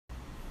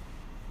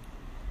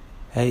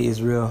Hey,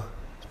 Israel.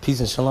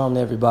 Peace and shalom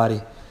to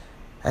everybody.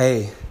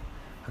 Hey,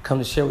 I come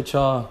to share with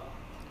y'all,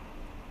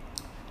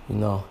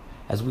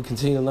 as we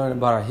continue to learn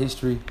about our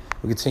history,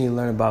 we continue to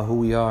learn about who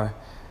we are.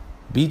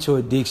 Beat your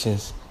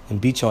addictions and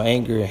beat your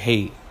anger and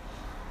hate.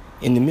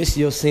 In the midst of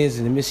your sins,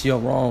 in the midst of your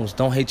wrongs,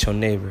 don't hate your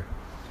neighbor.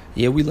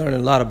 Yeah, we learn a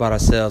lot about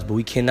ourselves, but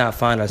we cannot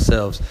find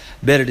ourselves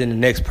better than the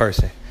next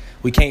person.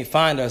 We can't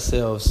find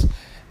ourselves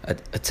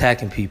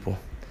attacking people.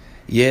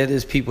 Yeah,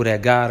 there's people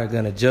that God are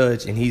going to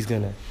judge, and he's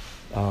going to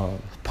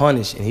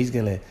punish, and he's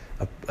going to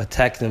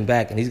attack them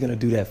back, and he's going to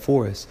do that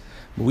for us.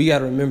 But we got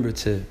to remember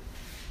to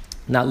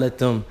not let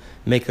them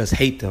make us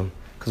hate them,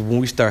 because when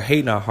we start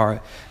hating our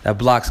heart, that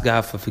blocks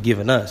God from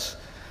forgiving us.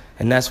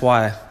 And that's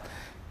why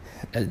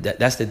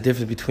that's the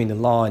difference between the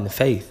law and the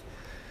faith.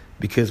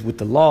 Because with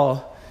the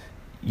law,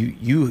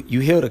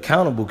 you held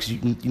accountable, because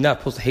you're not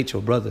supposed to hate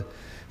your brother. You're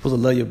supposed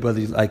to love your brother.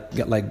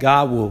 Like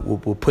God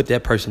will put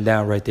that person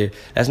down right there.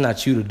 That's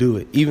not you to do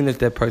it, even if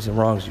that person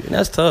wrongs you. And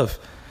that's tough,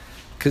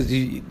 because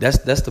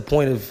that's the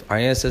point of our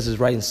ancestors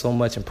writing so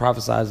much and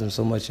prophesizing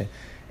so much.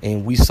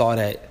 And we saw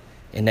that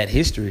in that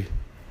history.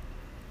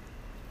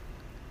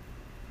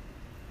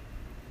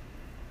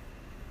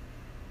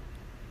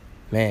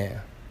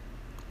 Man.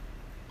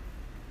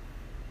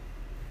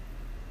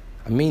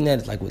 I mean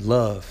that like with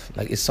love.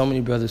 Like, it's so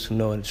many brothers who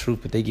know the truth,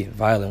 but they get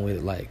violent with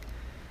it. Like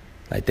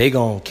they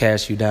gonna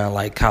cast you down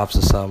like cops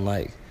or something.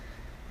 Like,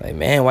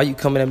 man, why you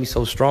coming at me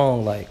so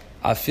strong? Like,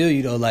 I feel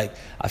you though. Like,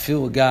 I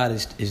feel what God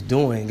is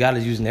doing. God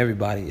is using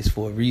everybody. It's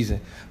for a reason,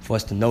 for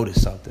us to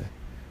notice something.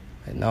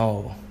 Like,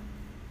 no.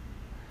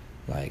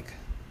 Like,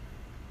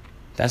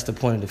 that's the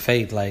point of the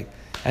faith. Like,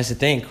 that's the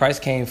thing.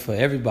 Christ came for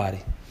everybody.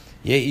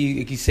 Yeah,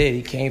 like he said,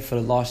 he came for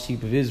the lost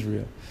sheep of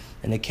Israel.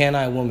 And the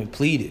Canaanite woman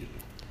pleaded.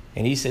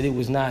 And he said it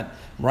was not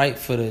right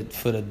for you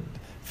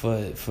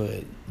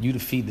to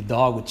feed the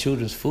dog with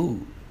children's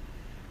food.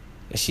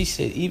 And she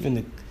said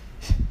even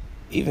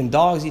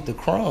dogs eat the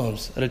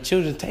crumbs at the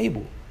children's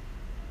table.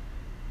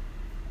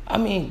 I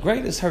mean,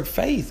 great is her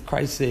faith,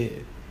 Christ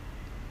said.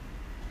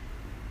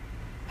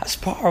 That's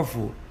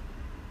powerful.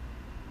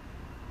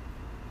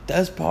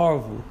 That's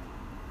powerful.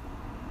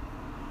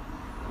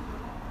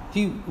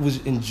 He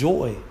was in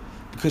joy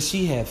because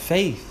she had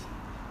faith.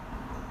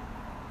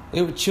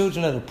 They were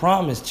children of the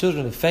promise,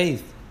 children of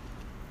faith.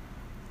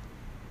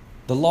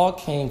 The law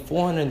came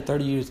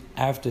 430 years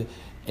after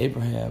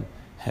Abraham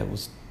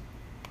was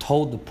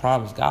told the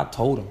promise. God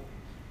told him.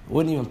 It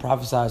wasn't even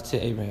prophesied to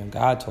Abraham.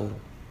 God told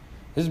him.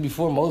 This is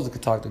before Moses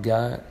could talk to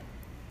God.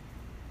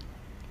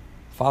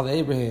 Father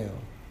Abraham,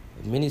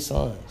 with many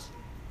sons,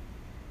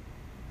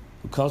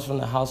 who comes from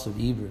the house of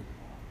Eber.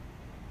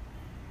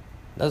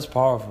 That's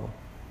powerful.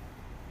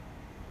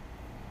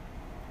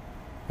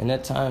 In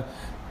that time,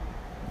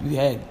 you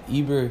had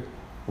Eber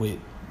with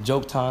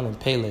Joktan and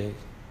Peleg.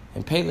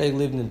 And Peleg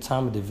lived in the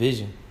time of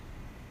division.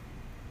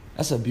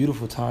 That's a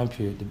beautiful time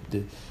period.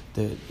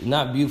 The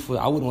not beautiful,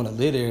 I wouldn't want to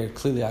live there.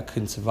 Clearly, I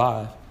couldn't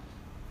survive.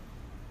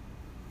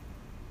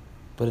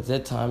 But at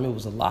that time, it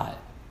was a lot.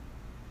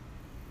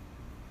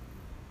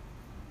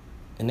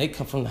 And they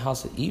come from the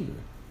house of Eber.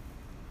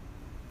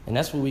 And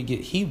that's where we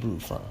get Hebrew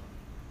from.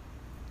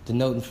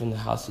 Denoting from the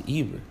house of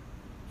Eber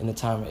in the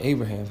time of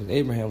Abraham. Because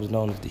Abraham was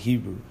known as the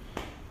Hebrew.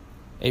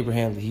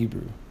 Abraham the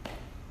Hebrew,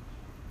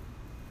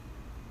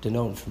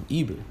 denoted from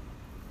Eber.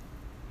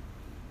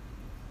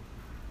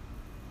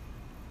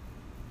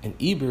 And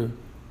Eber,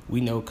 we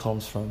know,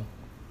 comes from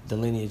the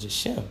lineage of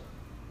Shem.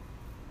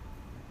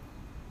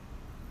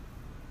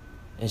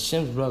 And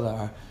Shem's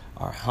brother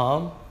are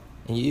Ham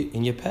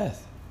and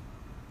Japheth.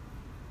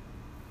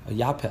 Or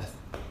Japheth.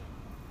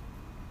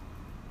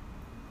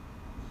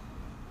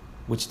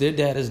 Which their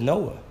dad is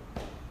Noah.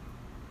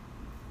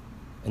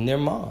 And their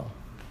mom.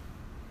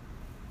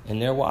 And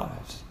their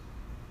wives,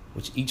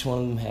 which each one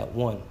of them had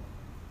one.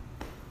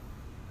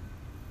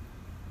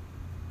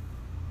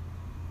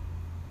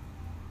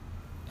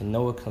 And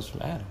Noah comes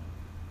from Adam.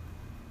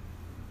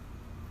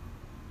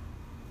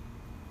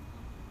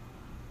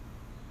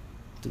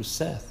 Through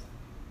Seth,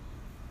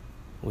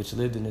 which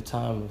lived in the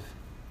time of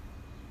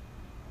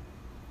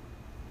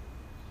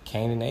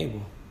Cain and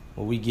Abel,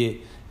 where we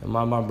get, am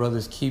I my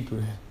brother's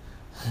keeper?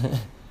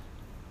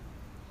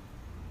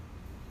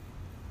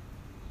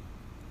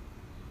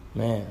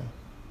 Man.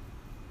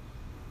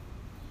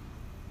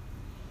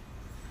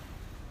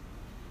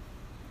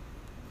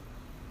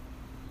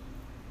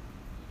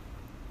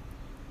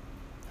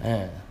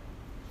 And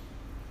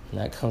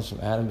that comes from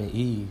Adam and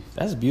Eve.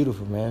 That's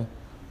beautiful, man.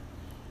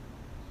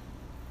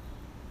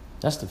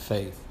 That's the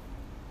faith.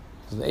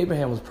 Because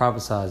Abraham was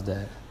prophesied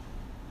that.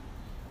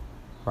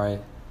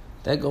 Right?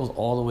 That goes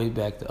all the way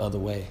back the other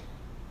way.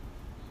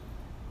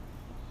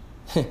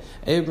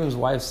 Abraham's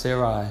wife,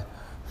 Sarai,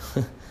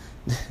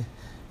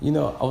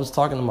 I was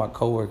talking to my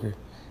coworker,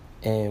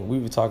 and we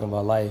were talking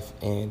about life,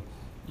 and,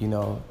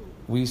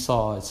 we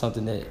saw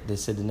something that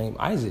said the name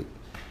Isaac.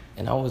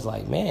 And I was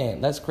like,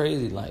 man, that's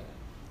crazy. Like,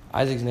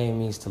 Isaac's name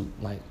means to,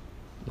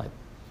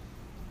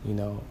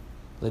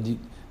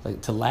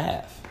 to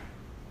laugh,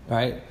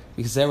 right?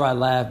 Because Sarai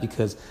laughed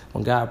because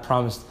when God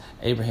promised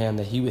Abraham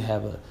that he would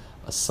have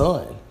a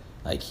son,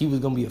 like he was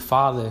going to be a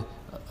father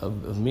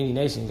of many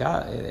nations.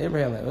 God,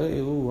 Abraham, like, hey,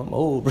 ooh, I'm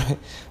old, bro. Like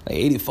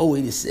 84,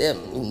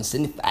 87,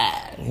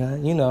 75,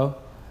 you know.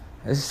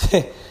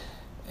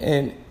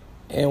 and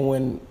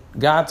when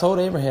God told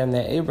Abraham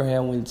that,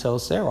 Abraham went and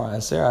told Sarai,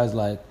 and Sarai's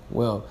like,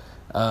 well,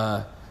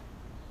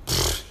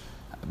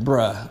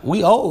 bruh,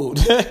 we old.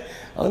 I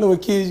don't know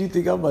what kids you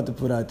think I'm about to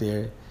put out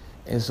there.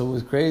 And so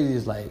what's crazy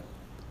is like,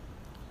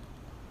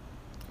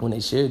 when they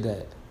shared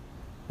that,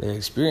 their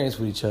experience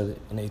with each other,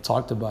 and they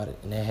talked about it,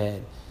 and they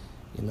had,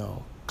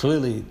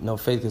 clearly no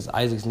faith, because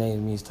Isaac's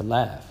name means to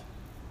laugh,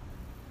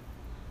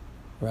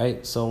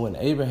 right? So when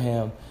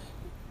Abraham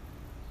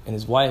and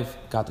his wife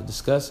got to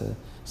discussing,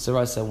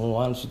 Sarai said, well,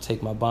 why don't you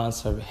take my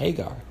bondservant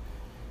Hagar?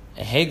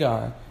 And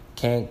Hagar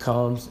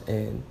comes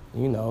and,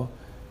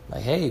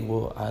 like, hey,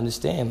 well, I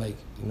understand, like,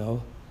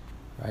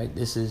 right?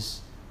 This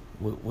is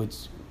which.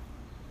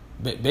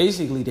 But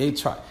basically, they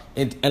try,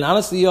 and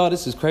honestly, y'all,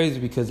 this is crazy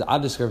because I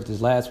discovered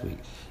this last week.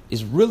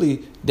 It's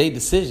really their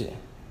decision.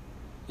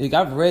 Like,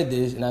 I've read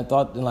this and I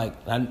thought,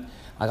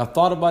 I've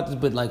thought about this,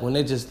 but like when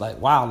they're just like,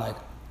 wow,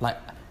 like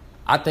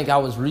I think I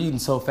was reading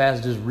so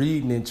fast, just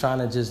reading and trying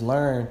to just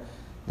learn,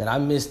 that I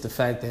missed the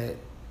fact that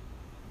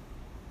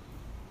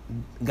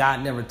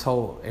God never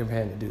told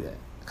Abraham to do that.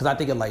 Because I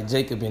think of like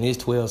Jacob and his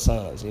 12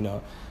 sons.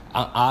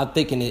 I'm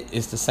thinking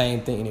it's the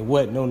same thing, and it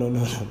wasn't.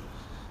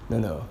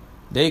 No.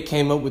 They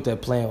came up with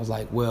that plan. It was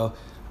like, well,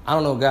 I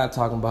don't know what God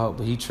talking about,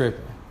 but he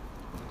tripping.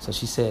 So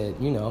she said,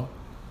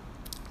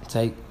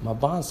 take my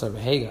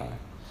bondservant Hagar.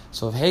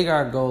 So if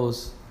Hagar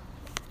goes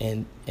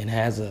and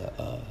has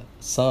a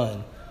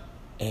son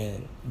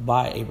and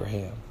by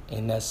Abraham,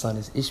 and that son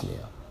is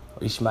Ishmael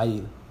or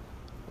Ishmael,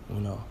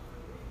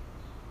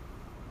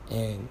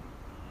 and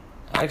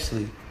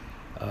actually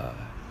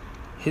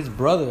his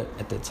brother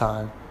at the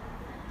time,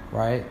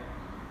 right,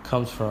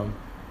 comes from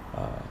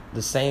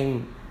the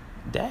same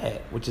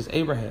dad, which is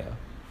Abraham.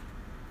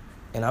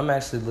 And I'm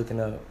actually looking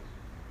up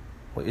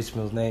what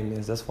Ishmael's name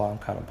is. That's why I'm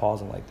kind of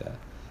pausing like that.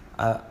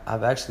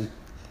 I've actually,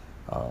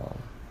 I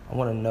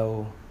want to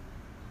know,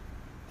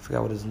 I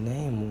forgot what his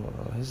name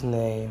was. His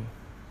name,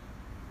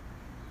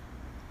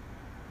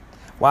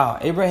 wow,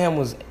 Abraham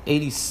was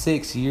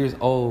 86 years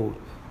old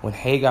when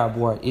Hagar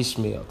bore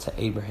Ishmael to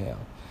Abraham.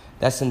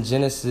 That's in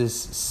Genesis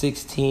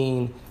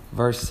 16,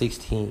 verse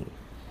 16.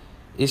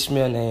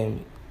 Ishmael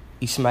named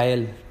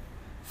Ishmael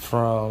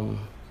from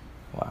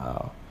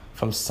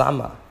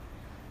Sama,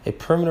 a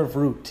primitive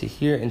root to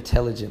hear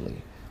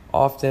intelligently,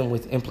 often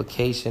with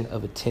implication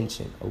of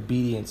attention,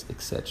 obedience,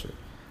 etc.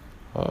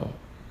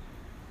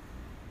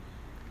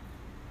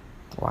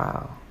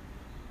 Wow.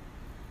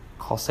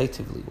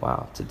 Causatively,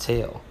 wow, to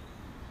tell.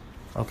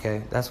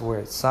 Okay, that's where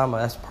it's Sama,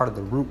 that's part of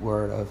the root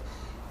word of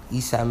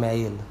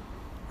Ismael,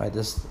 right?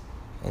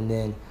 And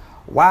then,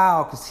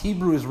 wow, because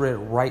Hebrew is read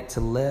right to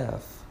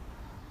left.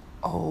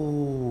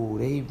 Oh,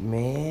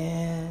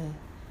 man.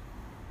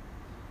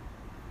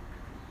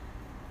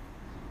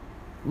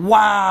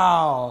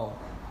 Wow.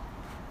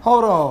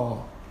 Hold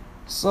on.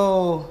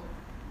 So,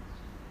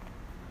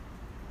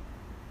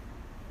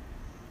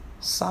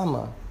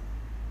 Sama.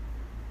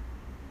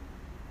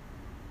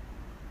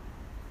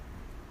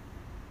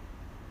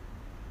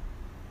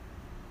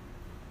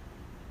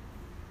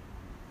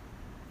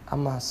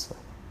 Amasa.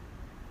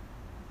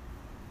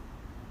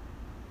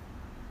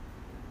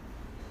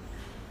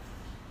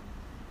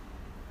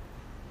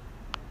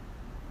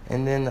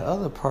 And then the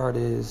other part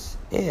is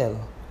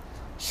El,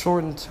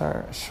 shortened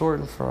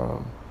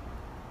from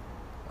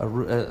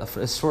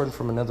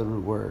another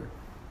root word,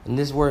 and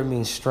this word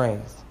means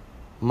strength,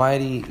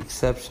 mighty,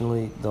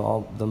 exceptionally, the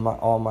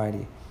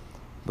Almighty,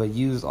 but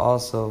used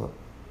also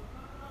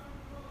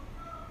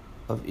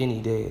of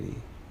any deity.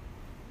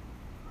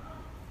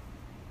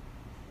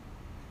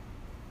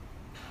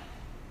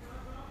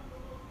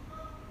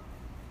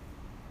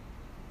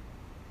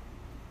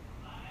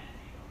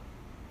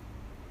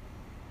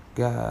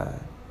 God,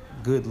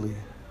 goodly,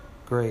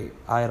 great,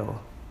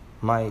 idol,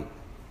 might.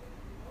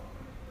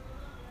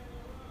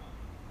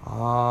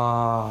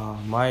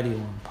 Mighty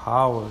one,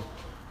 power.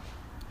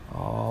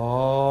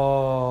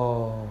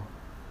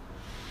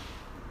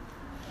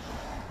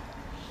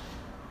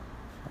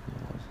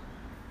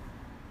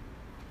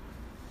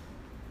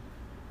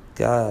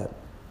 God,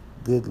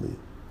 goodly,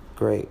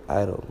 great,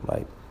 idol,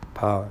 might,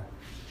 power.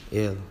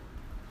 El,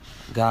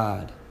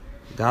 God,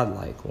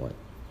 godlike one,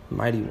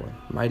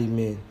 mighty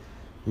men.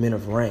 Men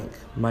of rank,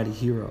 mighty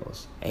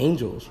heroes,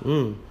 angels,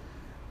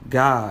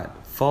 God,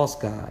 false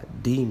God,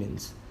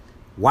 demons,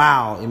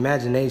 wow,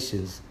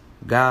 imaginations,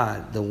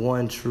 God, the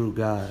one true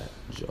God,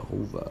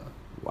 Jehovah,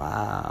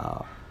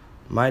 wow,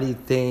 mighty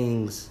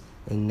things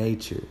in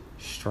nature,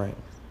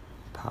 strength,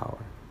 power.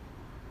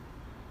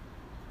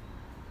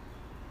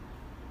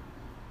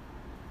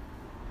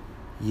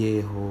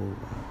 Yehovah,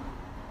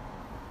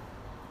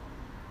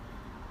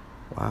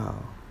 wow,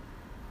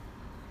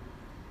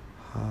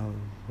 how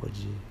would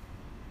you?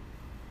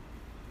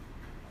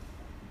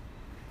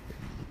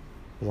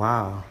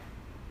 Wow.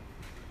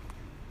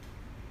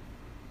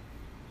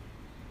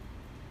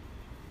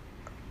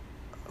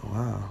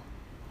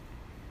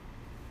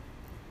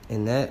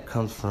 And that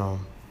comes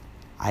from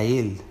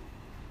ayil,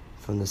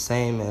 from the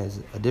same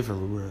as a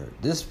different word.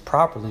 This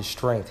properly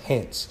strength,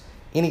 hence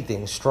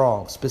anything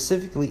strong,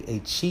 specifically a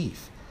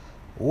chief.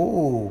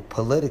 Ooh,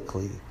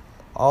 politically.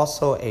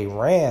 Also a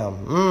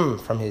ram,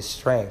 from his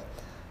strength.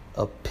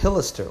 A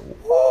pilaster,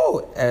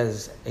 woo,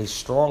 as a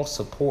strong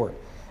support.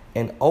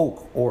 An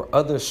oak or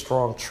other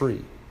strong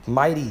tree.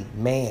 Mighty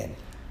man.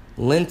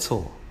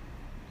 Lentil,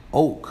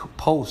 oak,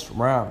 post,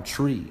 round,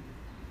 tree.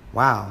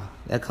 Wow,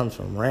 that comes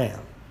from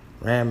ram.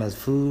 Ram as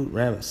food,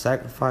 ram as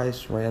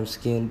sacrifice, ram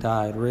skin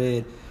dyed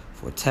red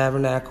for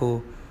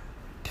tabernacle,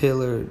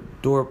 pillar,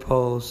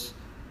 doorpost,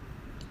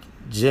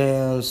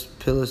 jams,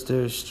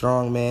 pilaster,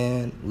 strong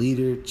man,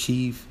 leader,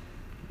 chief,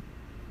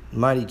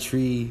 mighty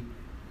tree,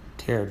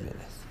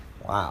 terebinth.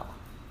 Wow.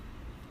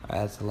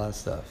 That's a lot of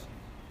stuff.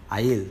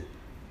 Ayil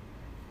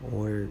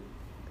or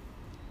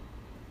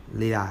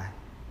Liai.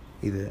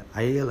 Either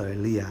Ayil or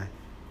Liai.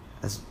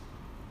 That's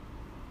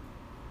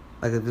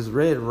like if it's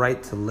read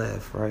right to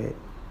left, right?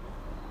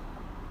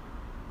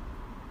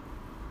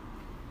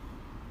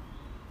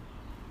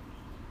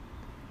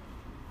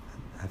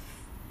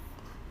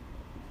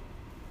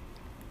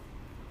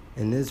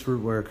 And this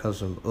root word comes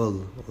from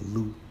ul or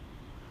lu,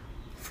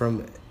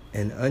 from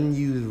an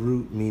unused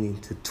root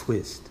meaning to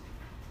twist.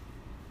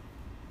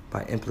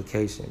 By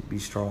implication, be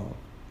strong.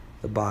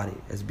 The body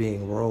as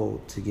being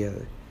rolled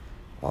together.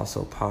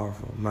 Also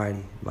powerful,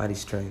 mighty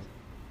strength.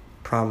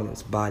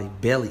 Prominence, body,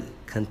 belly,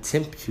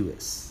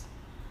 contemptuous.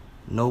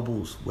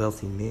 Nobles,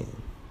 wealthy men.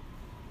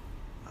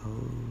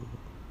 Oh,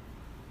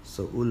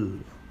 so ul.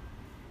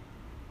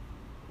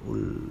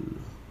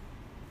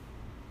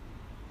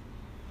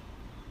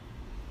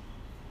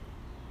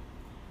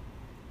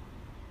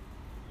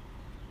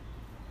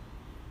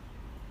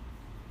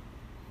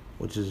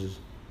 Which is,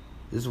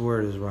 this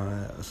word is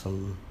right,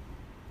 some,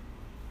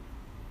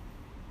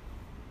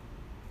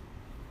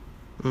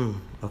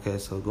 okay,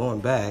 so going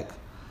back,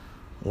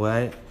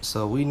 right,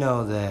 so we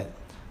know that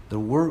the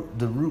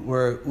root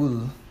word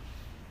ul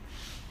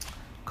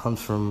comes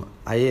from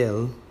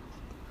ayel,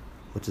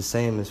 which is the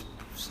same as,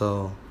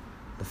 so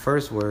the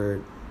first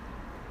word,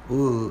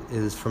 ul,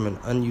 is from an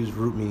unused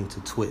root meaning to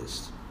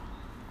twist,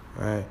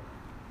 right,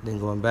 then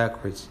going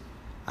backwards,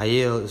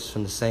 ayel is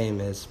from the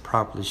same as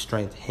properly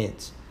strength,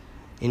 hence,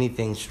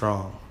 anything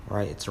strong,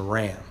 right? It's a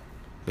ram,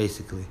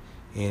 basically,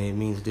 and it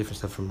means different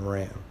stuff from a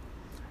ram.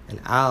 And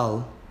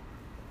al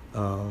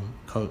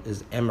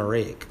is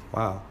Aramaic.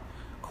 Wow,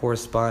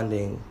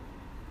 corresponding.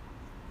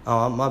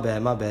 Oh, my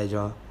bad,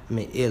 y'all. I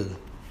mean il,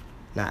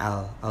 not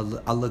al.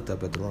 I looked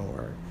up at the wrong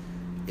word.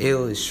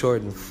 Il is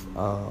shortened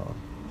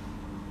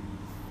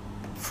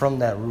from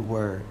that root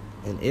word,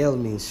 and il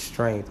means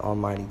strength,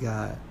 Almighty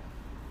God,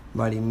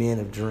 mighty men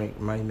of drink,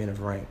 mighty men of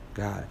rank,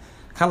 God.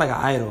 Kind of like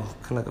an idol,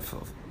 kind of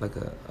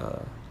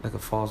like a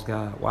false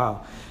god.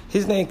 Wow,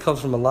 his name comes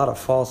from a lot of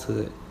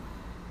falsehood.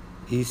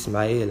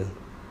 Ismail,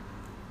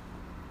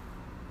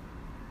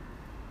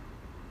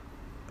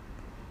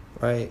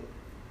 right?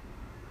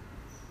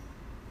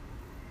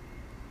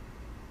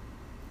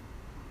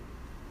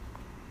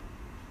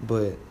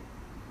 But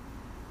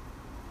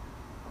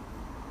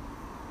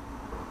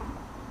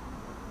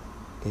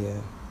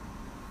yeah.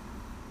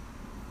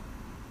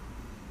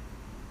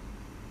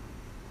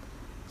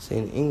 See,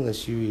 in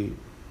English, you read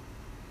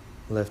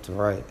left to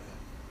right.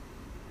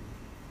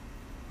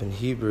 In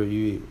Hebrew,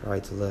 you read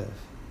right to left.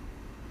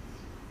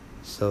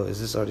 So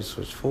is this already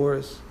switched for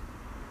us?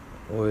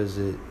 Or is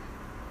it...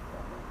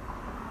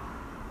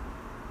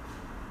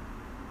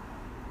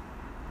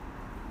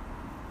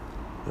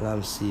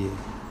 Lamsi.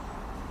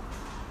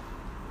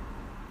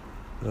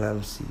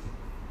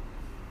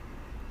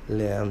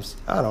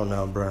 I don't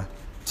know, bruh.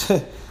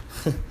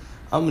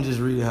 I'm going to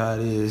just read it how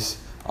it is.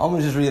 I'm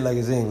going to just read it like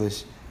it's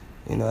English.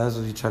 You know, that's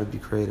what you try to be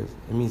creative.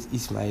 It means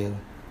Ismail.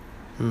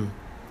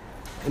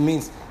 It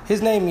means,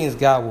 his name means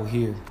God will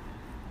hear.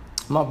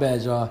 My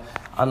bad, y'all.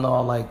 I know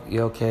I'm like,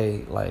 yeah,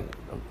 okay, like,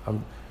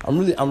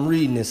 I'm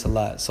reading this a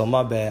lot, so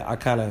my bad.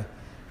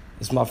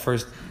 It's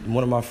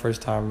one of my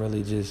first time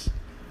really just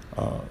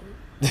I'm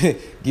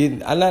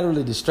not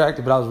really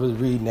distracted, but I was really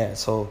reading that.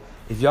 So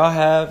if y'all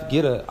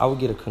I would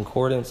get a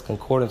concordance.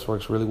 Concordance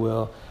works really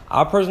well.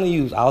 I personally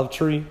use Olive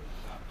Tree.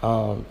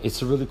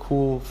 It's really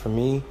cool for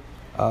me.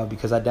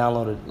 Because I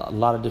downloaded a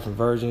lot of different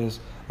versions,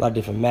 a lot of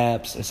different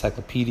maps,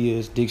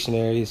 encyclopedias,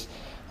 dictionaries,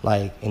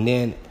 and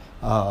then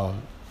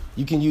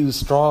you can use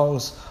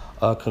Strong's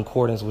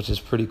concordance, which is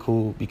pretty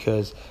cool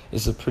because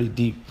it's a pretty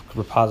deep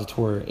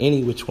repository.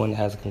 Any which one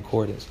has a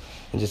concordance,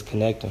 and just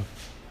connect them.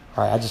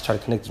 All right, I just try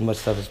to connect as much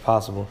stuff as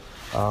possible.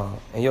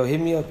 And yo, hit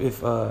me up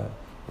if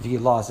you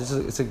get lost.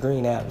 It's a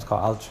green app. It's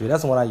called Olive Tree.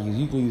 That's the one I use.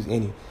 You can use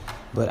any,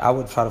 but I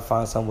would try to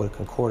find something with a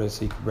concordance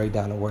so you can break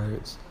down the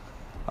words.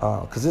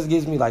 Because this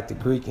gives me like the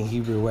Greek and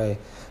Hebrew way.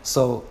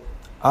 So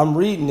I'm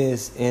reading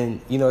this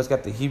and, it's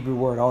got the Hebrew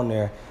word on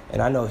there.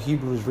 And I know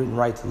Hebrew is written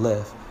right to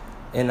left.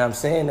 And I'm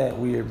saying that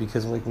weird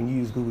because when you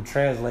use Google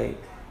Translate,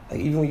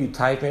 even when you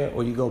type in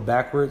or you go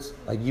backwards,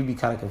 you be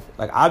kind of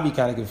I'd be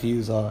kind of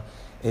confused on,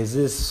 is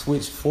this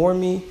switched for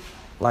me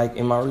Like,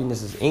 am I reading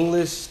this as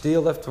English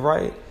still left to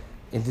right?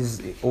 And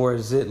this, or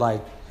is it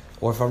like,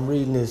 or if I'm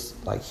reading this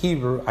like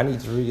Hebrew, I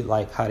need to read it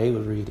like how they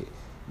would read it.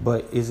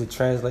 But is it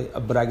translate?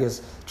 But I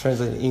guess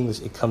translated in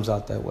English, it comes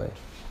out that way.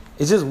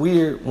 It's just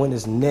weird when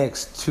it's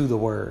next to the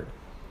word.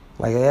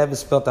 Like, they have it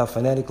spelled out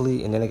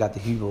phonetically, and then they got the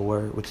Hebrew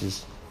word, which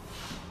is,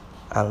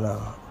 I don't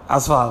know.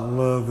 That's why I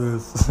love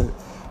this.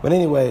 But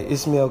anyway,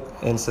 Ishmael,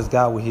 and it says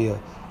God will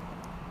heal.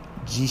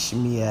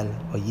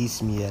 Jishmiel or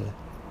Yismiel,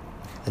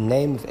 the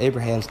name of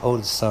Abraham's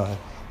oldest son,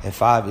 and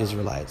 5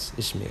 Israelites,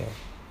 Ishmael.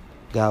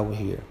 God will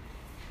hear.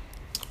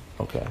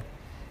 Okay.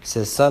 It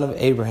says, son of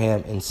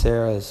Abraham and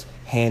Sarah's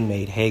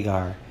handmaid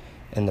Hagar,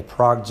 and the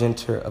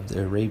progenitor of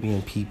the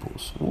Arabian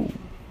peoples. Ooh.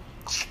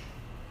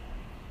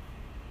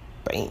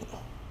 Bang.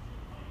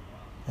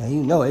 Now,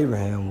 you know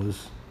Abraham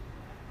was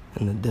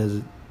in the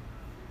desert.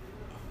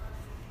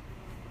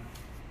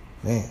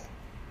 Man,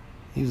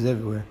 he was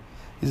everywhere.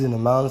 He's in the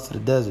mountains to the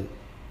desert.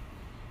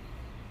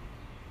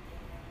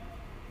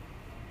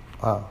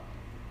 Wow.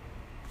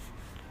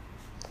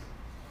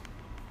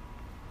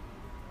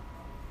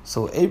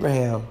 So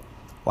Abraham,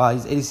 wow,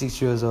 he's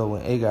 86 years old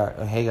when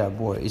Hagar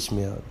bore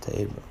Ishmael to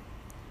Abraham.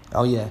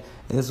 Oh yeah,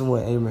 and this is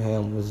when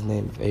Abraham was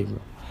named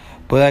Abram.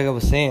 But like I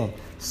was saying,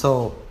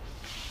 so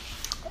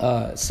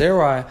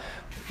Sarai,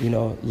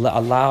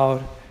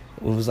 allowed,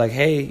 was like,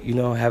 hey,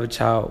 have a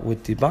child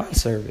with the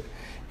bondservant.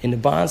 And the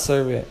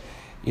bondservant,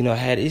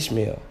 had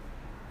Ishmael.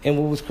 And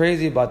what was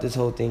crazy about this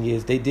whole thing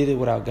is they did it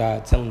without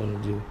God telling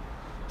them to do.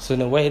 So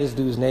in a way, this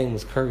dude's name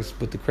was cursed.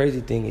 But the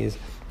crazy thing is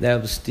that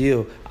was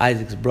still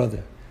Isaac's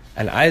brother.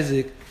 And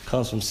Isaac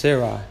comes from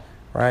Sarai,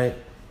 right?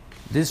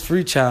 This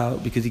free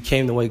child, because he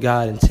came the way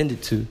God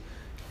intended to,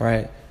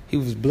 right? He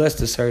was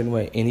blessed a certain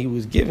way, and he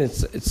was given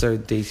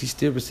certain things. He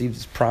still received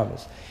his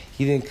promise.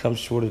 He didn't come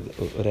short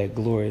of that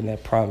glory and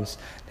that promise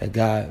that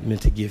God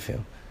meant to give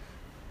him.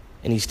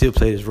 And he still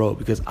played his role,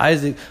 because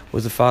Isaac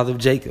was the father of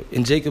Jacob.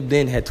 And Jacob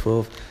then had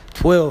 12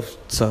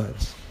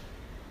 sons.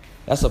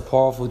 That's a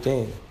powerful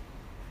thing.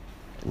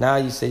 Now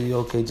you say,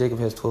 okay, Jacob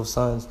has 12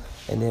 sons.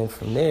 And then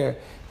from there,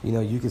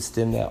 you can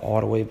stem that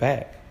all the way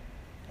back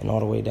and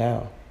all the way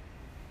down.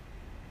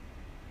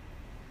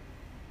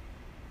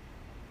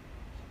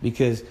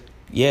 Because,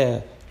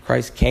 yeah,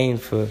 Christ came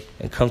for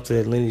and comes to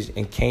that lineage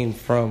and came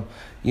from,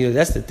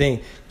 that's the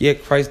thing. Yeah,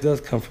 Christ does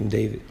come from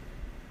David.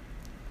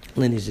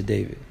 Lineage of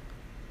David.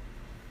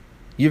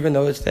 You ever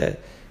notice that?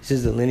 It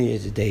says the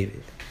lineage of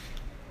David.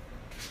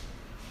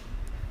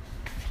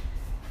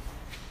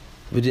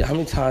 But how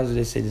many times do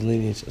they say the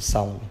lineage of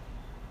Solomon?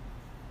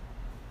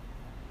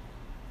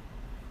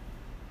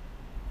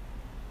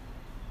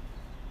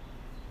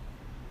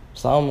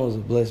 Solomon was a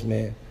blessed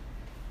man.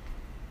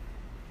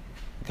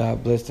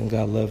 God blessed him,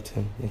 God loved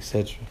him,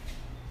 etc.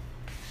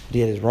 But he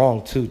had his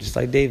wrong too, just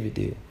like David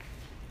did.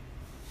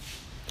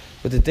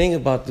 But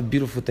the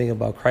beautiful thing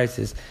about Christ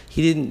is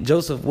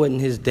Joseph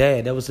wasn't his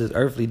dad. That was his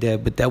earthly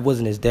dad, but that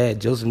wasn't his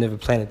dad. Joseph never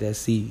planted that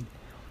seed.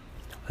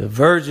 The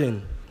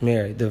virgin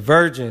Mary, the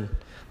virgin.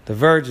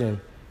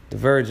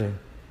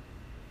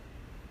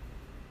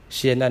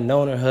 She had not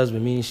known her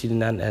husband, meaning she did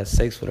not have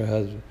sex with her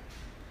husband.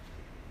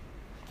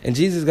 And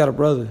Jesus got a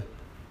brother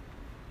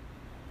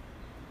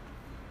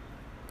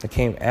that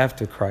came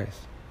after Christ,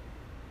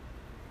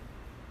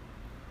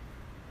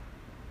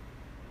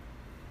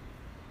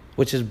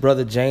 which his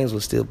brother James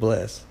was still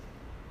blessed.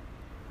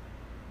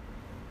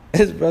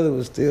 His brother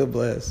was still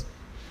blessed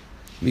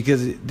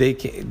because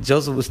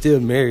Joseph was still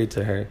married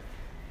to her,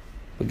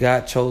 but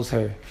God chose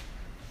her.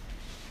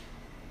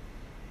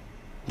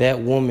 That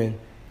woman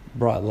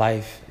brought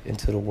life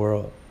into the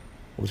world,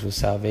 which was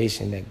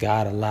salvation that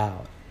God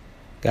allowed.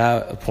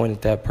 God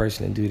appointed that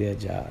person to do that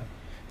job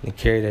and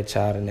to carry that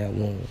child in that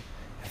womb,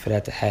 and for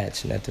that to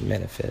hatch and that to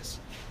manifest.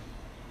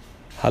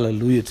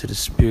 Hallelujah to the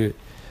Spirit.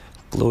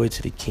 Glory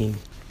to the King.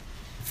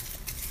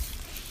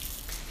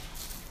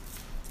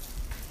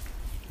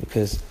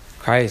 Because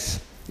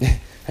Christ, that's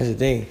the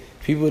thing.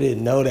 People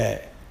didn't know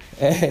that.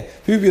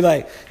 People be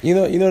like,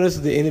 this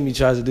is the enemy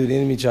tries to do. The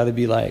enemy try to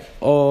be like,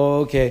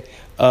 oh, okay,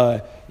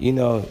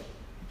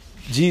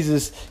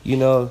 Jesus,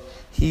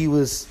 he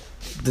was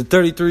the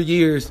 33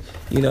 years,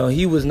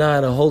 he was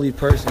not a holy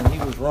person. He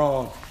was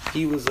wrong.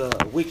 He was a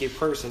wicked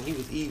person. He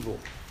was evil.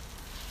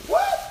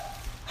 What?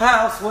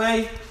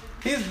 Houseway?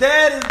 His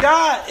dad is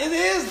God. It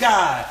is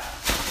God.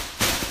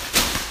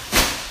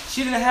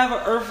 She didn't have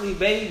an earthly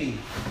baby.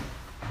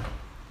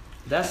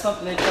 That's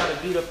something they try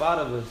to beat up out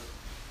of us.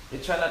 They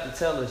try not to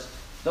tell us.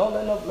 Don't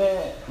let no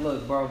man,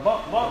 look, bro,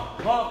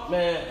 bump,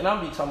 man. And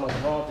I'm be talking about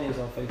the wrong things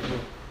on Facebook.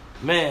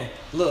 Man,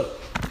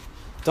 look,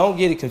 don't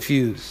get it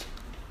confused.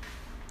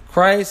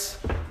 Christ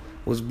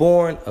was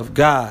born of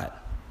God.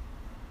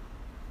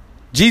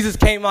 Jesus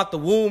came out the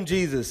womb,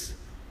 Jesus.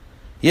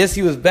 Yes,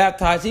 he was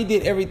baptized. He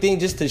did everything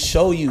just to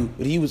show you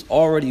that he was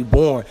already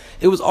born.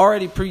 It was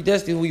already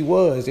predestined who he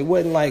was. It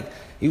wasn't like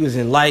he was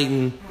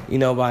enlightened,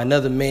 by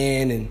another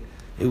man, and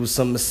it was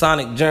some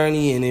Masonic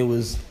journey, and it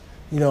was,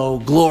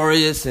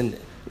 glorious. And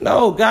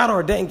No, God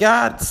ordained.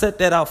 God set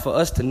that out for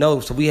us to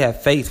know. So we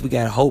have faith. We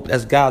got hope.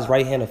 That's God's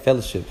right hand of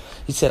fellowship.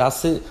 He said, I'll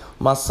sit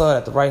my son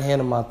at the right hand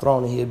of my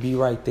throne and he'll be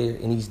right there.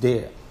 And he's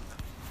there.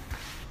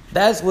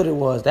 That's what it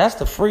was. That's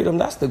the freedom.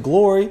 That's the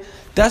glory.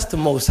 That's the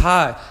Most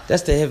High.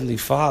 That's the Heavenly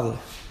Father.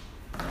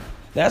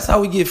 That's how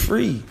we get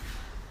free.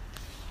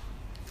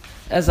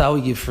 That's how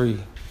we get free.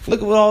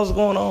 Look at what all is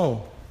going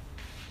on.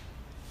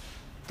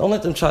 Don't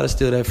let them try to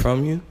steal that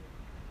from you.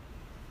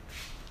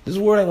 This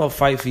world ain't going to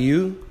fight for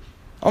you.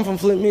 I'm from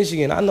Flint,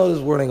 Michigan. I know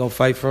this world ain't going to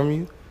fight from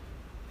you.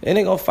 It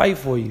ain't going to fight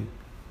for you.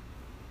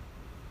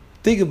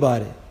 Think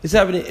about it. It's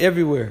happening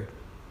everywhere.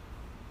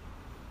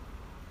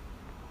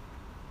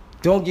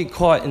 Don't get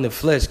caught in the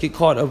flesh. Get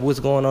caught up with what's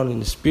going on in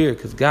the spirit,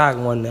 because God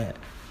won that.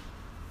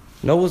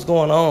 Know what's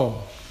going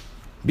on.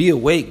 Be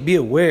awake. Be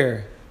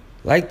aware.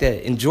 Like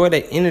that. Enjoy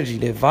that energy,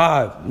 that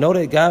vibe. Know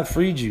that God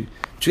freed you.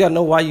 But you got to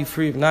know why you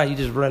free. If not, you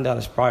just run down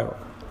a spiral.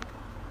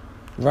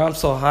 Bro, I'm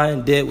so high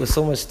in debt with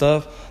so much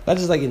stuff. Not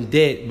just like in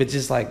debt, but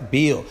just like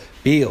bill.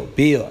 I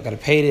got to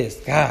pay this.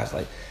 Gosh,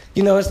 like,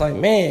 it's like,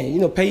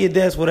 man, pay your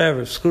debts,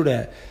 whatever. Screw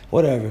that.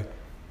 Whatever.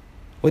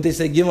 What they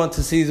say, give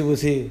unto Caesar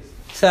was his.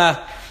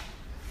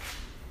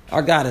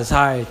 Our God is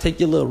higher.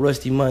 Take your little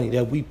rusty money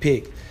that we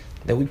picked,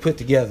 that we put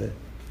together,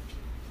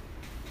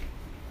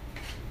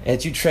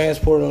 that you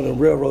transported on the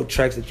railroad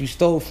tracks, that you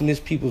stole from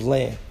this people's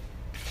land,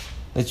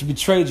 that you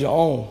betrayed your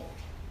own.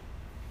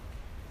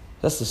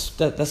 That's a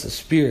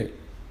spirit.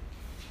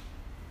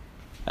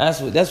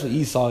 That's what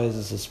Esau is.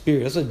 It's a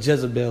spirit. That's what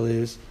Jezebel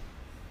is.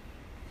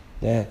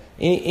 Yeah.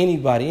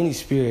 Anybody, any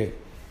spirit.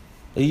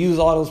 They use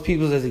all those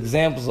people as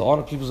examples. All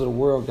the peoples of the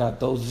world got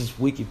those just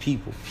wicked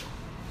people.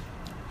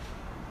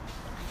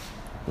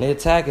 And they're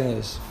attacking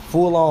us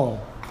full on.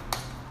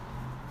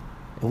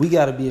 And we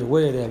got to be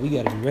aware of that. We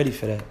got to be ready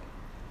for that.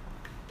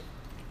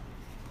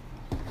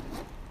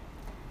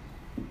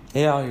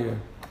 They out here.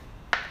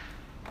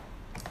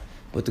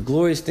 But the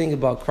glorious thing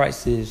about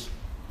Christ is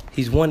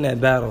he's won that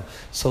battle.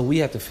 So we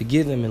have to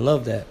forgive them and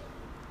love that.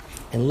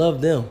 And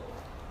love them.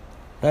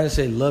 Not to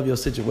say love your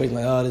situation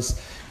like, this,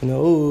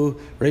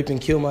 rape and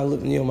kill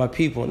my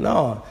people.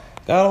 No.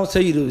 God don't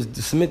tell you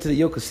to submit to the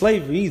yoke of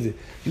slavery either.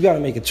 You got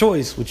to make a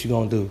choice what you're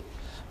going to do.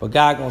 But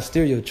God going to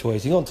steer your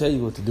choice. He's going to tell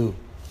you what to do.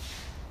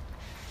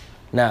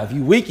 Now, if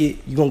you wicked,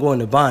 you're going to go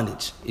into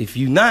bondage. If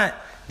you not,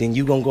 then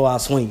you're going to go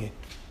out swinging.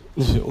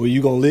 Or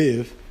you're going to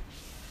live.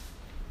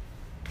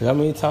 How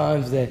many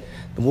times that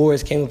the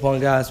warriors came upon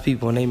God's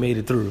people and they made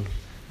it through? You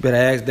better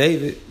ask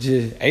David,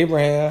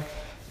 Abraham.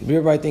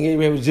 Everybody think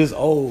Abraham was just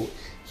old.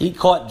 He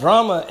caught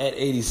drama at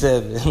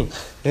 87.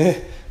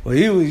 Well,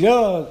 he was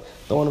young,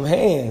 throwing them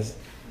hands.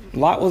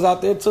 Lot was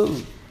out there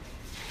too.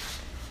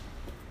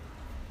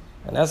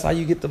 And that's how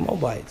you get the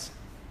Moabites.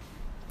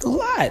 It's a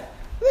lot.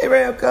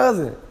 Abraham's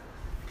cousin.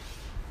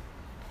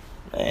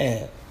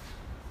 Man.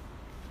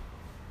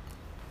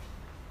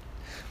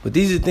 But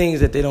these are things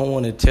that they don't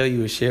want to tell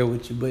you or share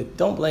with you. But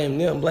don't blame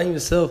them. Blame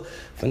yourself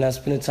for not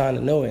spending time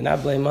to know it. And I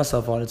blame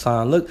myself all the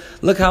time.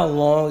 Look how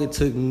long it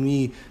took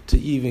me to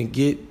even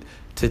get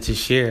to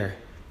share,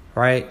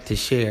 right? To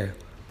share.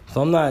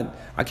 So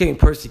I can't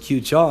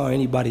persecute y'all or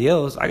anybody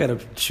else. I got to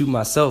shoot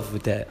myself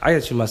with that. I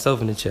got to shoot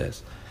myself in the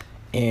chest.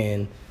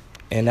 And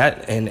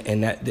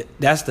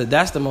that's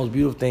the most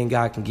beautiful thing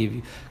God can give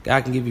you.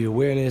 God can give you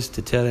awareness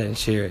to tell that and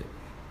share it.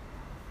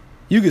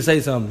 You can say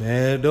something,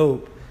 man,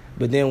 dope.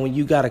 But then when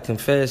you got to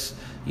confess,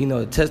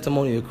 the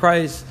testimony of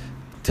Christ,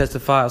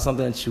 testify of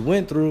something that you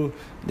went through,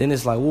 then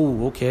it's like,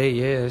 ooh, okay,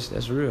 yeah,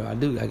 that's real. I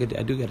do got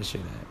to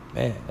share that.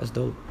 Man, that's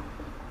dope.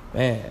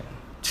 Man.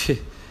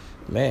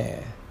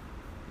 Man.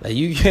 Like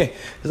you can't,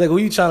 it's like, who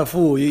you trying to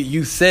fool?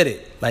 You said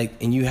it,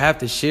 and you have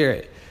to share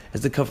it.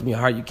 It's to come from your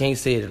heart. You can't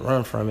say it and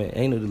run from it.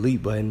 Ain't no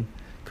delete button.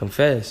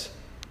 Confess.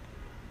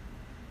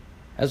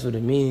 That's what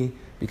it means.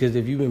 Because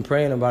if you've been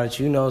praying about it,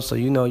 you got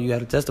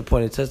to test the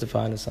point of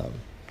testifying to something.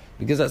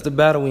 Because that's the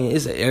battle we in.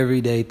 It's an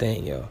everyday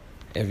thing, yo.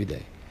 Every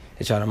day.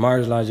 They try to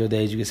marginalize your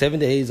days. You get 7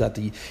 days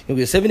after you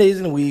get 7 days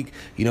in a week.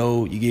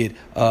 You get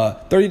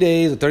 30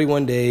 days or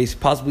 31 days,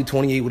 possibly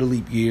 28 with a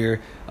leap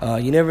year.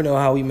 You never know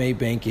how we may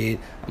bank it.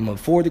 I'm going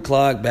to forward the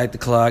clock, back the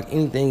clock,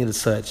 anything of the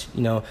such.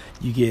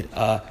 You get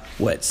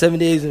 7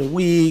 days in a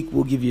week.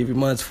 We'll give you every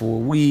month 4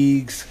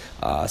 weeks.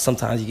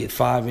 Sometimes you get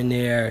 5 in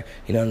there.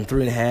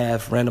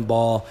 3.5, random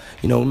ball.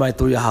 We might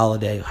throw you a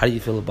holiday. How do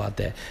you feel about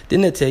that?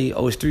 Then they tell you,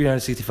 it's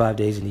 365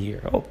 days in a year.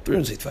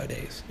 365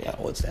 days. Yeah,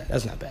 what's that?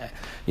 That's not bad.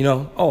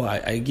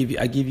 I give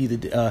you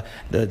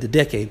the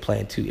decade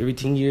plan too. Every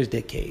 10 years,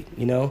 decade.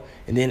 And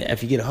then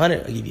if you get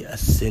 100, I give you a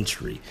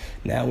century.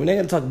 Now we're not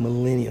gonna talk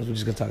millenniums. We're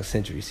just gonna talk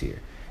centuries here.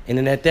 And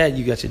then at that,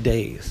 you got your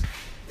days.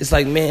 It's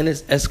like, man,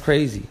 that's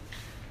crazy.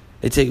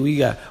 We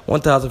got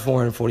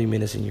 1,440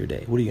 minutes in your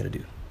day. What are you gonna do?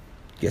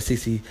 You got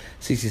 60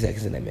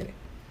 seconds in that minute.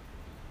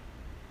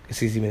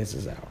 60 minutes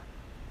is an hour.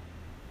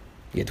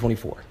 You got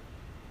 24.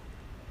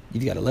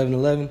 You got 11,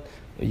 or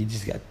you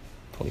just got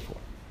 24.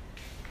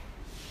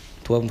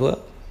 12 and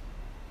 12.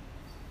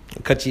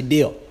 Cut your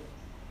deal.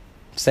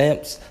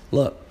 Sam's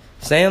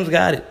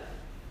got it.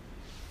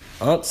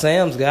 Unc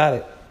Sam's got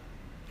it.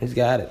 He's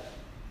got it.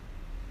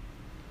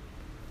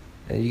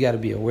 And you got to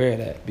be aware of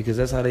that, because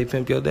that's how they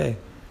pimp your day.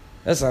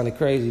 That sounded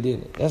crazy,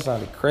 didn't it? That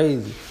sounded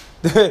crazy.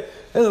 It's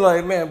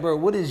like, man, bro,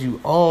 what is you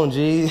on,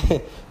 G?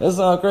 That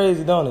sounds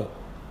crazy, don't it?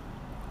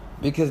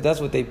 Because that's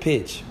what they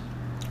pitch.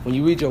 When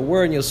you read your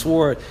word and your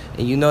sword,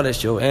 and you know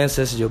that's your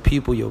ancestors, your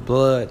people, your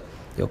blood,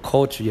 your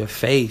culture, your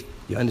faith,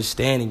 your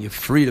understanding, your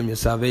freedom, your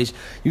salvation,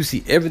 you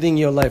see everything in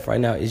your life right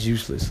now is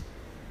useless.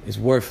 It's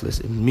worthless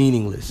and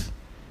meaningless.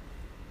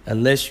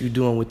 Unless you're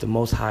doing what the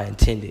Most High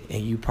intended.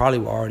 And you probably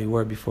already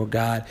were before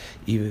God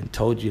even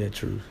told you that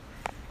truth.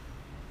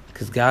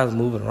 Because God's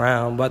moving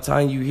around. By the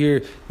time you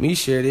hear me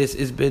share this,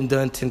 it's been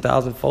done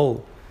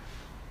 10,000-fold.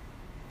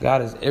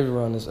 God is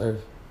everywhere on this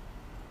earth.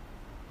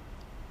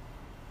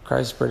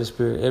 Christ spread his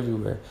spirit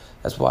everywhere.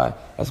 That's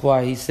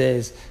why he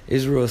says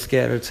Israel is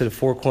scattered to the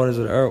four corners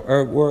of the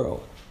earth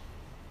world.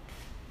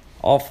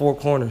 All four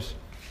corners.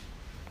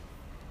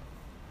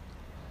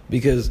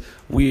 Because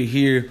we're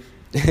here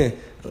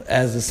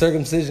as the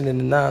circumcision and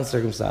the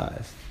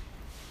non-circumcised.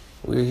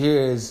 We're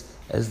here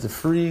as the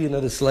free and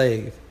the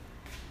slave.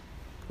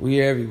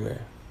 We're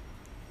everywhere.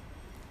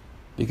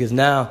 Because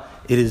now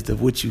it is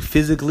what you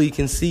physically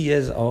can see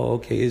as, oh,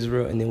 okay,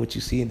 Israel, and then what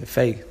you see in the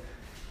faith.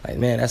 Like,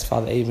 man, that's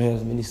Father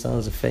Abraham's many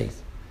sons of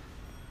faith.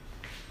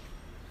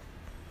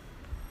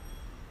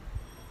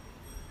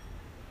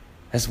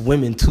 That's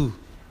women too.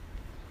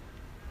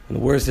 When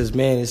the word says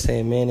man, it's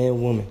saying man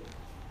and woman.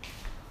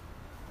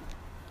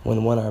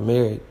 When one are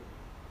married.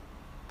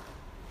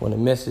 When a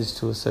message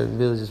to a certain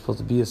village is supposed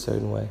to be a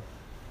certain way.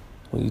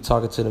 When you're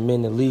talking to the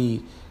men that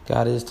lead,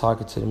 God is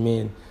talking to the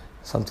men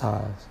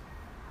sometimes.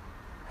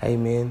 Hey,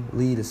 men,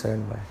 lead a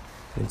certain way.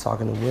 And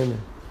talking to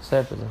women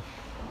separately.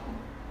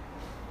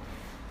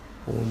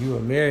 But when you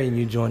are married and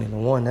you join in the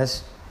one,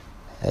 that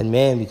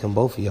man become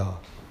both of y'all.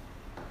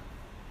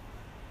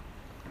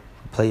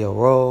 Play your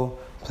role,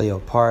 play your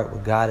part,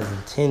 what God has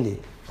intended.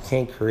 You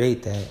can't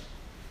create that.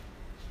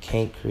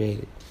 Can't create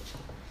it.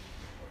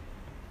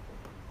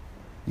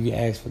 You can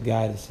ask for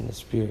guidance in the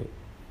spirit.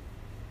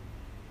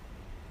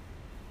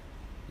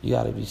 You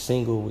got to be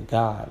single with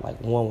God,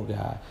 like one with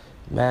God.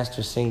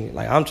 Master single.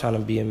 Like, I'm trying to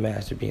be a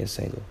master being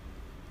single.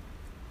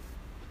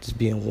 Just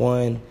being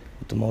one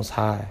with the Most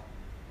High.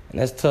 And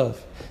that's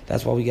tough.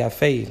 That's why we got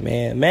faith,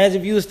 man.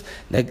 Imagine if you was...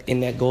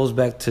 And that goes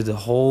back to the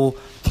whole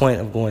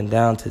point of going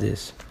down to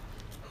this.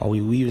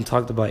 We even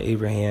talked about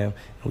Abraham,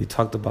 and we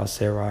talked about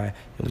Sarai,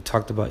 and we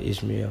talked about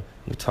Ishmael,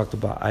 and we talked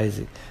about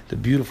Isaac. The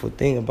beautiful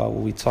thing about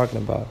what we're talking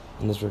about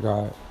in this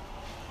regard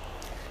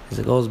is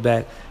it goes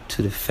back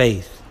to the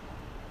faith.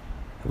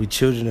 We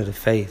children of the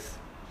faith.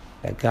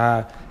 That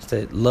God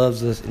that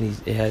loves us, and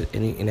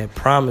that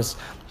promise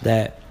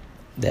that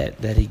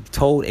he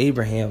told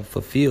Abraham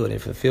fulfilled,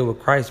 and fulfilled with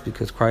Christ,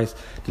 because Christ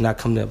did not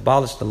come to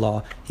abolish the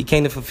law. He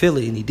came to fulfill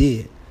it, and he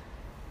did.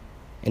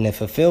 And that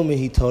fulfillment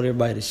he told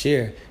everybody to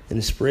share and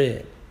to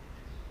spread.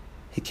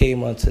 He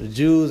came unto the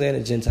Jews and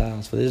the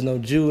Gentiles, for there's no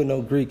Jew and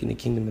no Greek in the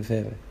kingdom of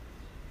heaven.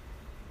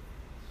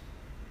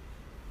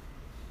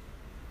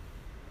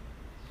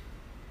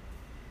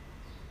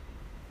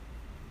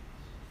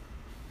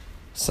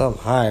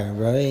 Something higher,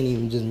 bro. It ain't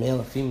even just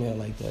male or female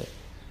like that.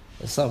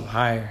 It's something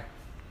higher.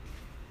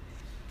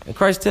 And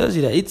Christ tells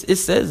you that. It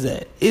says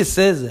that. It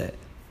says that.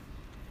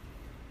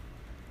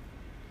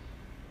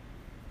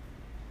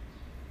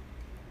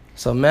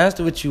 So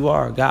master what you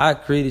are.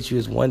 God created you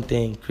as one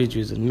thing. Created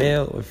you as a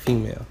male or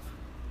female.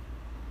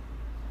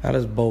 Not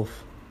as both.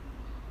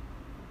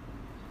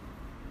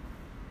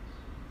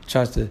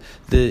 The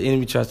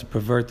enemy tries to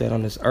pervert that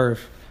on this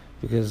earth,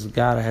 because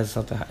God has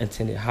something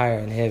intended higher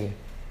in heaven.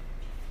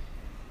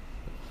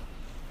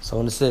 So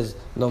when it says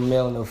no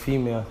male and no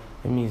female,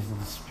 it means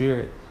the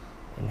spirit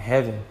in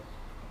heaven.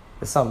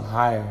 It's something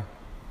higher.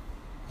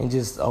 And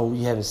just,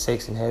 we having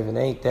sex in heaven.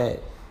 Ain't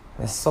that?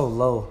 That's so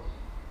low.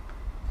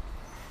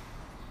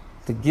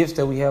 The gifts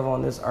that we have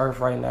on this earth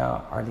right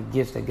now are the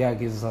gifts that God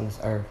gives us on this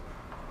earth.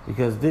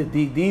 Because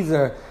these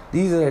are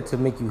to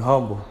make you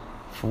humble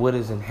for what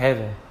is in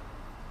heaven.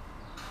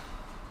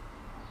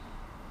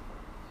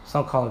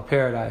 Some call it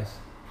paradise.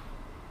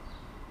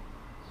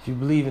 If you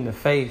believe in the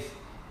faith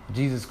of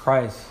Jesus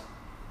Christ,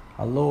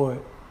 our Lord,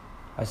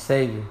 our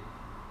Savior,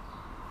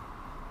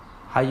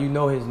 how you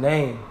know his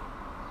name,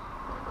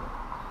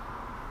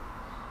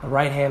 the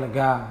right hand of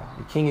God,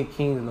 the King of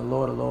Kings and the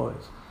Lord of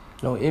Lords,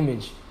 no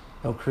image,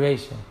 no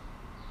creation.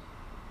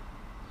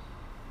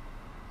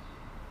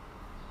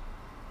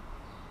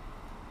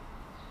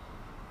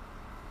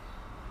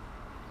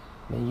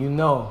 Then you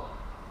know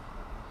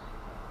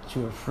that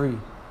you are free.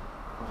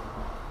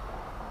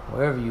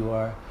 Wherever you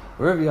are,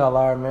 wherever y'all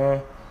are,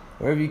 man,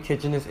 wherever you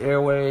catching this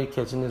airway,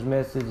 catching this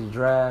message, the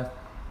draft.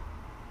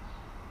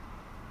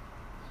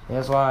 And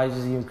that's why I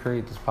just even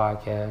create this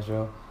podcast,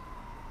 yo.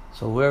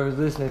 So whoever's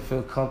listening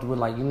feel comfortable,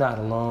 like you're not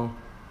alone.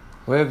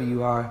 Wherever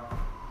you are,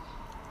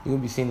 you're going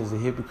to be seen as a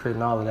hypocrite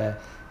and all of that.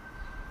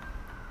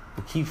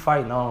 But keep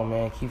fighting on,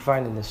 man. Keep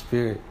fighting in the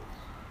spirit.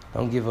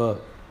 Don't give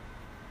up.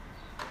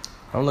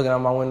 I'm looking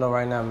out my window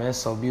right now, man. It's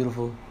so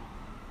beautiful.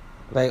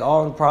 Like,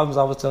 all the problems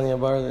I was telling you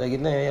about earlier, like,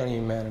 it don't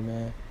even matter,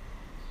 man.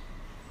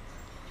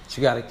 But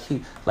you gotta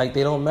keep, like,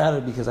 they don't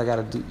matter because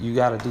you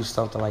gotta do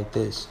something like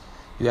this.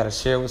 You gotta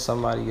share with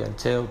somebody, you gotta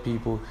tell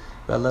people,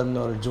 you gotta let them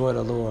know the joy of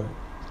the Lord.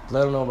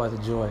 Let them know about the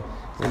joy.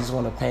 They just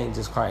want to paint,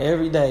 just cry.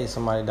 Every day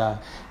somebody die.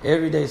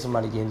 Every day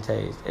somebody getting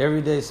tased.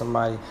 Every day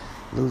somebody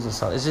losing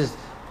something. It's just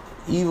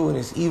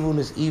evilness.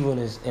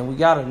 And we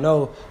got to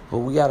know, but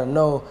we got to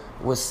know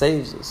what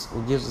saves us,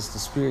 what gives us the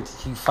spirit to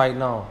keep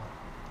fighting on.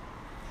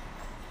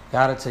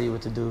 Got to tell you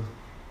what to do.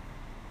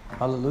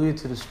 Hallelujah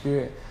to the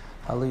Spirit.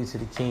 Hallelujah to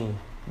the King.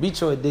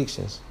 Beat your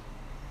addictions.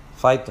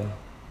 Fight them.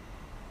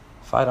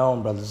 Fight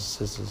on, brothers and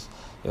sisters.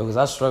 Yo, because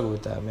I struggle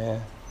with that,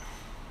 man.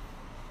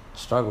 I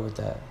struggle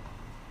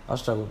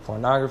with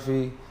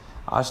pornography.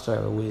 I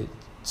struggle with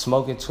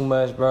smoking too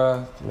much,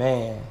 bro.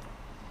 Man,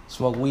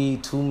 smoke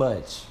weed too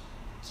much.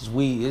 Just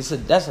weed.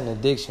 That's an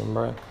addiction,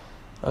 bro.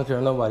 I don't care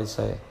what nobody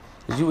say.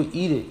 Because you would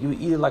eat it. You would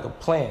eat it like a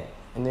plant.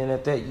 And then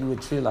at that, you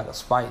would treat it like a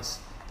spice.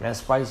 And that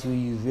spice you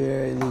use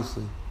very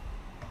loosely.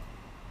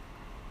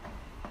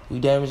 You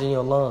damaging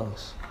your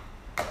lungs.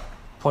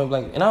 Point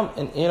blank.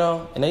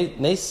 And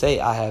they say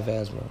I have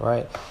asthma,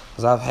 right?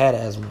 Because I've had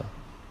asthma,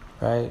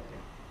 right?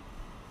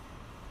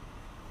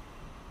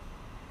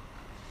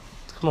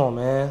 Come on,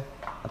 man.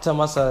 I tell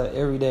myself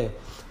every day.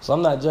 So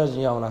I'm not judging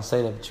y'all when I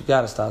say that, but you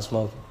got to stop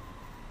smoking.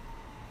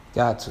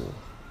 Got to.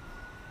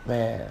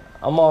 Man,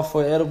 I'm all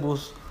for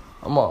edibles.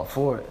 I'm all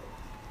for it.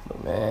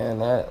 But,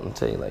 man, I'm going to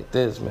tell you like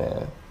this,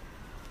 man.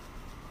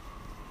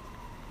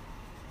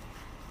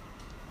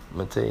 I'm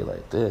going to tell you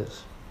like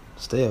this.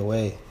 Stay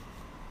away.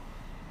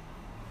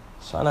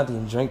 Try not to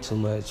even drink too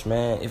much,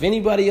 man. If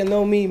anybody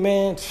know me,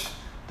 man,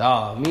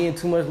 dog, me and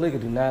too much liquor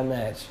do not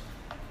match.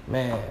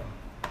 Man.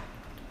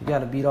 You got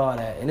to beat all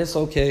that. And it's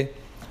okay.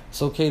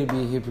 It's okay to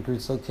be a hypocrite.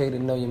 It's okay to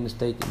know your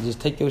mistake.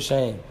 Just take your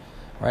shame,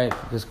 right?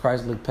 Because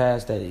Christ looked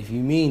past that if you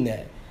mean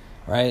that,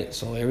 right?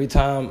 So every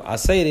time I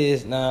say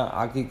this, now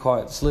I get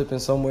caught slipping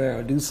somewhere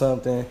or do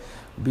something,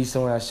 be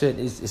somewhere I shouldn't.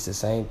 It's the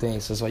same thing.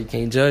 So that's why you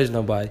can't judge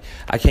nobody.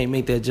 I can't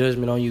make that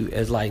judgment on you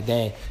as like,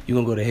 dang, you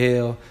going to go to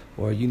hell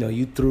or,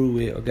 you through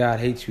it or God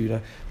hates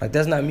you. Like,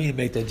 that's not me to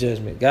make that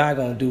judgment. God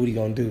going to do what he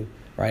going to do.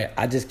 Right,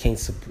 I just can't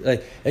and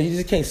you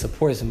just can't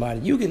support somebody.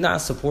 You cannot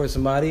support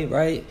somebody,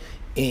 right,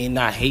 and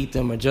not hate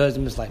them or judge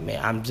them. It's like,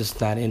 man, I'm just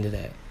not into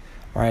that,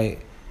 right?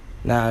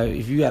 Now,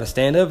 if you got to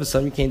stand up for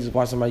something, you can't just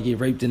watch somebody get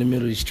raped in the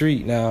middle of the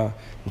street. Now,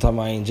 I'm talking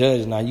about I ain't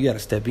judging. Now, you got to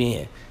step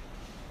in,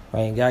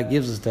 right? And God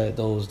gives us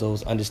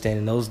those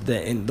understanding,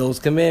 those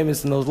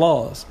commandments and those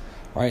laws,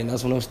 right? And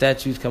that's when those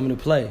statutes come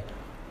into play,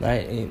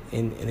 right?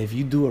 And if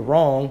you do it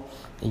wrong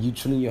and you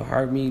truly your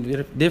heart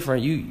mean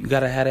different, you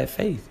got to have that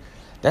faith.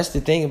 That's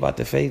the thing about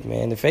the faith,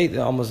 man. The faith is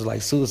almost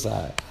like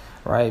suicide,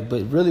 right?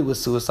 But really what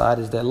suicide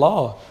is, that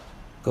law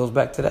goes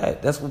back to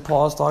that. That's what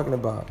Paul's talking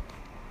about.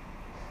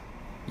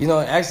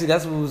 Actually,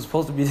 that's what was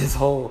supposed to be this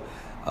whole,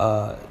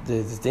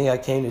 the thing I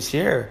came to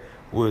share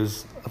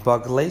was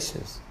about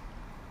Galatians.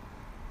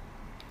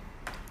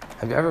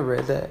 Have you ever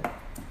read that?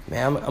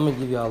 Man, I'm going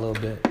to give y'all a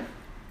little bit.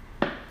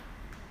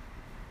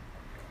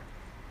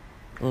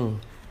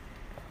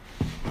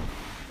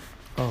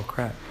 Oh,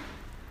 crap.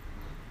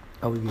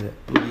 Oh, we get it.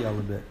 We'll get y'all a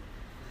little bit.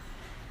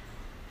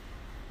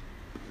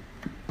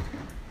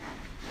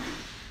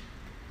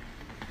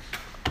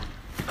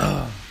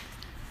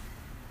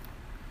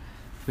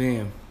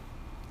 Man.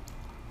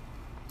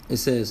 It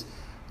says,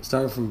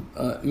 starting from,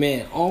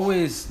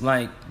 always,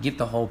 get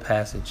the whole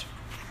passage.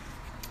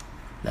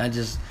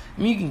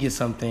 You can get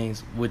some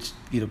things, which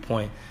get a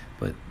point.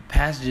 But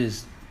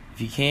passages,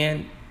 if you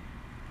can,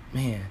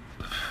 man,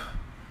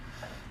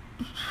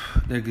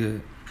 they're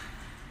good.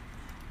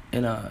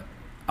 And,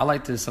 I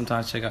like to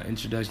sometimes check out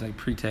introduction, like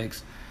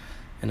pretext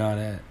and all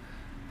that,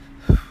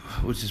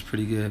 which is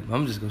pretty good. But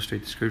I'm just going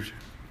straight to scripture.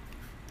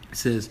 It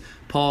says,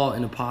 Paul,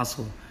 an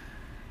apostle,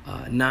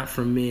 not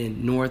from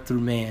men nor through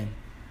man,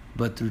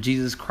 but through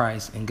Jesus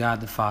Christ and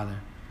God the Father,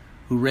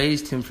 who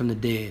raised him from the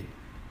dead,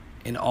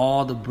 and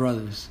all the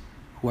brothers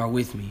who are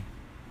with me,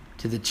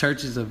 to the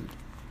churches of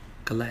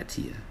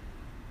Galatia.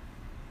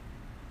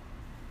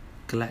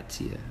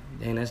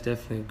 Dang, that's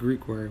definitely a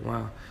Greek word.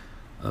 Wow.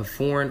 Of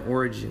foreign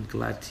origin,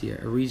 Galatia,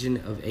 a region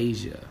of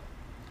Asia,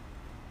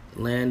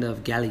 land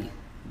of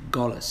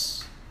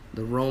Gauls,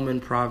 the Roman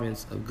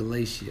province of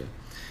Galatia,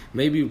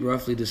 may be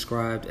roughly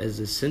described as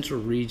the central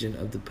region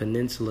of the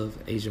peninsula of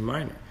Asia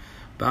Minor,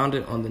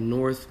 bounded on the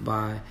north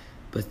by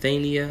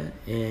Bithynia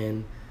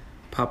and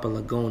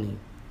Paphlagonia,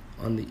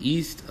 on the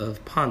east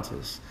of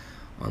Pontus,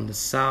 on the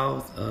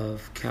south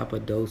of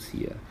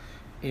Cappadocia,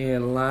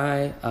 and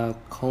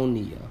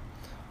Lycaonia,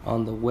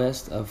 on the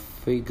west of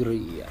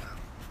Phrygia.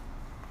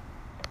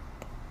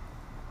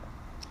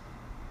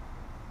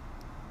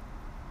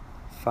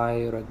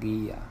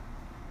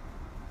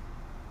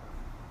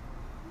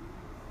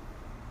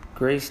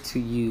 Grace to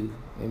you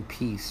and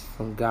peace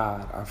from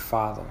God our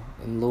Father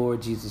and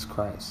Lord Jesus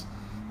Christ,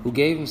 who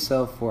gave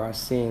himself for our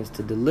sins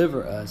to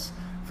deliver us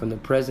from the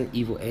present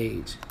evil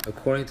age,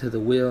 according to the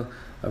will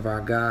of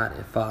our God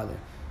and Father,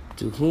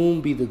 To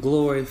whom be the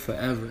glory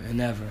forever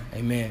and ever.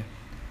 Amen.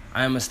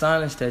 I am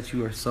astonished that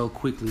you are so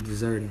quickly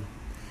deserting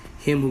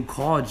him who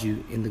called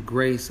you in the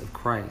grace of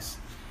Christ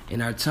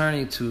and are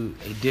turning to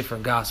a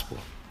different gospel.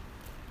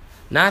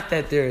 Not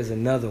that there is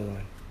another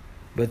one,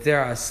 but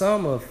there are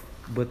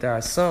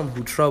some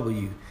who trouble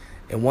you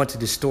and want to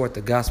distort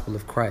the gospel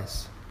of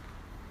Christ.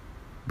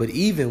 But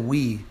even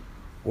we,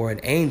 or an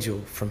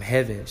angel from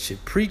heaven,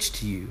 should preach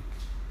to you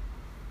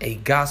a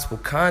gospel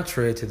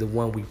contrary to the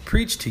one we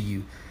preach to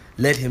you,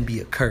 let him be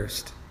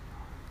accursed.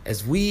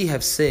 As we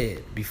have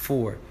said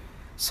before,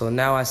 so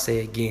now I say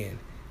again,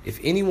 if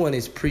anyone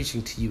is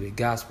preaching to you a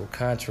gospel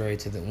contrary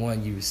to the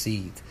one you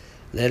received,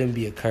 let him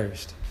be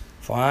accursed.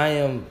 For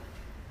am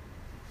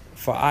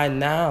I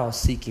now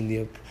seeking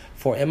the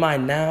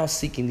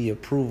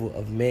approval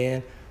of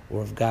man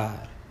or of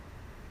God?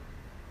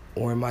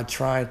 Or am I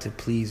trying to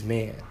please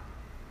man?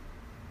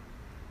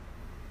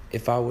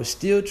 If I were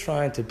still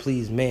trying to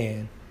please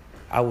man,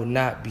 I would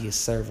not be a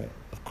servant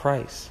of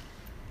Christ.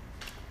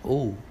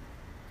 Ooh.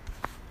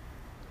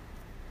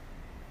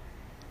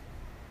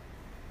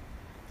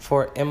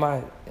 I'm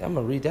going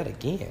to read that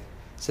again. It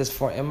says,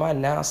 for am I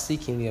now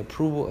seeking the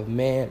approval of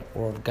man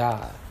or of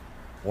God?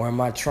 Or am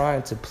I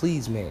trying to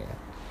please man?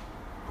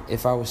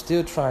 If I were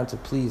still trying to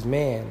please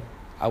man,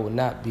 I would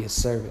not be a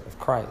servant of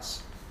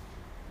Christ.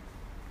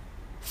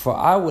 For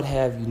I would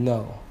have you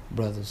know,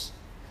 brothers,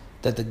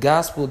 that the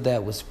gospel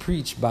that was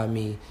preached by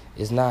me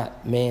is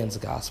not man's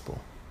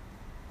gospel.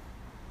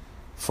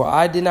 For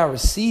I did not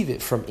receive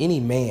it from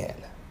any man,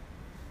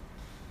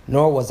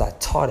 nor was I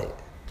taught it.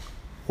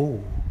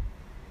 Ooh,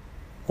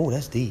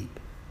 that's deep.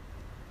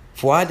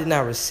 For I did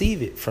not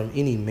receive it from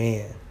any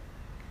man,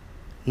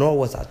 nor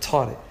was I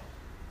taught it.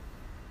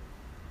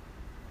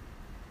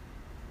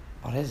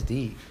 Oh, that's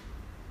deep.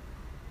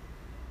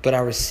 But I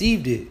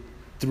received it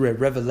through a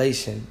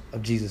revelation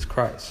of Jesus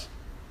Christ.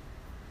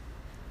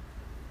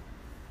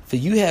 For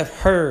you have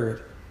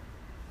heard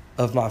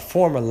of my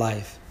former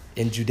life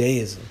in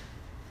Judaism.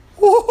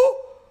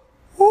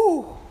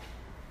 Woo!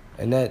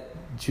 And that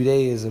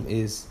Judaism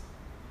is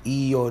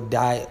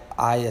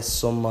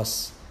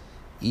Iodaiasomos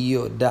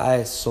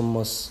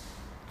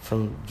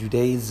from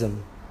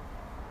Judaism,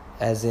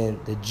 as in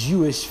the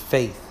Jewish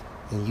faith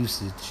and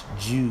usage,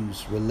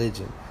 Jews,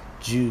 religion,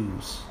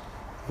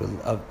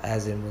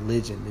 as in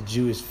religion, the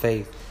Jewish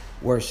faith,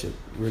 worship,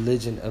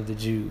 religion of the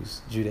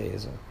Jews,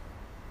 Judaism.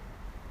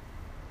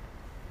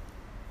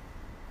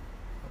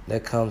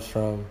 That comes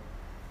from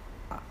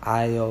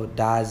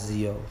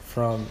iodazio,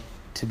 from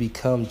to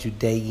become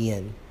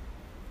Judean,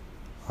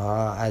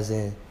 as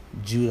in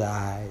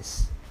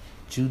Judaize.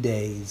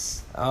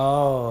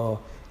 Oh,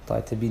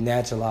 like to be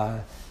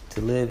naturalized,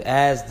 to live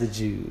as the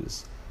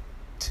Jews,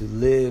 to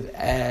live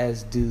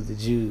as do the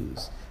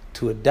Jews,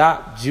 to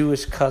adopt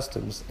Jewish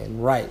customs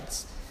and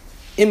rites,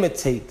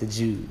 imitate the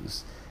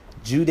Jews,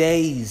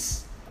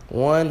 Judaize,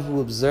 one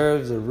who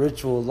observes the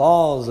ritual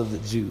laws of the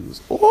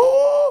Jews.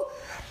 Oh,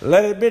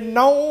 let it be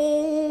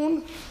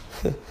known.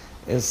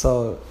 And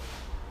so,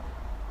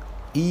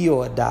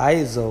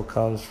 iodaizo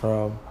comes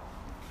from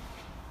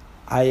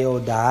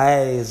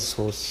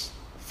iodaisos,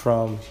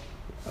 comes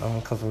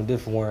from a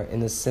different word in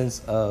the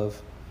sense of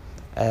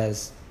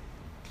as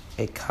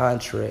a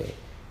contrary,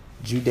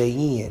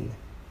 Judean,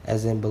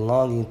 as in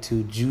belonging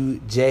to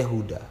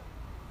Jehuda,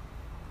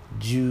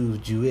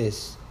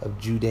 Jewish of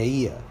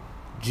Judea,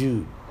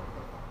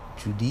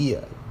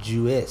 Judea,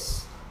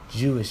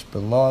 Jewish,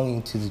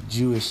 belonging to the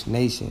Jewish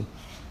nation,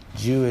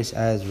 Jewish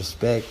as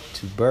respect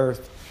to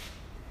birth,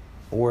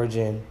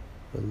 origin,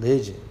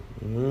 religion.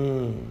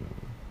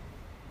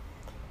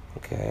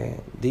 Okay,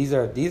 these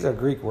are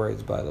Greek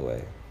words, by the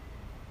way.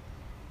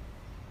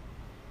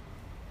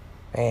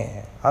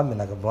 Man, I've been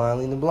like a blind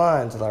leading the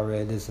blind until I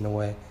read this in a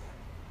way.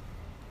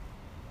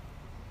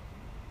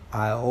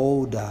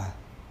 Iouda,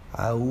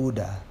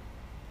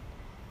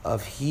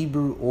 of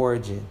Hebrew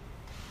origin.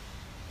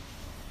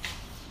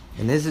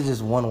 And this is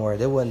just one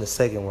word. It wasn't the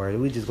second word.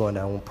 We just going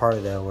down one part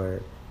of that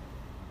word.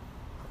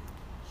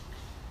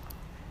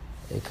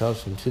 It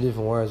comes from two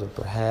different words, or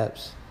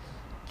perhaps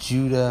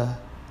Judah,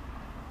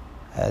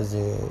 as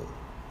in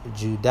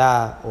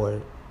Judah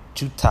or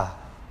Juta,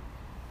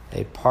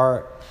 a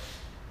part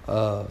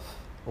of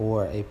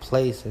or a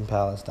place in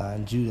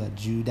Palestine.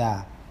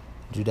 Judah,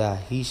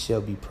 he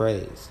shall be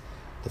praised.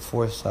 The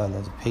fourth son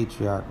of the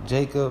patriarch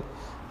Jacob,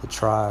 the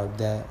tribe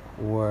that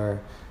were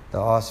the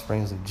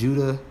offsprings of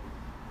Judah,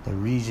 the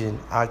region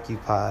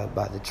occupied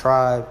by the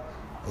tribe,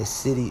 a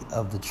city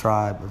of the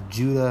tribe of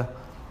Judah,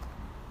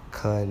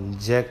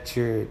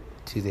 conjectured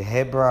to the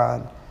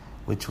Hebron,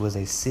 which was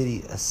a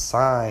city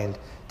assigned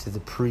to the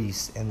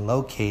priests and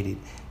located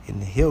in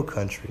the hill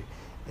country,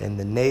 in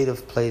the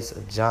native place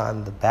of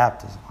John the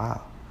Baptist.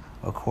 Wow.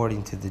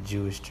 According to the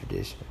Jewish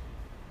tradition.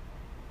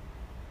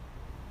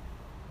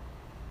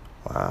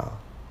 Wow.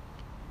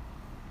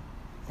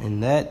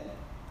 And that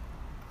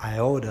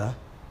iota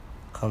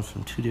comes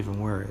from two different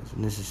words,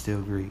 and this is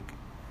still Greek.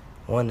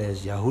 One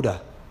is Yehuda,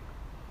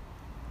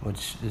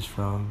 which is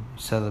from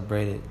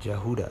celebrated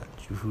Jehuda,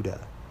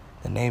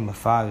 the name of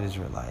 5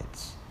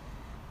 Israelites.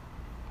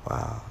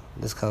 Wow.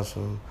 This comes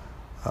from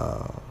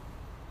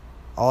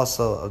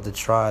also of the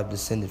tribe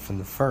descended from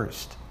the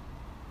first.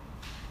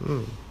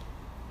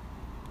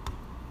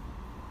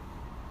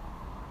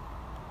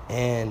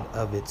 And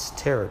of its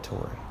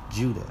territory,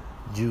 Judah.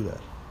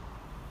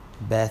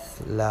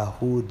 Beth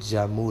Lahu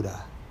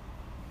Jamuda.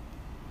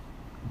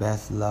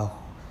 Bethlehem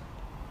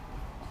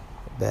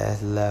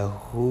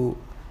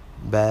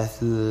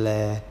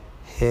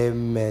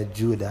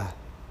Judah.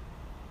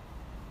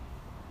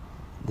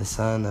 The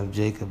son of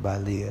Jacob by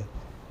Leah.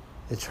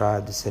 The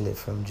tribe descended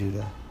from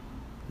Judah.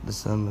 The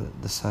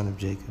son of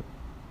Jacob.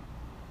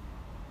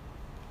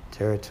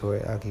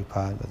 Territory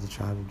occupied by the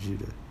tribe of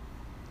Judah.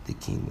 The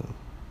kingdom.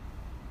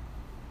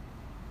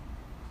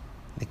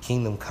 The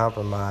kingdom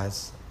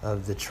comprised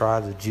of the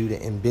tribes of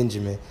Judah and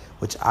Benjamin,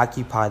 which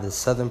occupied the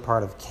southern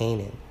part of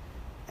Canaan,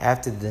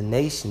 after the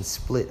nation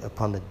split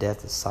upon the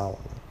death of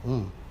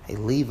Solomon. A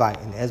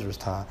Levite in Ezra's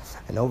time,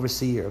 an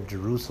overseer of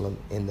Jerusalem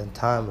in the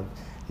time of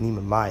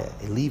Nehemiah,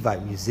 a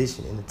Levite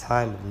musician in the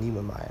time of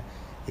Nehemiah,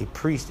 a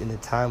priest in the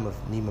time of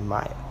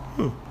Nehemiah.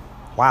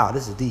 Wow,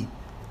 this is deep.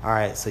 All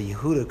right, so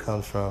Yehuda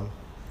comes from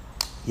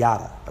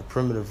Yada, a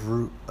primitive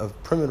root.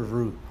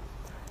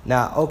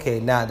 Now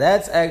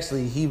that's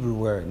actually a Hebrew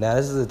word. Now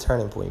this is a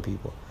turning point,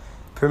 people.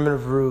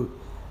 Primitive root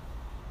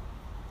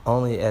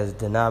only as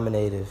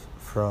denominative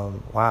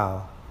from,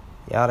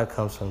 Yada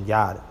comes from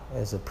Yada.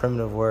 It's a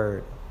primitive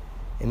word.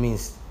 It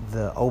means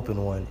the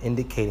open one,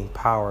 indicating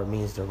power,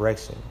 means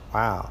direction.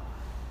 Wow.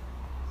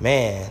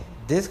 Man,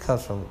 this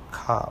comes from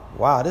Cobb.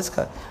 Wow,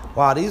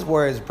 these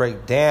words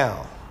break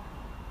down.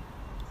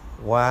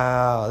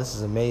 Wow, this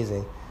is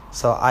amazing.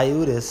 So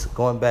Iudis,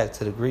 going back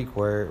to the Greek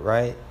word,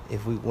 right?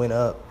 If we went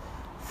up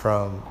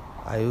from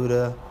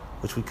Iuda,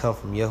 which we come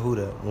from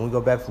Yehuda. When we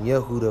go back from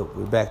Yehuda,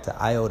 we're back to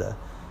Iota,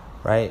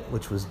 right?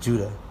 Which was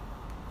Judah,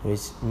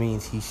 which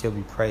means he shall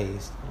be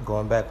praised.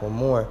 Going back one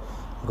more,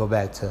 go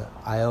back to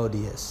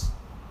Iodios.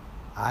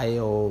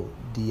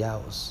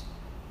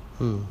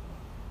 And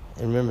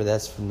remember,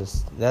 that's a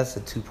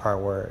 2-part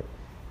word.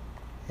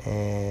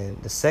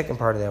 And the second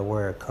part of that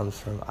word comes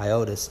from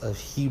Iotis, of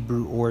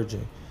Hebrew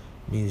origin,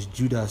 means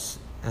Judas,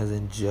 as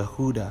in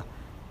Jehuda,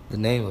 the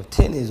name of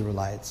 10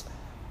 Israelites,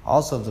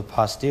 also of the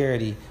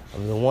posterity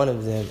of the one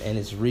of them and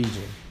its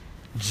region.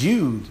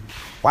 Jude,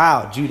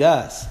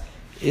 Judas,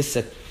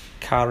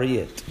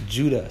 Issachariot,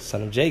 Judah,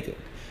 son of Jacob,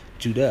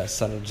 Judah,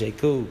 son of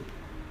Jacob,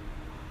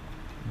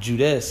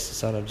 Judas,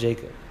 son of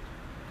Jacob,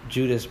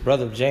 Judas,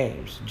 brother of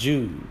James,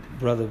 Jude,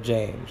 brother of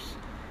James,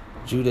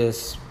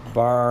 Judas,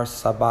 Bar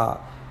Sabas,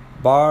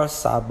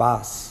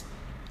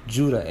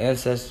 Judah,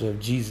 ancestor of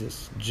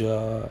Jesus,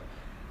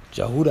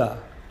 Jehuda,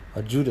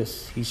 or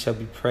Judas, he shall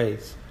be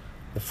praised,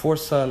 the fourth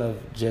son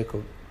of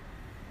Jacob,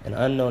 an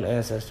unknown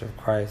ancestor of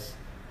Christ,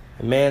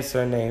 a man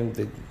surnamed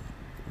the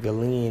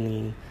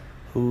Galilean,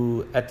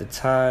 who at the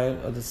time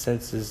of the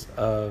census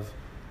of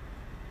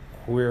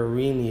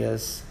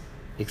Quirinius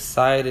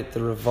excited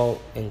the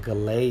revolt in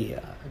Galilean.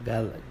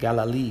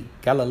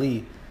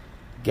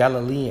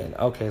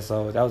 Okay,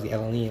 so that was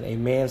Galilean. A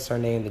man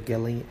surnamed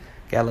the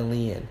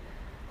Galilean,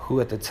 who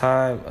at the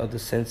time of the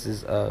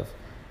census of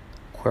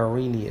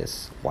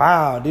Quirinius.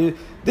 Wow, dude.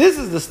 This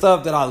is the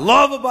stuff that I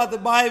love about the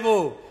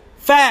Bible.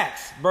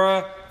 Facts,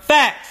 bruh.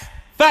 Facts,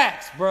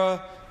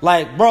 bruh.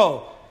 Like,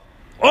 bro.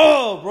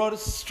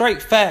 This is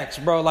straight facts,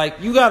 bro.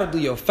 Like, you got to do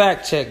your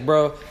fact check,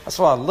 bro. That's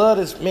why I love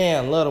this,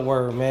 man. I love the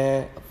word,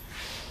 man.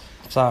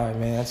 I'm sorry,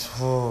 man.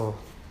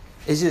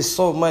 It's just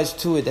so much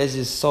to it that's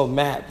just so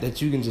mapped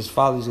that you can just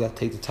follow. You just got to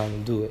take the time to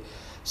do it.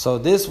 So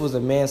this was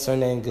a man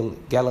surnamed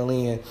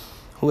Galilean,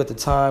 who at the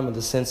time of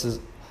the census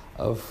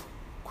of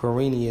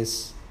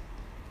Quirinius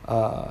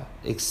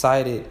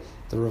excited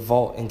the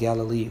revolt in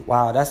Galilee.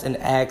 Wow, that's in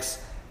Acts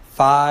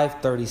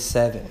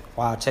 5:37.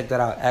 Wow, check that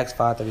out. Acts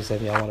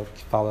 5:37. Y'all want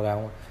to follow that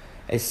one.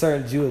 A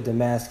certain Jew of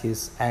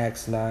Damascus,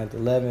 Acts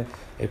 9:11.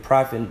 A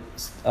prophet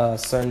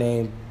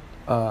surnamed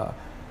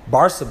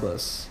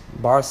Barsabas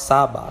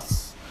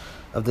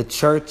of the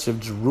church of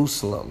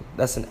Jerusalem.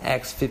 That's in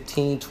Acts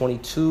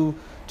 15:22,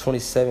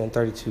 27, and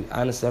 32.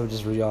 Honestly, I would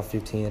just read y'all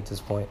 15 at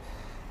this point.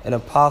 An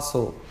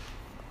apostle,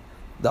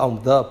 the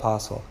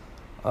apostle.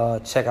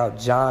 Check out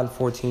John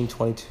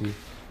 14:22,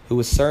 who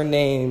was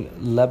surnamed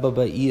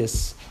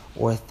Lebabaius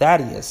or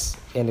Thaddeus,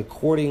 and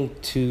according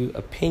to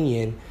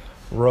opinion,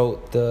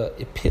 wrote the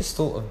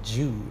Epistle of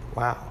Jude.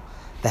 Wow.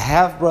 The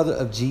half-brother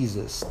of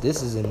Jesus.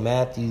 This is in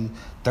Matthew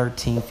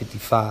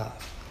 13:55.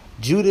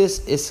 Judas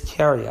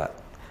Iscariot,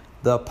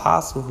 the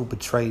apostle who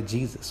betrayed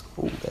Jesus.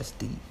 Ooh, that's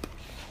deep.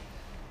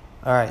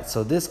 All right,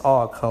 so this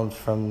all comes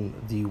from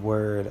the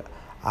word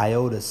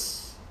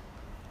Iotis,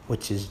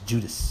 which is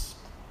Judas.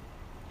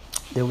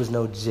 There was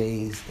no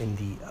J's in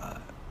the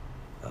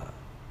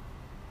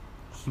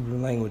Hebrew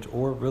language,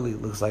 or really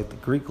it looks like the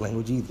Greek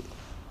language either.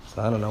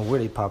 So I don't know where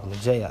they popping the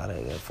J out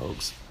of there,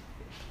 folks.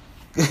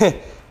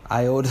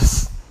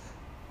 Iotis.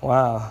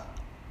 Wow.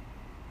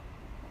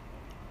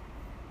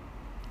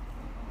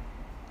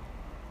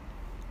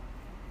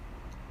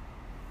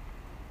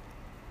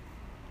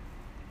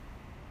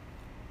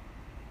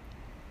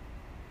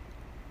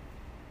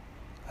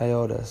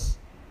 Iodas.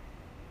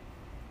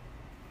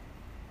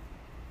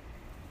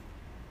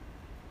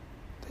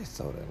 They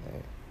stole that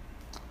name.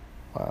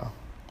 Wow.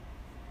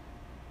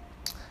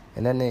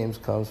 And that name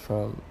comes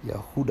from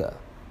Yehuda.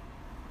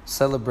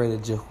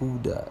 Celebrated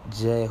Jehuda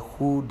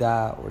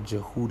or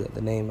Jehuda,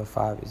 the name of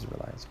 5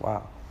 Israelites.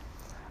 Wow.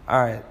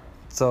 All right.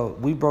 So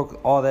we broke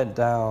all that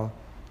down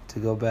to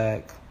go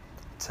back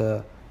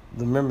to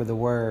remember the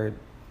word.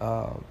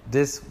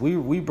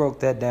 We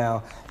broke that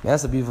down. Man,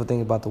 that's the beautiful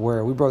thing about the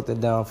word. We broke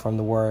that down from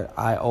the word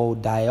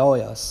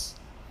iodaios.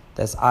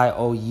 That's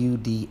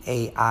iodaios.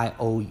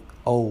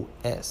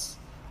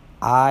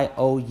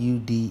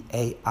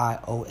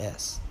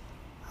 iodaios.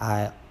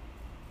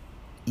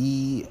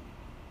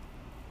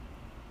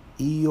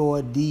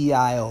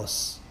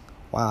 Eodios.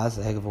 Wow, that's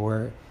a heck of a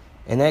word.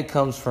 And that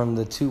comes from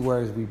the 2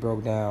 words we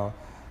broke down,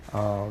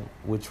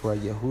 which were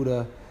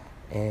Yehuda,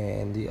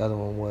 and the other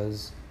one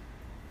was,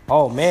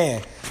 oh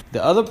man,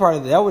 the other part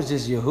of that was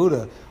just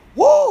Yehuda.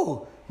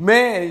 Whoa,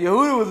 man,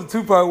 Yehuda was a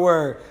 2-part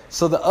word.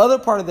 So the other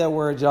part of that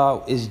word,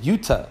 y'all, is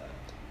Yuta.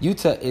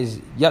 Yuta is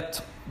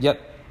yota.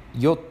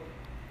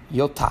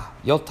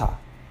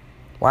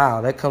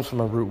 Wow, that comes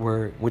from a root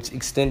word which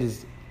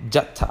extends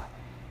jata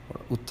or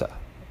uta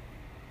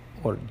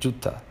or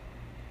juta,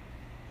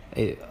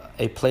 a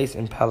place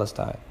in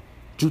Palestine.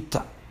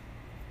 Juta.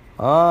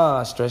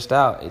 Stretched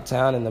out, a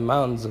town in the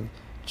mountains of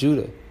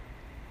Judah,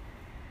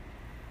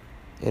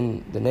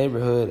 in the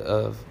neighborhood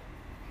of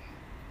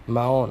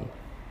Maon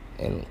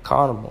and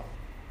Carmel,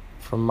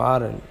 from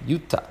modern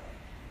Utah.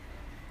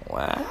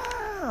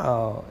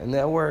 Wow. And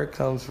that word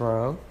comes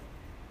from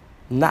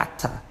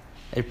nata,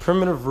 a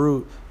primitive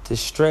root to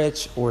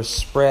stretch or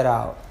spread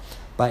out,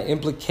 by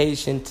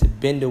implication to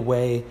bend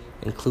away,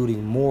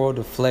 including moral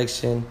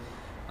deflection,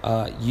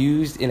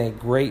 used in a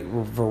great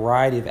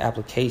variety of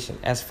application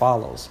as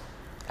follows: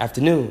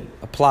 afternoon,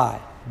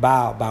 apply,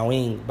 bow,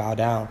 bowing, bow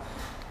down,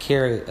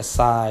 carry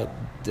aside,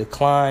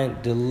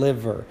 decline,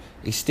 deliver,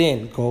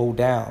 extend, go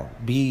down,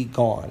 be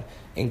gone,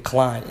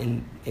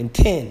 incline,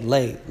 intend,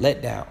 lay,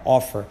 let down,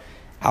 offer,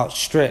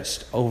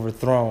 outstretched,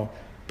 overthrown,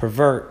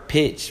 pervert,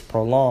 pitch,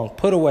 prolong,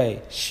 put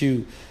away,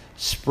 shoot,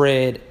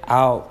 spread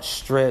out,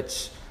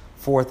 stretch,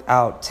 forth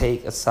out,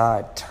 take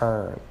aside,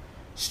 turn,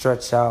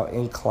 stretch out,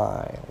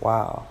 incline.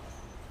 Wow.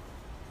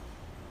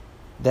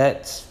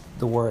 That's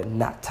the word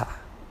nata.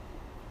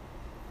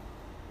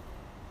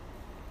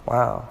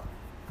 Wow.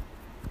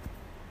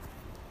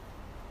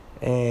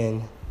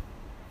 And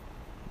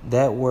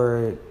that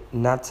word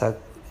nata,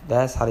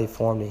 that's how they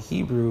formed in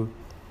Hebrew.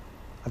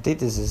 I think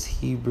this is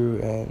Hebrew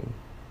and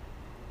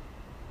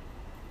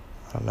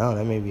I don't know,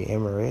 that may be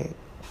Amorite.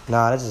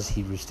 Nah, that's just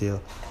Hebrew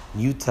still.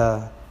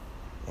 Utah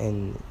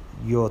and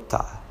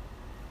Yota.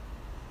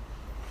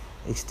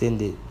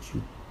 Extended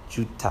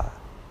Juta.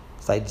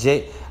 It's like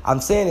J. I'm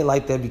saying it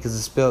like that because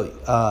it's spelled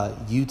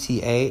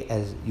UTA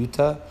as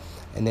Utah.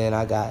 And then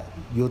I got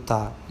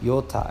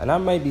Yota. And I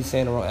might be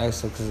saying the wrong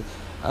accent because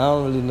I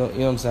don't really know, you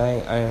know what I'm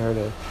saying? I ain't heard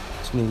of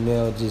too many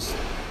male, just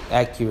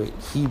accurate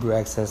Hebrew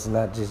accents and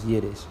not just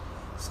Yiddish.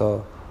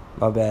 So,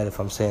 my bad if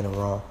I'm saying it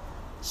wrong.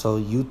 So,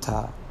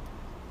 Utah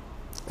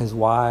is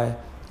Yuwtah.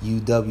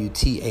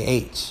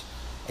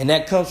 And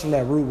that comes from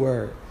that root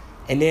word.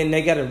 And then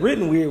they got it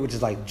written weird, which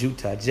is like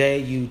Juttah,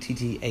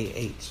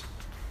 Juttah,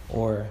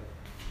 or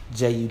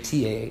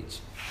Jutah,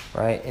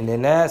 right? And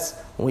then that's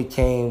when we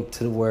came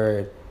to the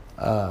word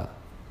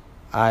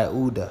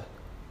Iuda.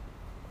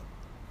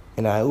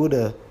 And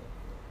Iuda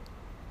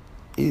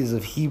is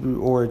of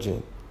Hebrew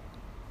origin.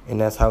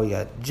 And that's how we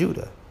got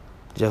Judah,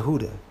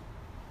 Jehuda,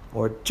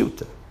 or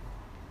Juttah.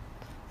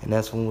 And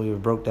that's when we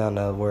broke down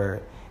the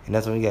word. And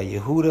that's when we got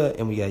Yehuda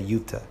and we got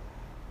Utah.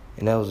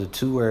 And those are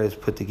 2 words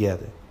put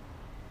together.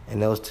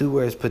 And those 2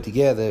 words put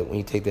together, when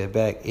you take that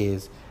back,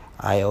 is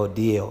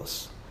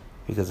Iodios.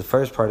 Because the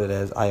first part of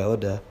that is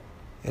Ioda,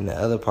 and the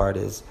other part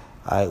is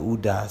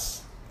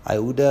Iudas.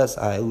 Iudas,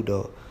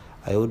 Iudo.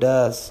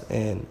 Iudas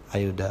and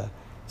Iuda.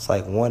 It's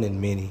like one in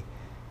many.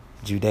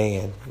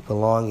 Judean,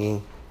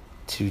 belonging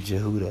to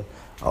Jehuda.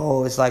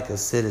 Oh, it's like a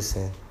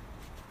citizen.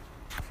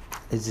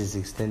 It's just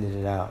extended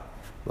it out.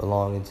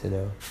 Belonging to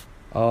them.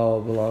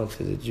 Oh, belong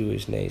to the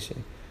Jewish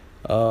nation.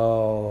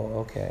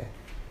 Oh, okay.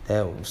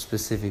 That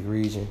specific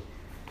region.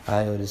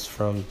 Iod is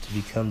from to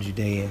become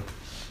Judean,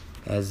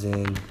 as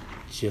in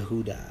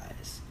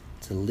Jehudaites.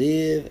 To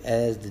live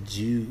as the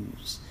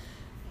Jews.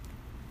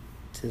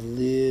 To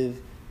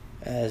live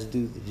as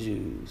do the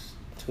Jews.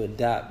 To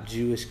adopt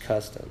Jewish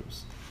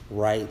customs,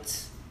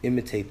 rites,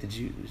 imitate the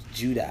Jews.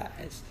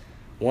 Judaize.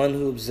 One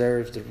who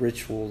observes the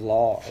ritual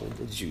law of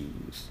the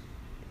Jews.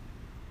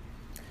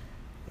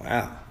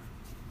 Wow.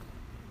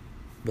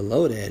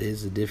 Below that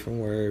is a different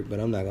word, but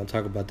I'm not going to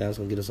talk about that. It's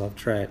going to get us off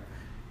track.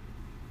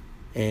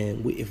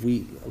 And if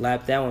we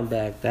lap that one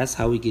back, that's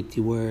how we get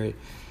the word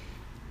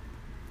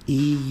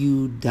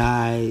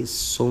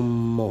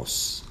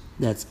Iudaisomos.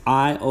 That's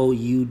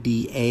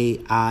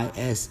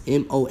Ioudaismos.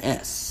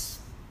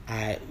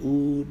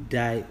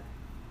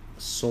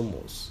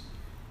 Iudaisomos.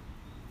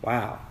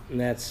 Wow. And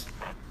that's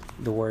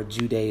the word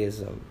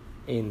Judaism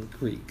in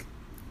Greek.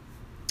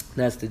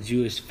 That's the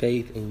Jewish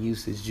faith and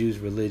usage, Jewish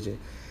religion.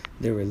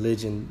 Their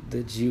religion,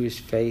 the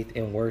Jewish faith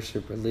and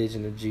worship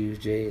religion of Jews,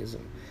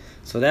 Judaism.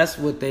 So that's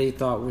what they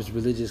thought was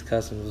religious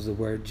customs, was the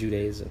word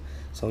Judaism.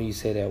 So when you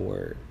say that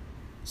word.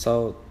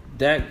 So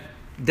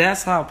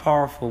that's how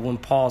powerful when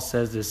Paul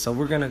says this. So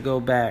we're going to go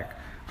back,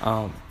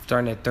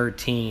 starting at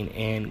 13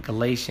 and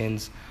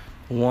Galatians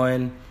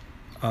 1,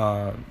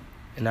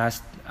 and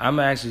I'm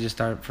actually just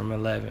starting from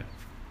 11.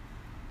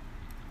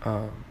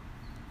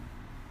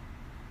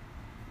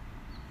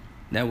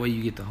 That way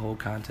you get the whole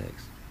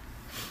context.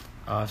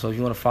 So if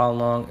you want to follow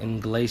along in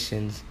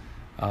Galatians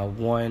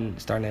 1,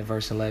 starting at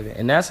verse 11.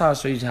 And that's how it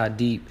shows you how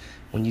deep,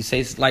 when you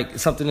say like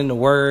something in the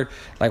word,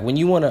 like when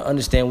you want to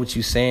understand what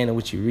you're saying and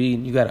what you're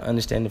reading, you got to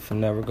understand it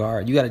from that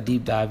regard. You got to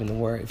deep dive in the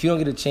word. If you don't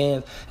get a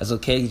chance, that's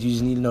okay, because you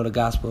just need to know the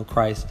gospel of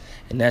Christ,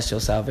 and that's your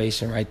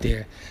salvation right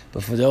there.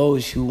 But for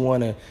those who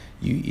want to,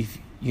 you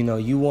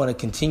want to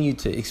continue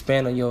to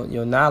expand on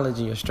your knowledge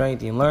and your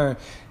strength and learn,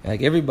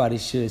 like everybody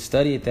should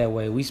study it that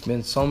way. We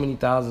spend so many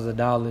thousands of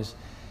dollars.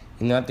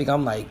 I think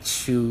I'm like,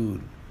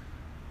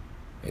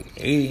 like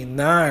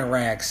 89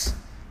 racks,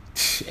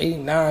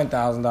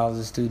 $89,000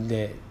 of student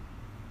debt.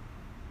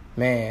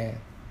 Man,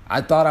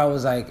 I thought I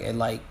was like at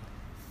like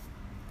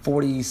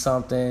 40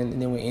 something, and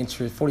then with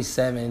interest,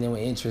 47, and then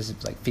with interest, it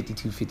was like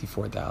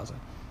 54,000.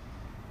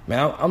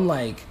 Man, I'm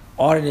like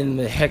auditing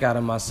the heck out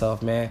of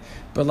myself, man.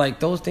 But like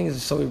those things are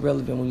so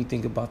irrelevant when you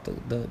think about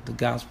the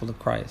gospel of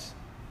Christ.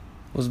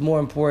 What's more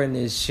important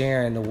is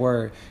sharing the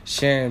word,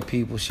 sharing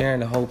people, sharing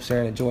the hope,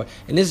 sharing the joy.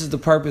 And this is the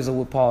purpose of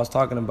what Paul is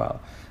talking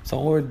about. So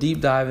when we're deep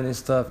diving in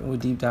stuff and we're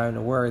deep diving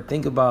the word,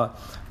 think about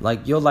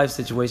like your life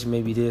situation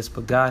may be this,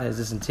 but God has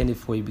this intended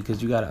for you,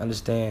 because you got to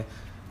understand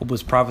what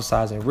was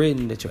prophesied and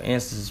written that your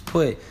ancestors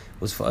put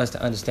was for us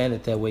to understand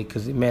it that way,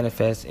 because it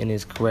manifests and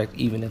is correct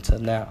even until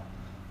now.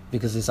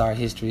 Because it's our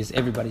history, it's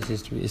everybody's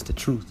history, it's the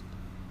truth.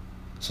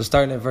 So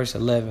starting at verse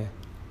 11,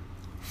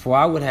 for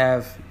I would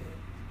have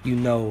you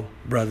know,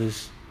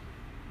 brothers,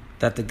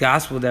 that the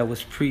gospel that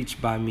was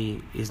preached by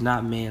me is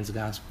not man's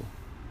gospel.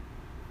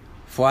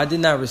 For I did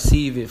not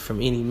receive it from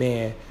any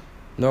man,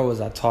 nor was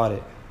I taught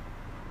it,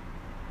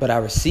 but I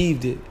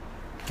received it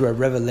through a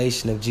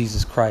revelation of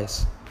Jesus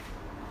Christ.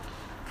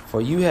 For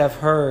you have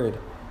heard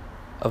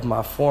of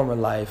my former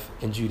life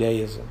in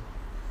Judaism,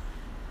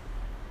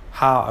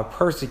 how I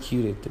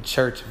persecuted the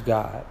church of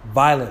God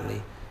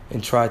violently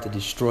and tried to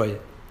destroy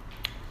it.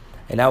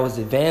 And I was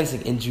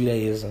advancing in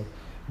Judaism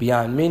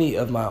beyond many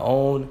of my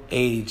own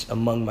age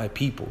among my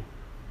people.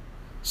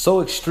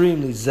 So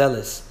extremely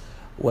zealous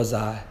was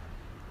I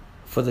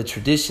for the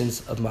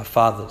traditions of my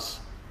fathers.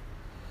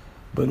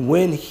 But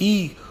when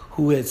he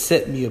who had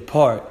set me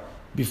apart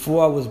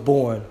before I was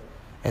born,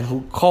 and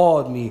who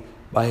called me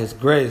by his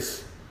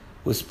grace,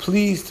 was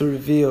pleased to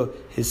reveal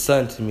his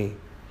Son to me,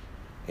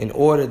 in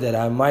order that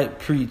I might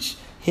preach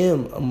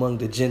him among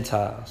the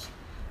Gentiles,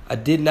 I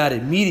did not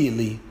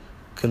immediately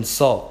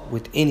consult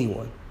with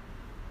anyone,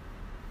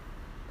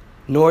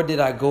 nor did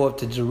I go up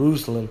to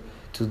Jerusalem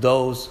to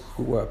those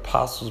who were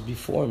apostles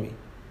before me.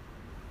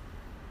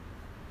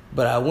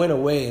 But I went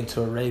away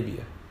into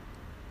Arabia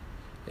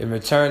and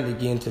returned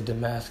again to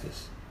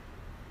Damascus.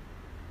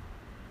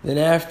 Then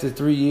after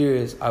 3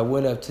 years, I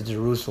went up to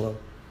Jerusalem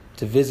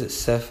to visit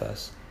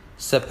Cephas.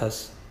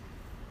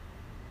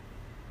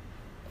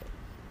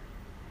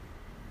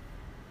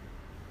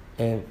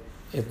 And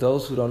if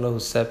those who don't know who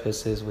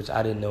Cephas is, which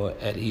I didn't know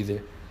it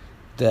either,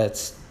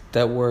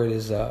 that word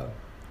is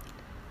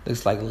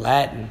looks like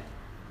Latin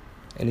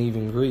and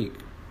even Greek,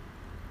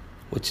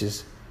 which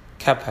is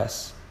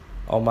kappas.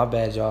 Oh, my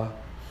bad, y'all.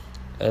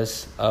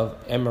 It's of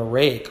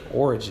Aramaic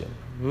origin.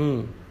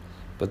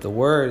 But the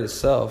word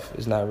itself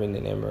is not written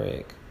in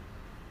Aramaic.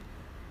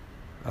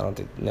 I don't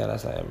think, no,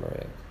 that's not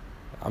Aramaic.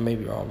 I may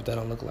be wrong, but that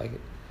don't look like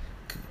it.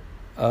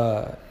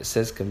 It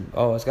says,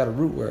 it's got a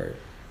root word.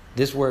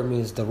 This word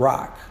means the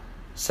rock,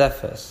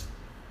 Cephas,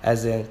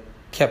 as in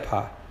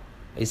Kepa,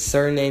 a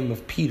surname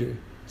of Peter,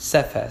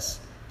 Cephas.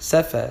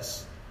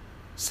 Cephas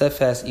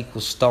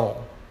equals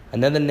stone.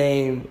 Another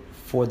name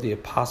for the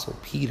apostle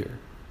Peter.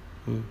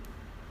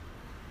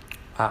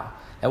 Wow.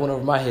 That went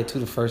over my head too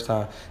the first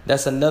time.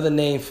 That's another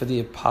name for the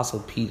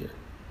apostle Peter.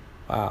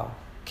 Wow.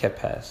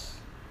 Kepas.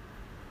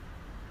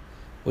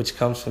 Which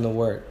comes from the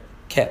word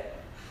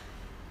kep,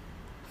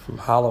 from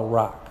hollow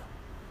rock.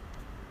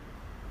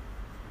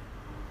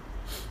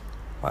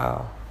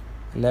 Wow.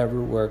 And that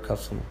root word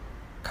comes from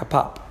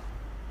kapap,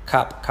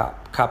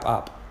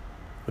 kapap,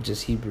 which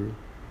is Hebrew.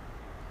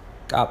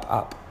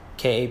 Kapap,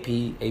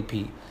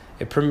 K-A-P-A-P.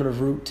 A primitive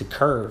root to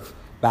curve,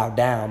 bow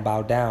down,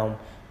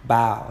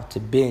 bow, to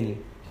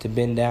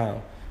bend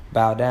down,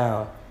 bow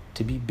down,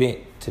 to be bent,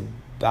 to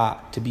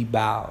be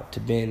bowed, to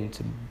bend,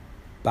 to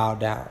bow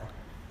down,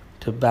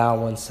 to bow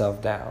oneself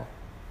down.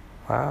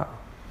 Wow.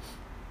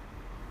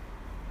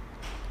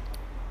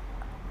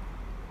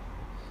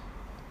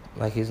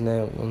 Like his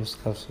name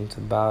comes from to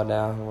bow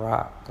down,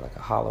 rock, like a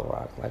hollow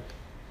rock, like,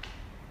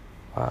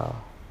 wow.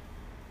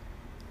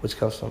 Which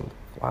comes from,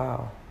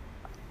 wow.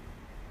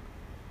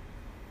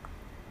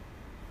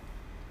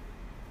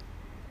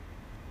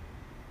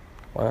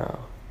 Wow.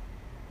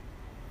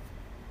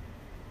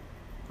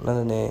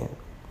 Another name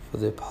for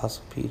the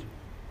Apostle Peter.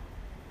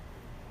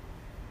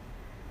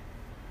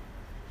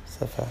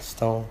 Cephas,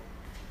 stone.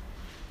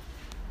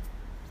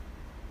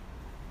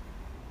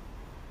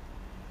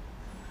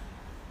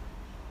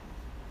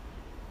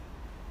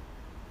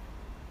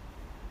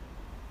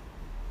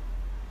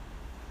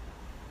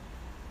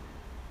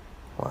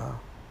 Wow.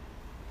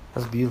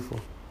 That's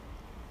beautiful.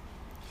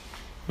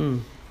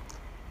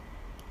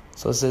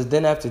 So it says,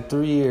 then after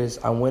 3 years,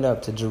 I went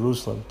up to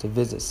Jerusalem to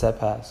visit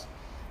Cephas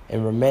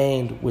and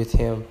remained with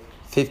him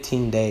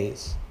 15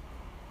 days.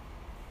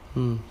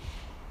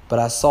 But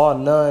I saw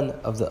none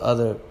of the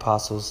other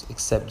apostles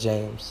except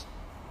James,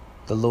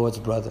 the Lord's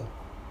brother.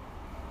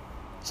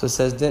 So it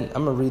says, then,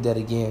 I'm going to read that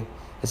again.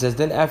 It says,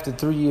 then after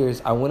 3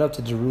 years, I went up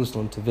to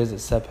Jerusalem to visit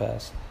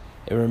Cephas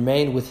and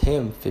remained with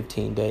him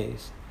 15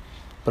 days.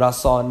 But I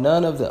saw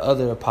none of the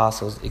other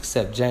apostles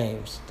except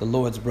James, the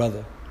Lord's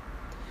brother.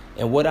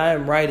 And what I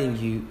am writing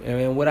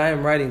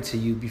to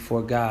you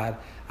before God,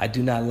 I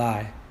do not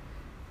lie.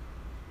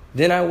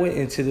 Then I went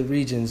into the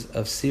regions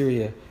of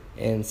Syria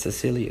and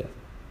Cilicia.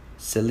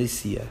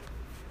 Cilicia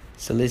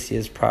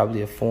is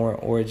probably a foreign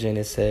origin.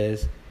 It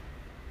says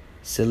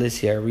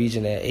Cilicia, a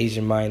region of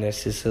Asia Minor,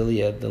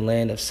 Sicilia, the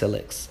land of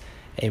Cilix,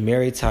 a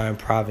maritime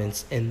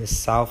province in the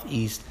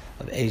southeast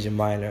of Asia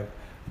Minor,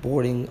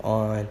 bordering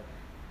on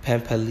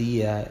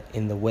Pamphylia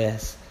in the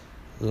west,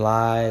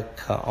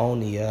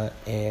 Lycaonia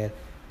and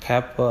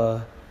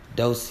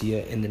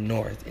Cappadocia in the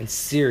north, and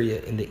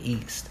Syria in the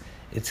east.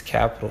 Its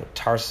capital,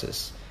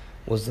 Tarsus,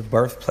 was the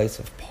birthplace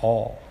of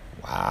Paul.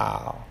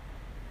 Wow.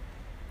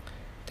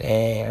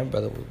 Dang, that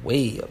brother was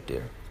way up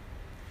there.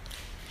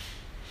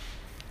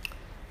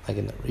 Like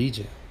in the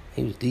region.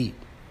 He was deep.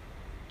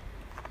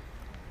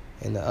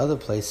 And the other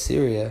place,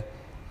 Syria,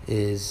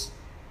 is...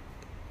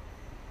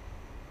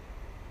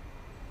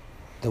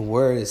 The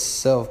word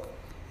itself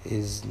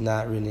is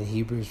not written in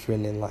Hebrew. It's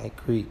written in like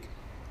Greek.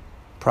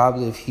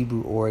 Probably of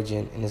Hebrew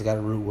origin, and it's got a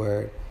root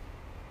word.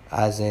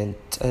 As in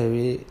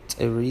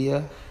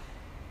Tyria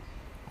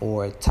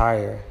or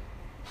Tyre.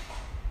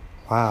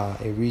 Wow,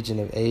 a region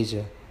of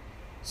Asia.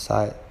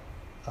 Syria,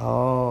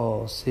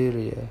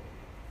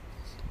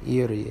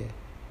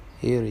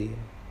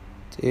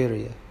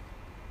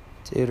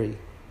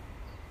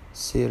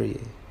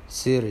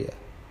 Syria,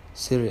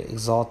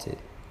 exalted.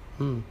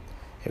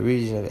 A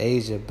region of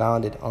Asia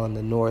bounded on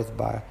the north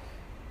by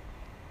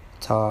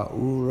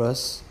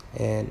Taurus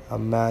and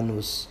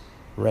Amanus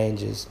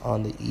ranges,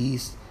 on the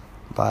east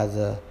by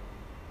the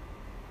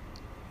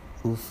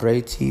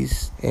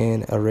Euphrates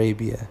and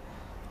Arabia,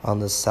 on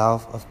the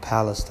south of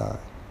Palestine,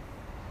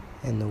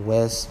 and the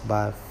west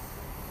by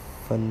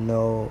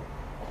Phoenicia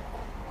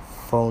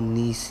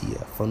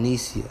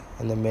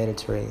and the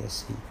Mediterranean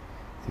Sea.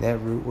 And that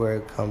root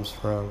word comes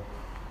from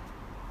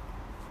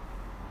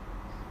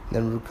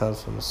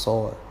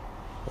sword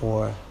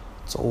or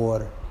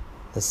tor,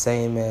 the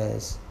same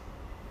as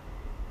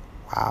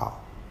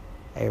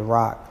a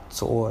rock,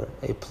 tor,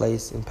 a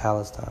place in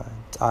Palestine,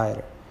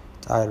 Tyre,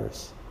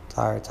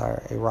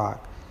 a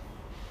rock,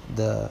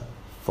 the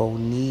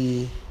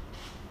Phoenician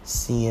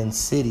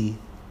city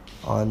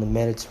on the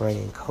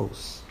Mediterranean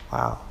coast.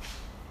 Wow.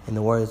 And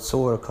the word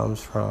sword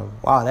comes from,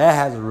 that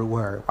has a root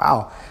word.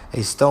 A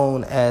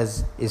stone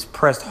as is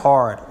pressed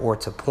hard or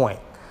to point.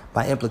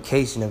 By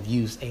implication of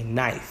use, a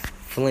knife,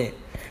 flint,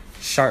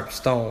 sharp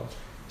stone,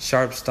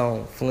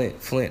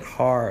 flint,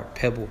 hard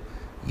pebble,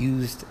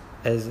 used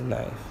as a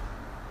knife.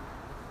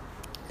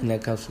 And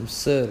that comes from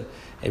sud,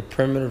 a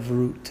primitive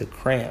root to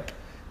cramp,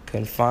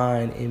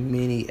 confine in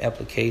many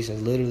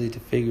applications, literally to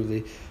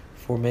figuratively,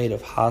 for made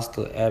of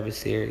hostile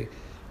adversary,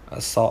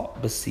 assault,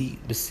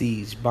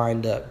 besiege,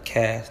 bind up,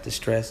 cast,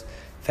 distress,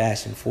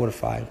 fashion,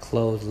 fortify,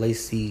 enclose, lay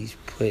siege,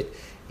 put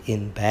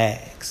in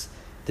bags.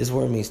 This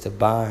word means to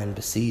bind,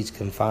 besiege,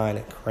 confine,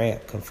 and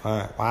cramp,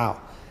 confine. Wow.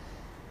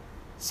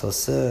 So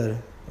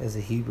sud is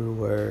a Hebrew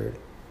word,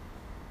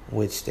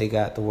 which they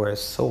got the word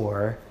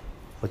sore,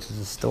 which is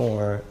a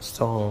stone.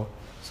 So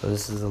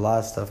this is a lot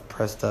of stuff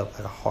pressed up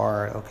like a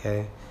hard,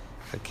 okay,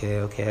 I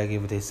get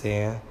what they're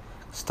saying.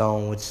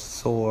 Stone, which is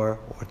sore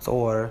or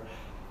tor,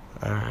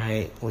 all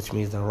right, which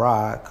means the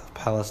rock,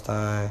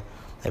 Palestine.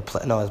 It's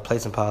a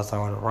place in Palestine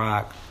on a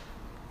rock.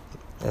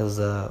 It was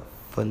a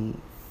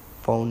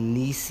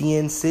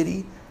Phoenician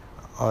city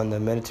on the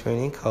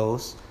Mediterranean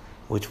coast,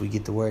 which we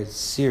get the word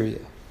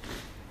Syria.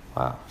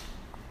 Wow.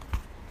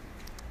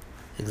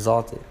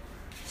 Exalted.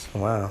 So,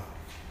 wow.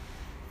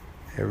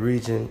 A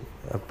region,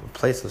 a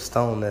place of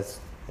stone that's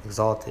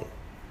exalted.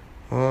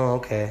 Oh,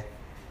 okay.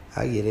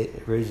 I get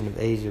it. A region of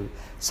Asia.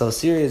 So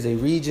Syria is a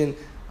region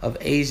of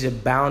Asia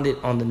bounded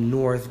on the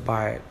north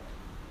by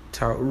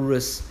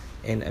Taurus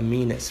and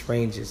Amanus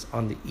ranges,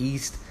 on the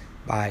east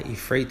by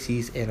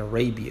Euphrates and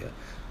Arabia,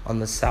 on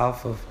the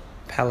south of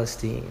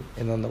Palestine,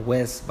 and on the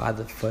west by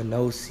the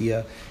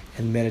Phoenicia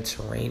and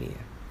Mediterranean.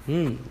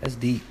 That's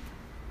deep.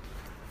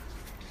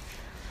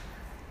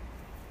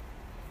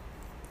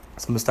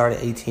 So I'm going to start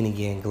at 18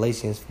 again.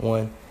 Galatians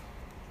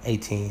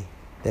 1:18.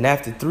 Then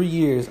after 3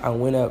 years, I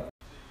went up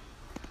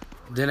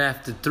Then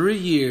after 3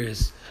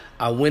 years,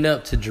 I went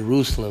up to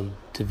Jerusalem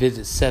to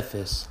visit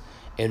Cephas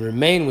and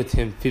remained with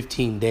him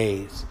 15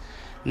 days.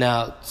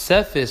 Now,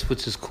 Cephas,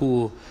 which is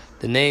cool,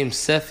 the name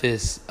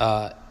Cephas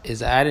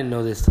is, I didn't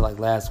know this till like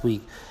last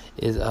week,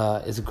 is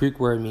a Greek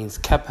word, means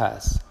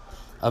kepas,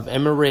 of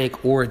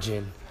Aramaic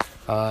origin.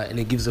 And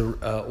it gives a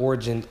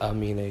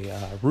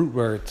root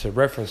word to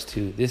reference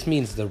to. This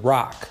means the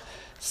rock.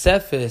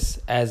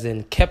 Cephas, as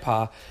in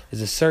Kepa,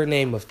 is a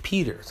surname of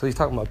Peter. So he's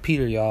talking about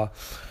Peter, y'all.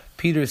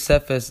 Peter,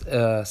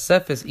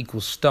 Cephas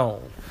equals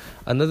stone.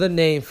 Another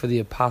name for the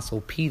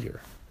apostle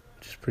Peter,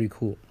 which is pretty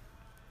cool.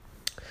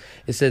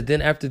 It says,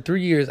 then after 3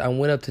 years, I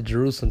went up to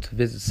Jerusalem to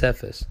visit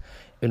Cephas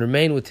and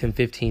remained with him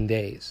 15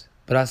 days.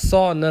 But I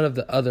saw none of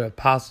the other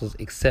apostles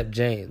except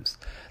James,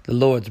 the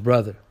Lord's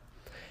brother.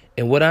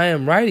 And what I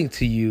am writing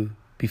to you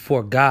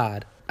before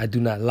God, I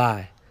do not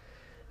lie.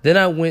 Then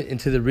I went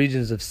into the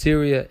regions of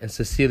Syria and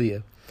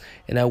Cilicia,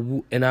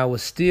 and I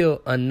was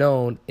still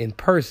unknown in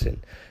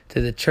person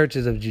to the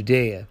churches of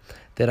Judea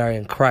that are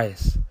in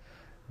Christ.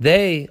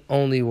 They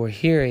only were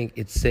hearing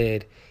it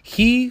said,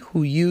 he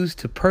who used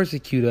to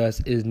persecute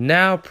us is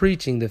now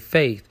preaching the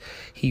faith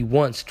he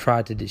once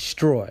tried to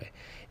destroy,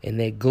 and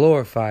they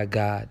glorify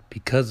God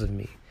because of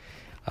me.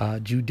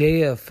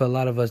 Judea, for a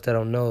lot of us that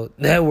don't know,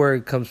 that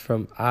word comes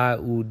from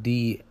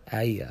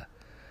Iudea.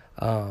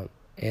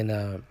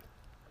 And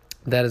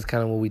that is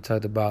kind of what we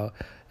talked about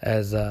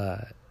as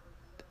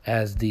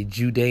the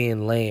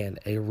Judean land,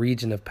 a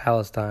region of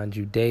Palestine,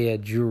 Judea,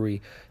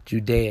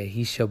 Judea,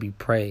 he shall be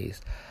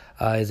praised,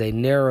 is a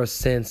narrow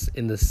sense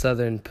in the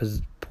southern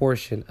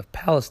portion of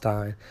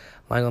Palestine,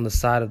 lying on the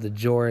side of the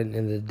Jordan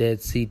and the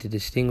Dead Sea, to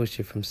distinguish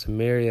it from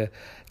Samaria,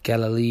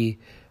 Galilee,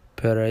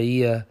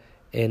 Perea,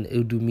 and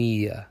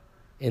Idumea,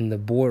 in the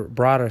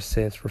broader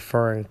sense,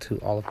 referring to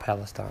all of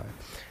Palestine.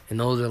 And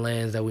those are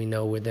lands that we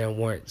know where there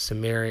weren't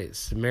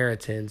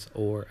Samaritans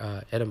or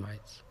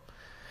Edomites.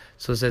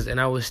 So it says, and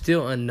I was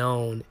still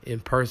unknown in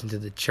person to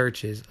the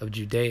churches of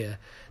Judea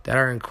that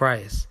are in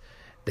Christ.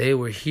 They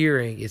were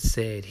hearing it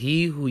said,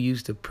 he who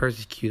used to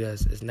persecute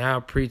us is now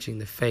preaching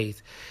the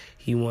faith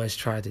he once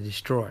tried to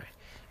destroy.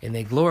 And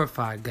they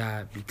glorified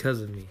God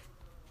because of me.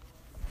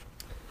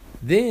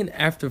 Then,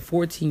 after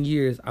 14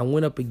 years, I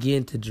went up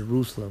again to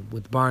Jerusalem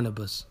with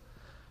Barnabas,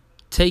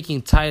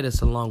 taking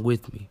Titus along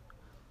with me.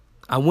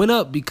 I went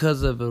up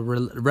because of a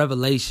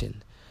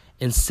revelation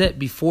and set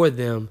before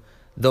them,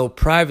 though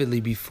privately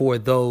before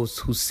those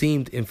who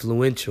seemed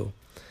influential,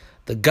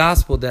 the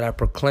gospel that I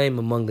proclaim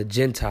among the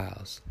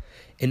Gentiles,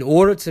 in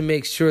order to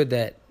make sure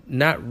that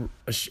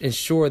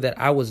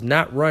I was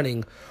not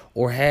running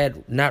or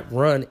had not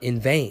run in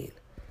vain.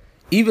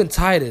 Even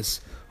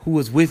Titus, who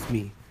was with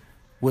me,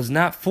 was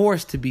not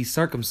forced to be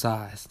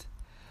circumcised,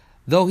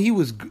 though he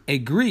was a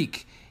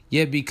Greek,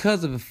 yet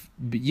because of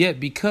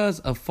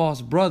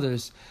false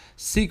brothers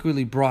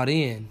secretly brought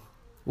in.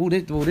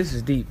 This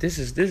is deep. This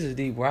is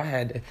deep. Where I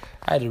had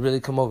to really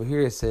come over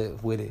here and say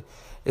with it.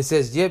 It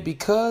says, yet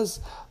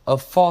because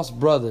of false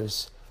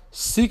brothers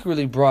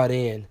secretly brought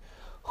in,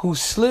 who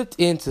slipped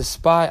in to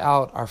spy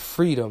out our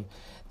freedom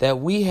that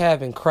we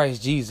have in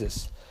Christ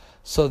Jesus,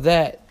 so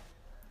that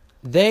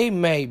they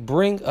may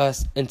bring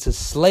us into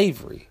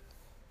slavery.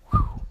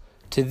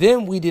 To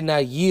them we did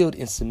not yield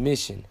in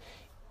submission,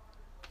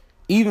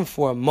 even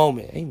for a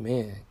moment.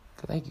 Amen.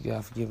 Thank you,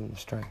 God, for giving them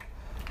strength.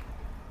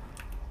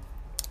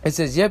 It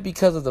says, yet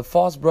because of the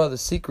false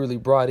brothers secretly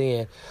brought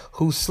in,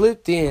 who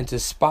slipped in to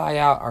spy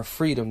out our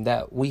freedom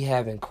that we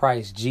have in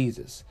Christ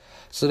Jesus,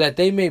 so that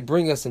they may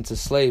bring us into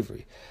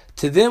slavery.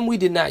 To them we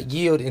did not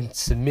yield in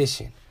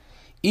submission,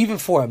 even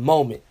for a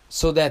moment,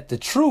 so that the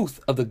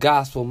truth of the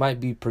gospel might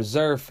be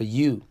preserved for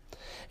you.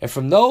 And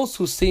from those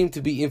who seem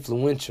to be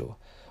influential,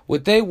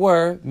 what they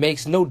were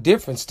makes no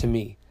difference to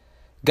me.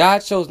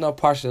 God shows no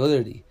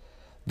partiality.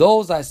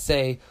 Those, I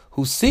say,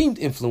 who seemed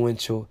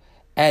influential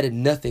added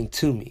nothing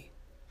to me.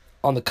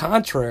 On the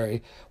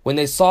contrary, when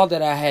they saw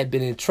that I had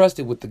been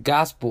entrusted with the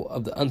gospel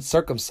of the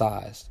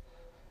uncircumcised,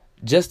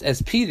 just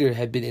as Peter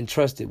had been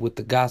entrusted with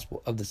the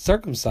gospel of the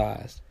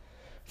circumcised,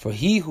 for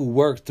he who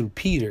worked through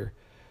Peter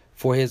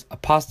for his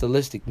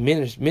apostolic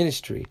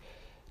ministry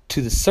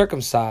to the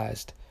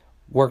circumcised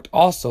worked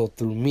also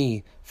through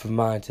me for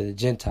mine to the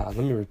Gentiles.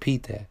 Let me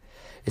repeat that.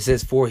 It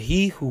says, for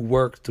he who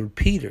worked through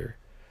Peter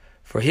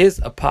for his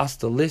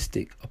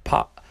apostolic,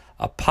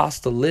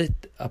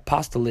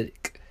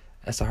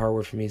 that's a hard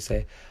word for me to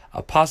say,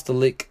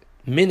 apostolic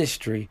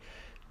ministry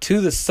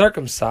to the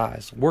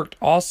circumcised worked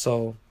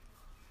also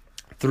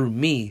through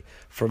me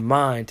for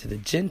mine to the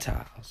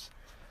Gentiles.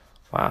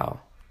 Wow.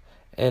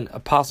 And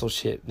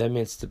apostleship, that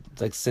means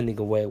like sending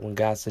away, when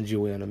God sends you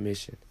away on a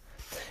mission.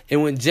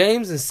 And when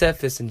James and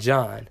Cephas and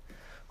John,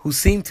 who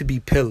seemed to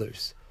be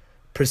pillars,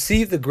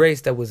 perceived the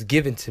grace that was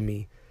given to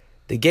me,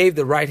 they gave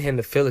the right hand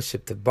of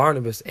fellowship to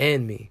Barnabas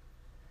and me,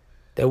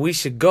 that we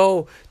should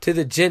go to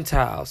the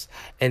Gentiles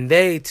and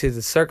they to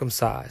the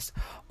circumcised.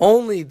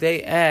 Only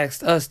they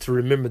asked us to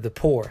remember the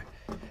poor,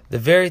 the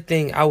very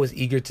thing I was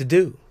eager to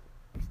do.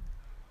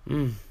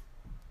 But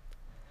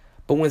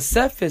when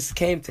Cephas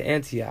came to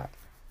Antioch,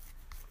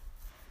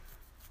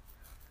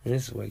 And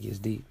this is where it gets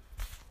deep.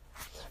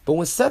 But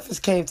when Cephas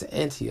came to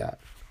Antioch,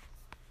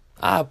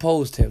 I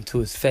opposed him to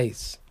his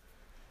face,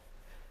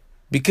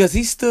 because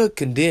he stood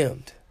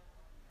condemned.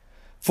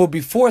 For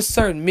before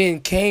certain men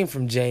came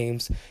from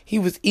James, he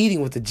was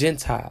eating with the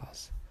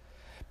Gentiles.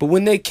 But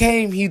when they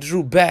came, he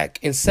drew back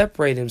and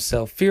separated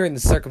himself, fearing the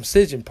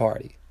circumcision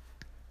party.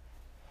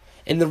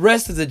 And the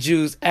rest of the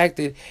Jews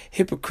acted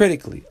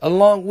hypocritically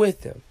along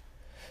with him,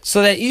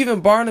 so that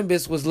even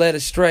Barnabas was led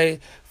astray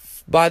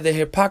by their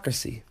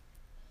hypocrisy.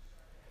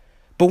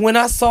 But when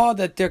I saw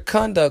that their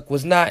conduct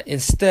was not in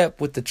step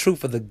with the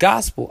truth of the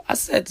gospel, I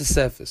said to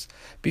Cephas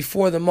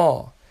before them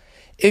all,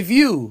 if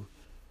you,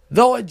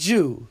 though a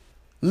Jew,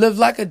 live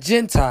like a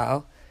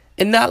Gentile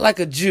and not like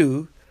a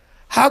Jew,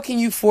 how can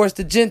you force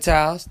the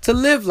Gentiles to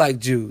live like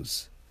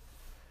Jews?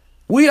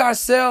 We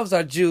ourselves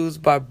are Jews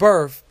by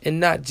birth and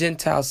not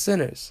Gentile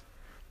sinners.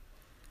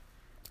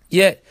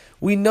 Yet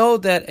we know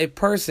that a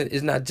person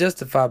is not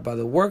justified by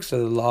the works of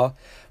the law,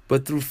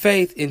 but through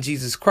faith in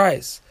Jesus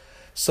Christ.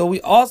 So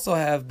we also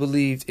have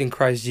believed in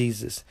Christ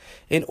Jesus,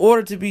 in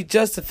order to be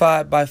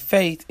justified by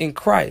faith in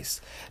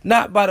Christ,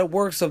 not by the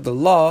works of the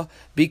law,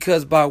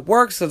 because by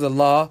works of the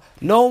law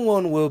no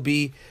one will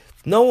be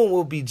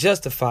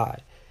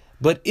justified.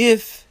 But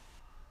if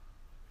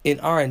in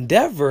our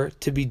endeavor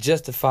to be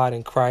justified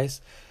in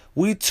Christ,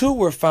 we too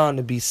were found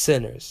to be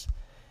sinners,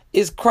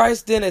 is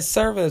Christ then a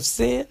servant of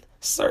sin?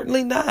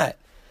 Certainly not.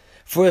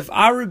 For if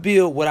I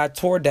rebuild what I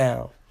tore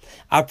down,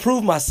 I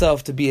prove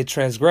myself to be a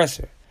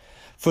transgressor.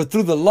 For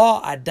through the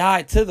law I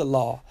died to the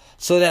law,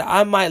 so that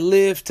I might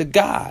live to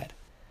God.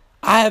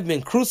 I have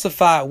been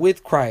crucified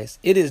with Christ.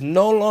 It is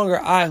no longer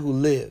I who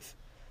live,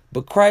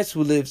 but Christ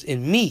who lives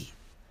in me.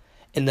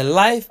 In the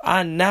life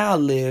I now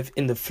live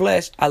in the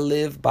flesh, I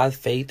live by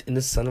faith in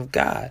the Son of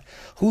God,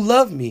 who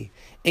loved me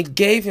and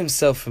gave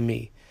himself for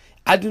me.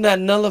 I do not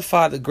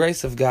nullify the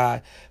grace of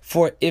God,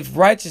 for if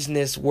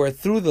righteousness were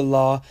through the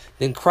law,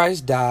 then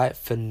Christ died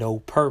for no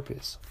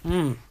purpose.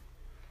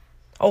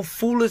 Oh,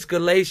 foolish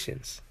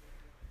Galatians,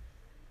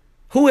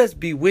 who has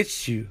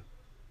bewitched you?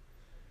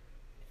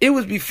 It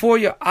was before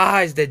your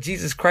eyes that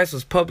Jesus Christ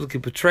was publicly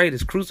portrayed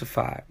as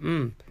crucified.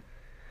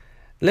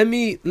 Let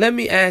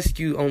me ask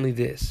you only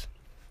this.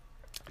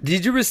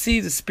 Did you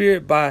receive the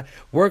Spirit by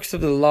works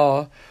of the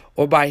law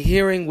or by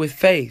hearing with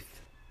faith?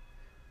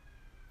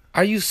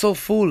 Are you so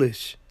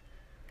foolish?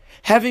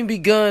 Having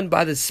begun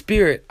by the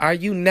Spirit, are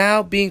you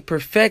now being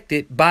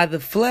perfected by the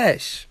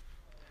flesh?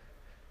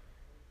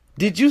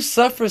 Did you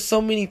suffer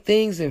so many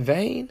things in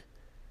vain?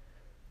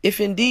 If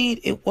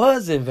indeed it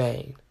was in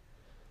vain.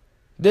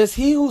 Does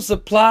he who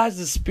supplies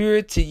the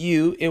Spirit to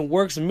you and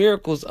works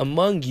miracles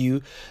among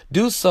you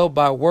do so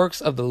by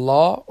works of the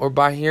law or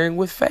by hearing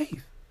with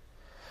faith?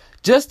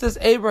 Just as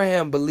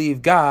Abraham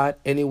believed God,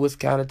 and it was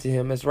counted to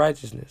him as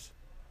righteousness.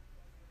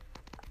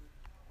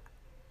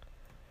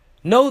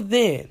 Know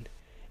then,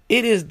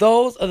 it is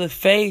those of the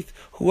faith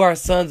who are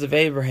sons of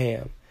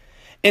Abraham.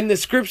 In the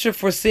scripture,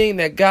 foreseeing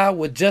that God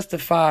would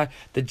justify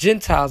the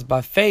Gentiles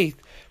by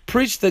faith,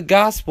 preached the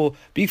gospel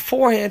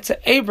beforehand to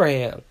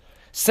Abraham,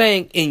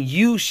 saying, in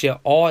you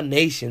shall all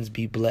nations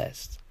be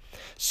blessed.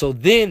 So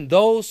then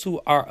those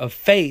who are of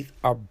faith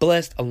are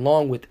blessed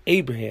along with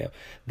Abraham,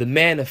 the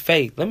man of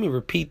faith. Let me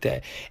repeat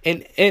that.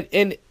 And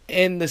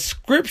the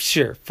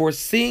scripture,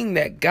 foreseeing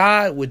that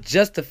God would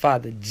justify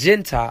the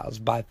Gentiles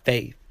by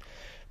faith,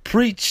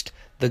 preached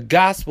the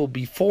gospel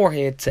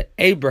beforehand to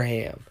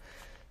Abraham,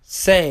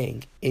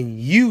 saying, in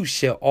you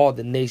shall all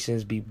the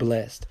nations be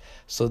blessed.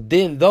 So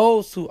then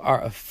those who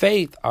are of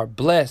faith are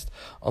blessed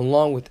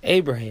along with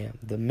Abraham,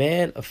 the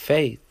man of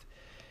faith.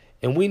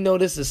 And we know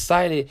this is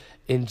cited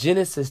in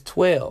Genesis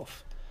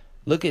 12.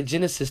 Look at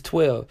Genesis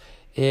 12.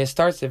 And it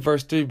starts at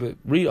verse 3, but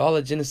read all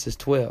of Genesis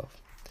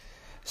 12.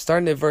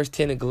 Starting at verse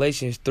 10 in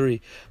Galatians 3.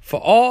 For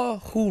all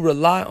who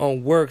rely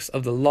on works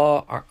of the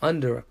law are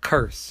under a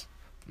curse.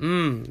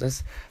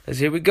 Let's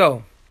here we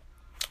go.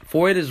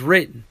 For it is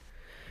written,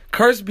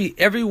 cursed be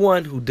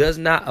everyone who does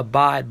not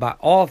abide by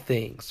all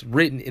things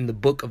written in the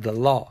book of the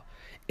law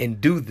and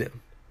do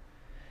them.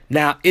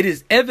 Now it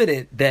is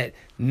evident that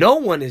no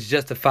one is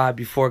justified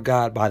before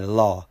God by the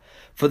law,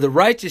 for the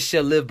righteous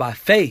shall live by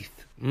faith.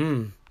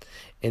 And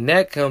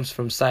that comes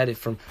from cited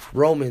from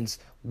Romans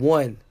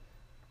 1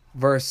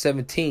 verse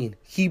 17,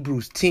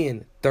 Hebrews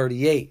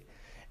 10:38,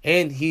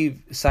 and he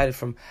cited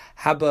from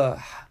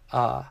Habakkuk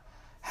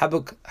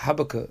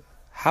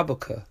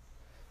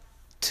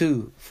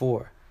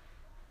 2:4.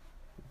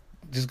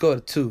 Just go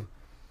to 2.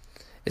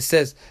 It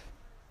says,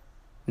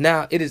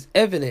 now it is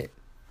evident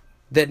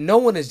that no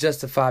one is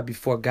justified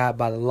before God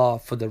by the law,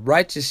 for the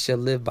righteous shall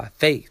live by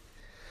faith.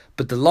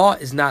 But the law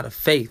is not of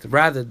faith.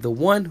 Rather, the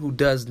one who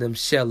does them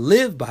shall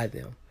live by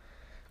them.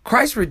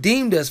 Christ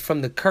redeemed us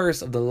from the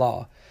curse of the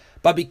law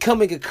by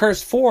becoming a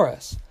curse for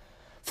us.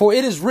 For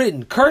it is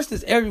written, cursed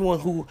is everyone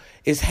who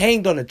is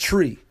hanged on a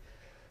tree,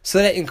 so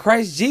that in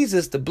Christ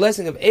Jesus the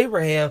blessing of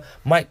Abraham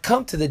might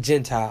come to the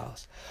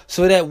Gentiles,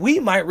 so that we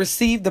might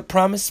receive the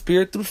promised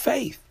Spirit through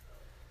faith.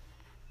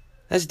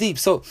 That's deep.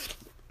 So,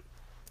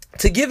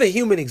 to give a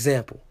human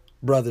example,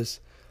 brothers,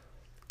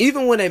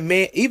 Even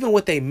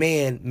with a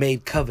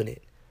man-made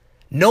covenant,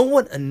 no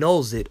one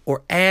annuls it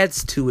or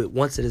adds to it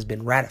once it has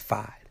been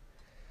ratified.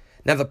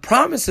 Now, the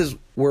promises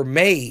were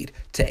made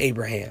to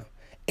Abraham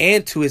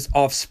and to his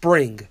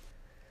offspring.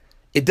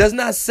 It does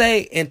not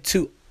say and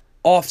to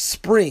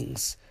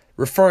offsprings,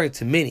 referring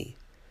to many,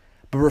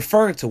 but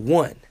referring to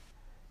one,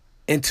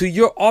 and to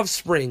your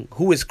offspring,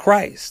 who is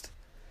Christ.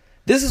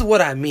 This is what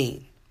I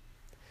mean.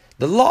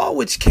 The law,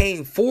 which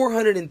came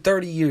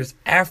 430 years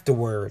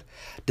afterward,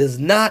 does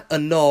not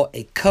annul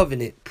a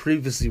covenant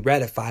previously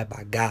ratified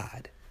by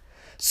God,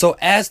 so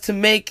as to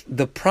make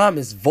the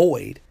promise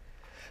void.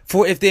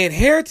 For if the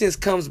inheritance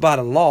comes by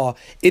the law,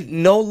 it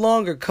no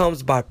longer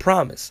comes by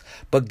promise,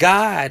 but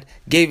God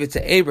gave it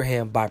to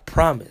Abraham by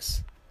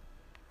promise.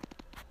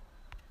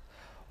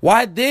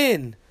 Why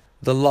then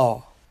the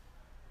law?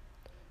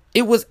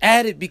 It was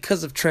added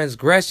because of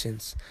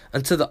transgressions,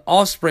 until the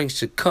offspring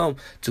should come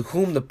to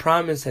whom the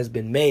promise has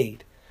been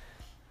made.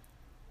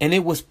 And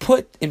it was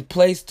put in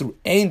place through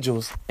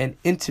angels and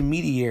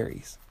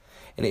intermediaries.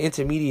 And an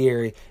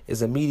intermediary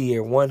is a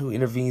mediator, one who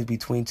intervenes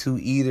between two,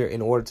 either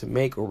in order to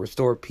make or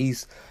restore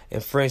peace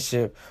and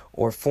friendship,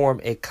 or form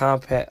a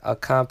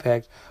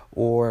compact,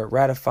 or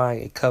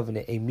ratifying a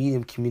covenant, a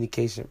medium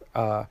communication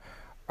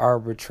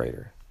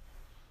arbitrator.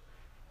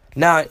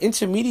 Now, an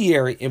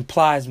intermediary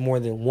implies more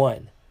than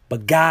one,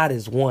 but God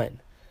is one.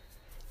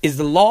 Is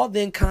the law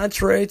then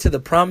contrary to the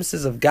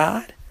promises of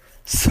God?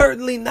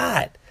 Certainly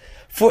not.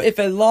 For if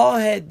a law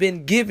had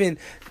been given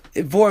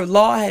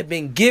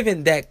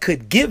that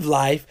could give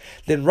life,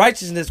 then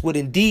righteousness would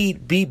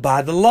indeed be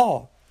by the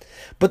law.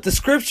 But the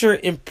scripture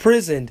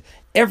imprisoned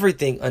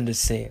everything under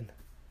sin,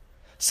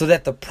 so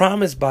that the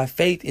promise by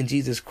faith in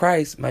Jesus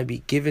Christ might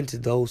be given to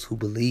those who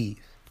believe.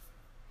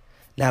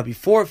 Now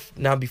before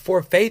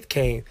faith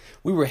came,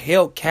 we were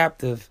held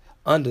captive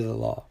under the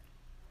law,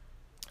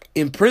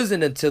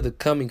 imprisoned until the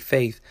coming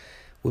faith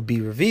would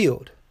be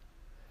revealed.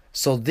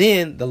 So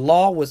then the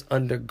law was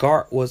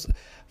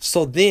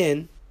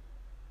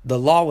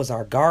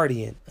our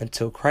guardian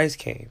until Christ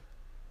came,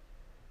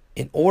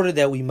 in order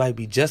that we might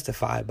be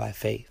justified by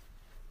faith.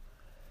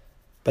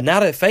 But now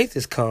that faith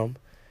has come,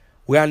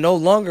 we are no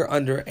longer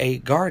under a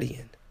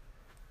guardian.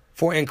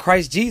 For in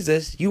Christ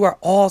Jesus, you are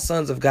all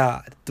sons of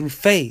God through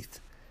faith.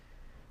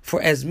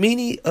 For as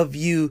many of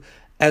you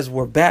as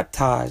were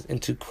baptized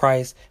into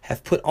Christ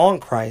have put on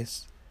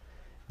Christ.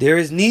 There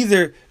is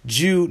neither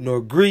Jew nor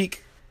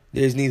Greek.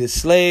 There is neither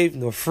slave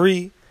nor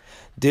free.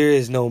 There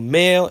is no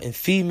male and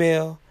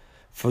female,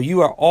 for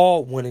you are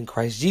all one in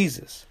Christ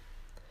Jesus.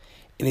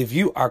 And if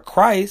you are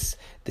Christ,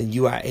 then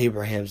you are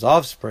Abraham's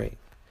offspring,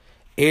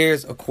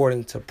 heirs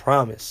according to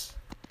promise.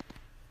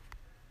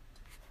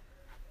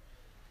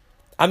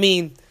 I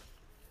mean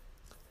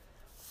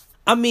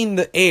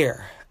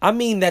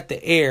that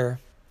the heir,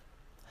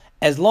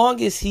 as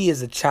long as he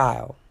is a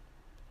child,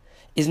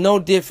 is no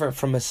different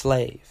from a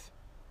slave,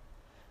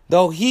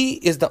 though he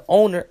is the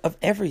owner of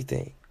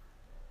everything.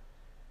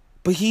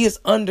 But he is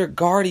under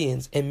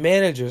guardians and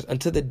managers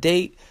until the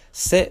date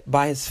set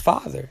by his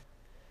father.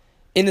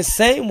 In the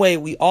same way,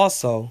 we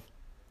also,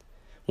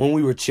 when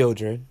we were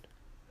children,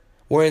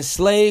 were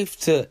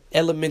enslaved to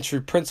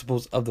elementary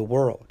principles of the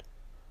world.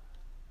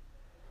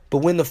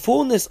 But when the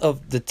fullness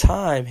of the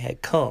time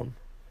had come,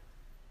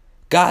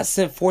 God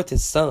sent forth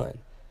his Son,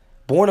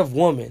 born of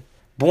woman,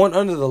 born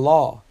under the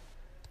law,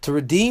 to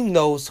redeem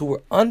those who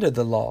were under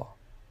the law,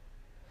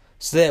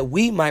 so that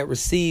we might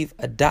receive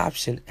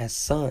adoption as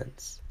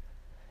sons.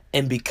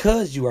 And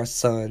because you are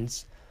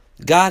sons,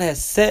 God has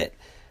sent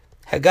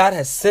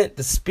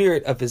the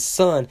Spirit of his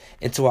Son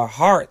into our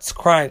hearts,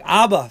 crying,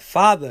 Abba,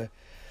 Father.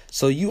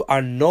 So you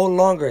are no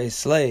longer a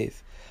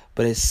slave,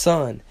 but a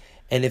son.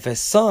 And if a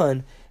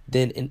son,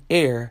 then an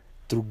heir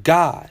through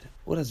God.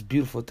 What a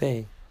beautiful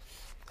thing.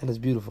 That is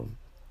beautiful.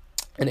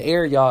 An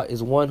heir, y'all,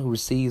 is one who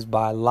receives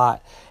by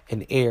lot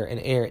an heir. An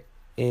heir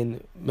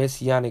in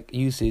messianic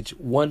usage,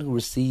 one who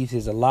receives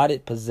his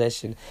allotted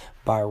possession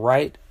by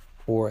right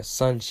or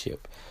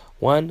sonship.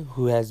 One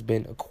who has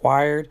been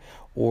acquired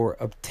or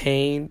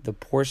obtained the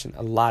portion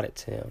allotted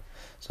to him.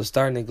 So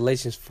starting in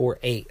Galatians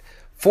 4:8.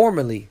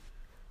 Formerly,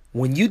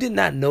 when you did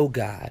not know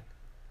God,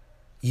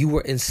 you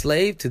were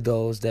enslaved to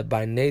those that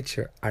by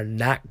nature are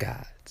not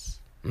God's.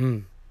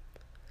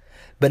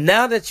 But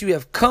now that you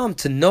have come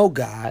to know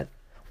God,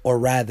 or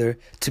rather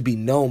to be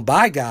known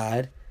by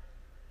God,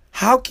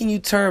 how can you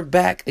turn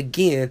back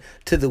again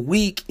to the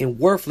weak and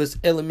worthless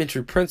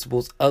elementary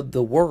principles of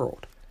the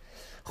world,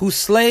 whose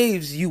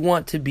slaves you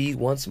want to be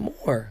once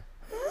more?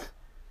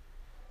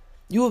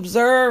 You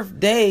observe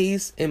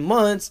days and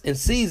months and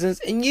seasons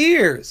and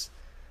years.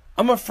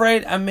 I'm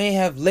afraid I may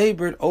have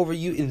labored over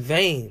you in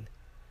vain.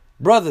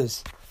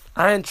 Brothers,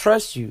 I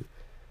entrust you.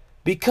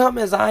 Become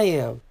as I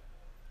am,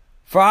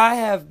 for I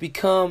have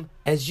become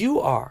as you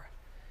are.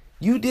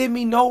 You did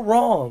me no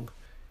wrong.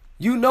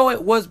 You know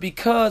it was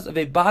because of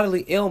a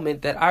bodily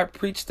ailment that I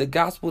preached the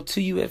gospel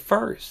to you at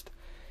first.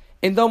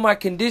 And though my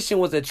condition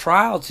was a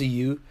trial to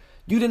you,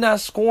 you did not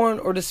scorn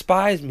or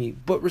despise me,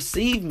 but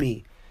received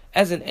me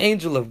as an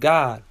angel of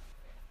God,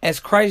 as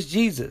Christ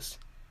Jesus.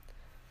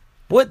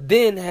 What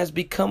then has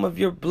become of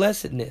your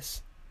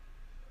blessedness?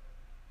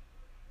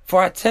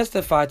 For I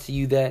testify to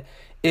you that,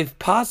 if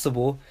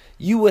possible,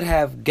 you would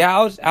have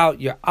gouged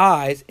out your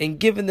eyes and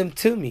given them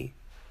to me.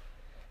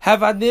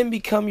 Have I then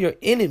become your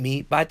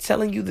enemy by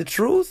telling you the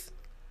truth?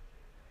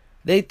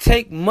 They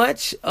take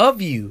much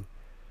of you,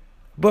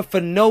 but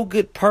for no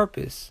good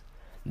purpose.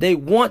 They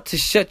want to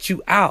shut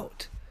you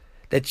out,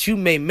 that you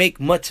may make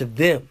much of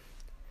them.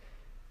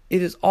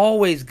 It is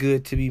always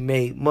good to be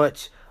made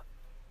much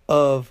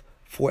of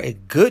for a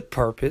good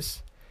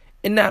purpose,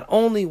 and not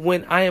only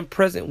when I am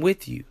present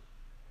with you.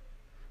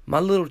 My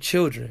little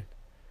children,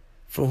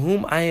 for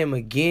whom I am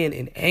again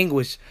in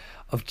anguish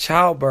of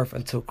childbirth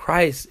until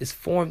Christ is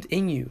formed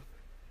in you.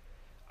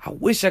 I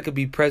wish I could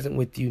be present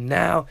with you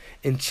now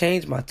and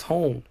change my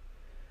tone,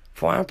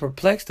 for I am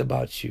perplexed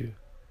about you.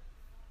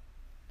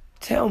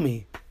 Tell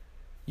me,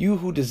 you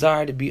who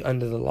desire to be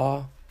under the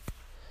law,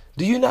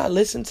 do you not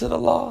listen to the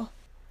law?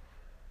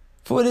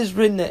 For it is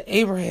written that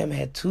Abraham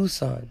had 2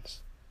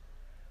 sons,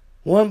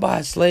 one by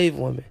a slave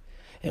woman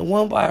and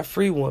one by a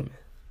free woman.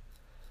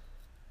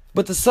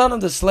 But the son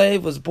of the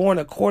slave was born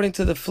according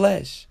to the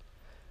flesh,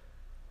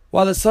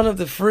 while the son of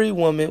the free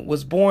woman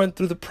was born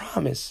through the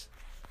promise.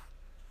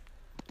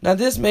 Now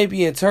this may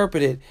be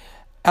interpreted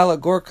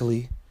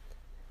allegorically.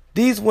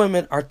 These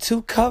women are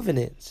 2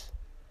 covenants.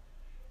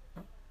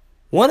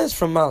 One is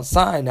from Mount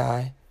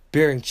Sinai,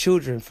 bearing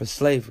children for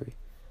slavery.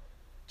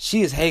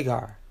 She is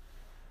Hagar.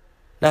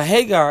 Now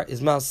Hagar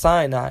is Mount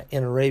Sinai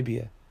in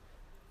Arabia.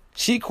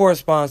 She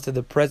corresponds to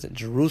the present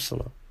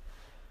Jerusalem,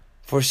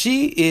 for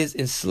she is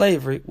in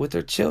slavery with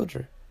her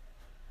children.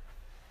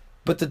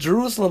 But the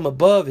Jerusalem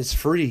above is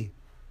free.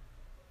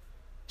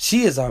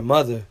 She is our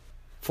mother,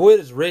 for it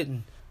is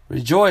written,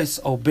 Rejoice,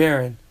 O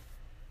barren.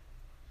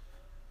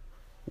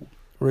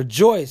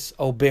 Rejoice,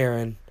 O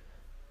barren,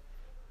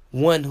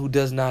 one who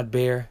does not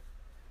bear.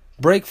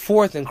 Break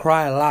forth and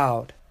cry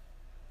aloud,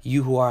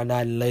 you who are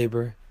not in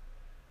labor.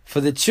 For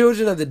the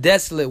children of the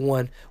desolate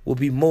one will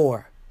be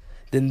more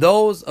than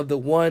those of the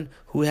one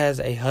who has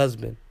a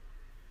husband.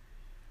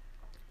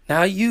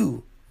 Now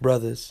you,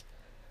 brothers,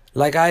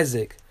 like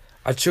Isaac,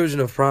 are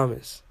children of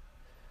promise.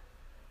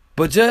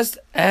 But just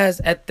as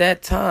at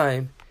that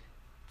time,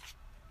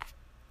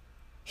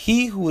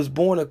 he who was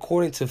born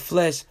according to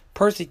flesh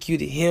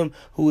persecuted him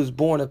who was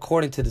born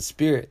according to the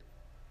Spirit,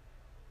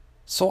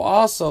 so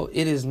also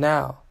it is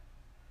now.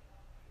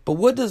 But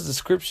what does the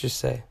scripture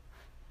say?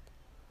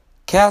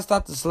 Cast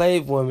out the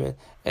slave woman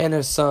and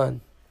her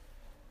son,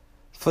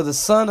 for the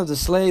son of the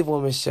slave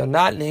woman shall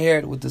not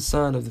inherit with the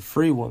son of the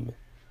free woman.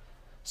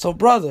 So,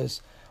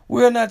 brothers,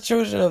 we are not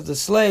children of the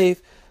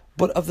slave,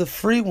 but of the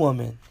free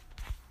woman.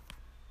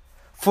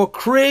 For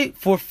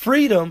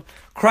freedom,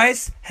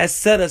 Christ has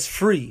set us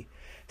free.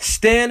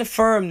 Stand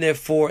firm,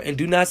 therefore, and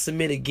do not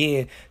submit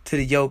again to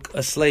the yoke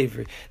of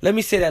slavery. Let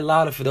me say that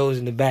louder for those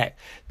in the back.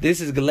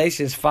 This is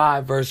Galatians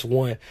 5, verse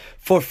 1.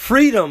 For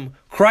freedom,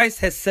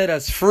 Christ has set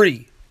us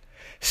free.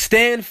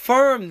 Stand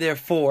firm,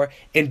 therefore,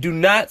 and do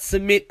not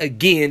submit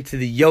again to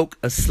the yoke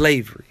of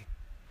slavery.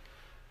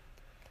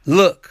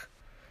 Look,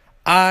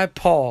 I,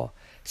 Paul,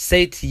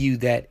 say to you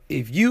that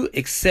if you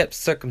accept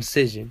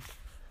circumcision,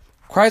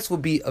 Christ will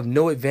be of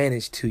no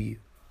advantage to you.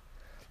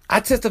 I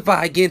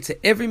testify again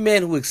to every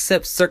man who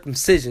accepts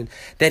circumcision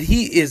that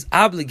he is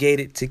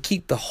obligated to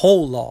keep the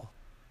whole law.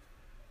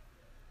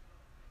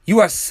 You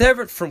are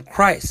severed from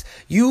Christ,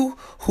 you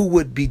who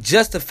would be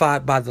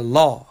justified by the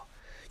law.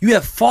 You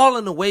have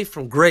fallen away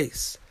from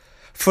grace.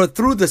 For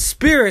through the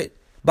Spirit,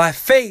 by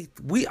faith,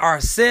 we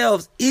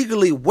ourselves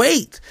eagerly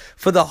wait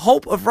for the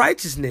hope of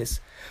righteousness.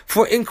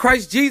 For in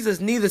Christ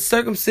Jesus, neither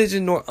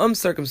circumcision nor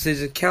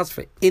uncircumcision counts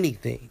for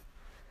anything,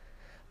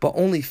 but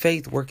only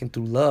faith working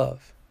through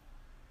love.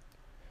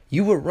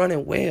 You were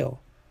running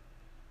well.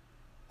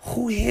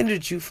 Who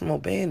hindered you from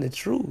obeying the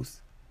truth?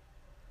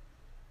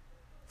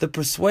 The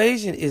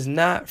persuasion is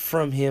not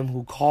from him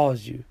who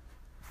calls you.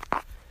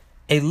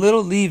 A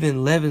little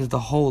leaven leavens the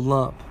whole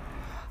lump.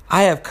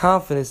 I have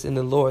confidence in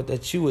the Lord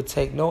that you will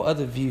take no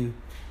other view,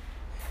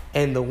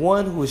 and the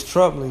one who is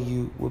troubling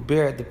you will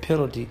bear the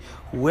penalty,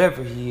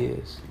 whoever he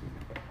is.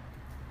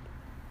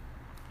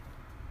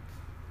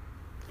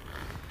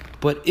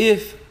 But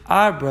if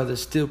our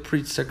brothers still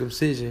preach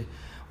circumcision,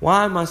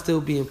 why am I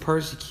still being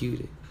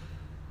persecuted?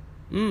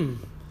 I'm going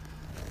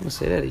to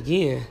say that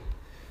again.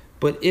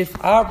 But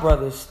if our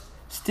brothers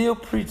still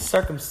preach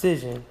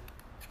circumcision,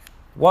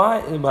 why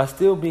am I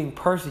still being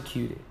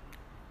persecuted?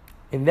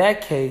 In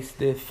that case,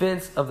 the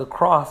offense of the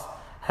cross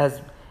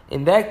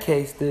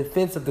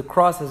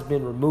has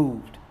been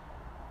removed.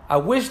 I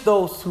wish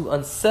those who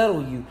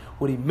unsettle you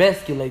would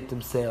emasculate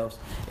themselves.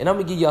 And I'm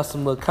going to give y'all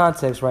some little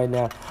context right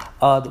now.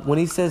 When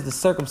he says the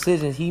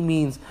circumcision, he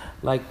means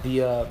like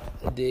the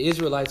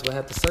Israelites would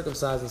have to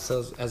circumcise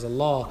themselves as a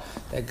law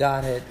that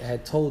God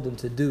had told them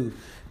to do.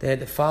 They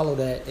had to follow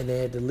that, and they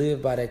had to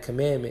live by that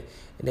commandment,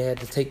 and they had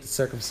to take the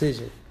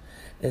circumcision.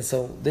 And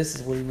so this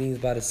is what he means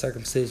by the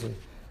circumcision,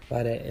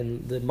 by that,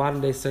 and the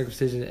modern day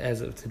circumcision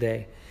as of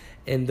today.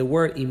 And the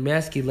word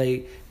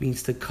emasculate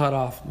means to cut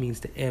off, means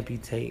to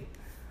amputate.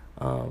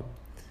 To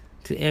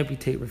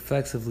amputate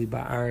reflexively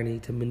by irony,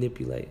 to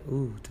manipulate.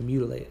 To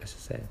mutilate, I should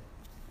say.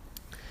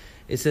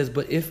 It says,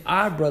 but if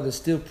I, brothers,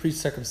 still preach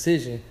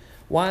circumcision,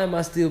 why am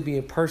I still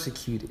being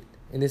persecuted?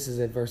 And this is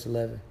at verse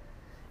 11.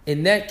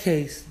 In that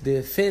case, the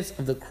offense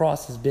of the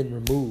cross has been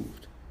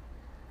removed.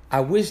 I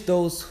wish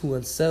those who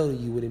unsettle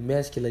you would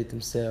emasculate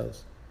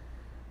themselves.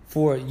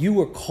 For you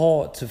were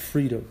called to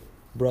freedom,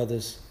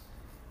 brothers.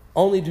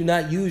 Only do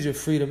not use your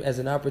freedom as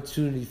an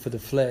opportunity for the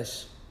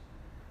flesh,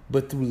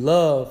 but through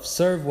love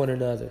serve one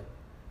another.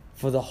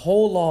 For the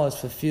whole law is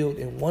fulfilled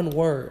in one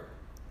word.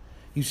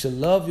 You shall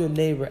love your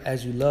neighbor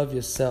as you love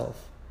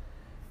yourself.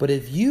 But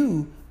if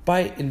you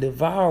bite and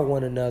devour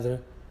one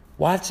another,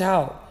 watch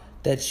out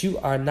that you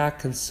are not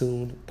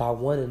consumed by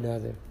one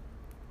another.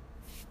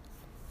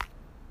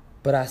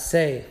 But I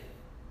say,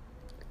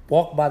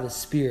 walk by the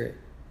Spirit,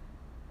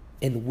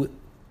 walk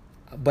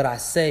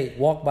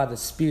by the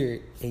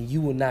Spirit, and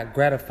you will not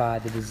gratify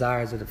the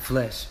desires of the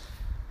flesh.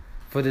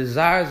 For the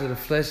desires of the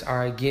flesh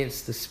are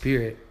against the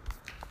Spirit,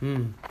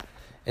 and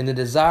the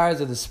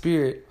desires of the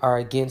Spirit are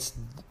against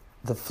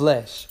the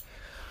flesh.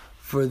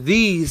 For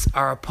these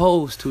are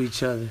opposed to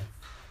each other,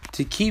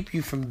 to keep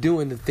you from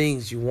doing the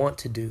things you want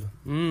to do.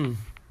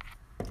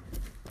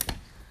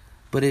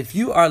 But if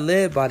you are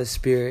led by the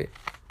Spirit,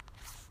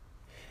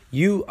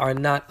 you are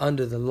not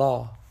under the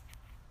law.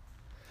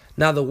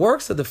 Now the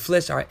works of the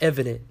flesh are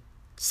evident: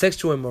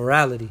 sexual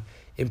immorality,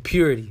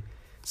 impurity,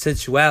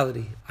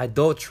 sensuality,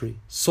 adultery,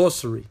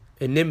 sorcery,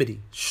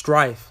 enmity,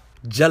 strife,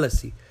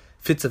 jealousy,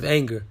 fits of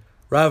anger,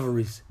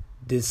 rivalries,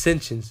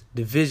 dissensions,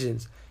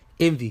 divisions,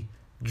 envy,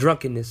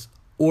 drunkenness,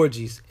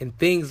 orgies, and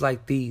things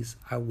like these.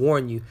 I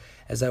warn you,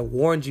 as I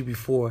warned you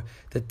before,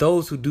 that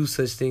those who do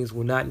such things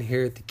will not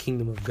inherit the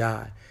kingdom of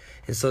God.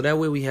 And so that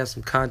way we have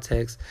some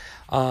context.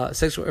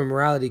 Sexual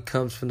immorality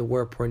comes from the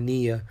word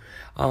porneia.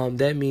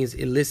 That means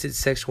illicit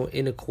sexual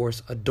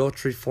intercourse,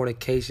 adultery,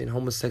 fornication,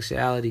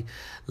 homosexuality,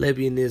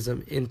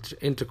 lesbianism,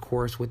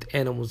 intercourse with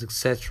animals,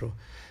 etc.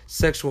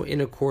 Sexual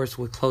intercourse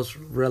with close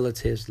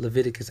relatives,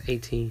 Leviticus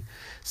 18.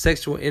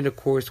 Sexual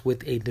intercourse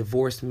with a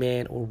divorced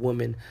man or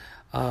woman,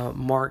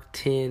 Mark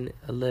 10,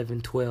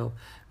 11, 12.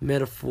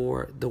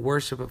 Metaphor, the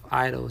worship of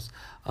idols,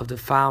 of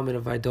defilement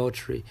of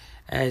adultery,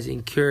 as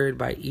incurred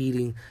by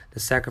eating the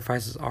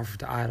sacrifices offered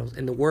to idols.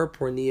 And the word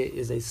porneia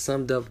is a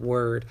summed up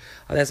word.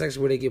 That's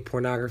actually where they get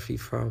pornography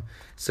from.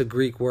 It's a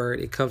Greek word.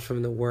 It comes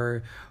from the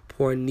word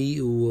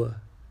porneu,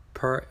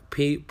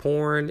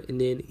 porn, and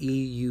then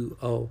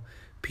E-U-O,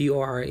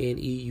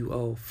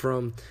 P-O-R-N-E-U-O,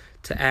 from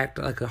to act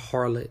like a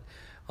harlot,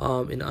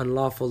 in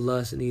unlawful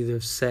lust in either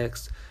of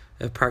sex,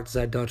 practice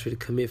adultery, to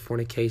commit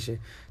fornication,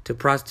 to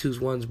prostitute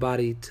one's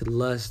body to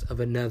lust of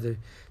another,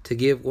 to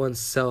give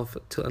oneself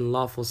to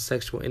unlawful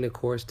sexual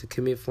intercourse, to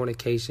commit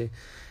fornication,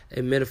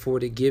 a metaphor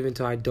to give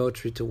into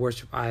adultery, to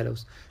worship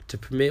idols, to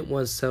permit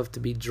oneself to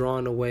be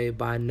drawn away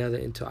by another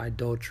into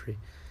adultery.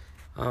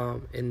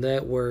 And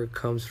that word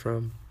comes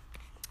from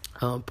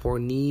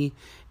porne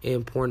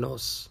and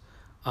pornos.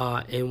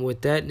 And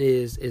what that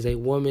is a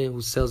woman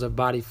who sells her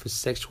body for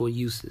sexual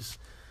uses.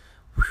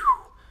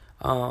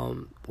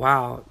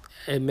 Wow.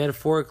 And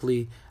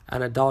metaphorically,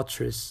 an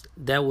adulteress.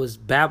 That was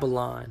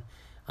Babylon,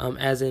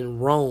 as in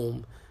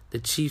Rome, the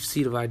chief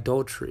seat of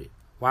adultery.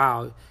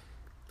 Wow.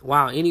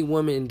 Any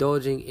woman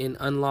indulging in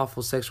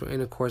unlawful sexual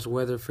intercourse,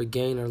 whether for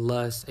gain or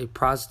lust, a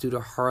prostitute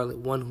or harlot,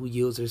 one who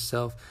yields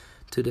herself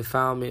to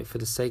defilement for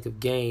the sake of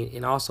gain.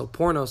 And also,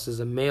 pornos is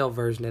a male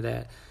version of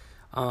that.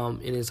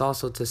 And it's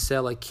also to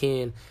sell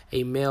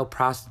a male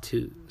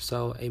prostitute.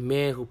 So a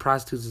man who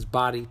prostitutes his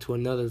body to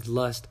another's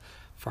lust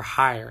for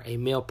hire. A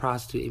male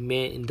prostitute, a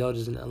man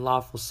indulges in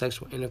unlawful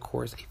sexual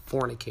intercourse, a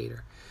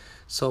fornicator.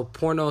 So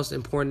pornos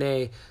and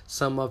porne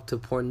sum up to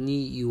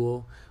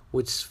porneuo,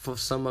 which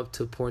sum up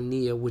to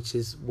porneia, which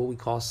is what we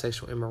call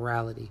sexual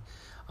immorality.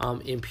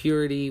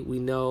 Impurity, we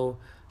know.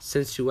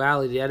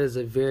 Sensuality, that is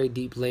a very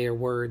deep layer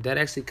word. That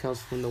actually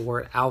comes from the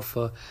word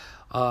alpha,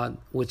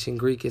 which in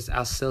Greek is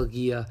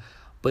alselgia,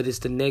 but it's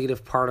the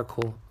negative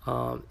particle,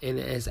 and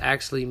it's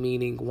actually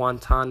meaning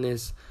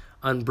wantonness,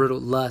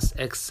 unbridled lust,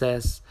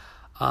 excess,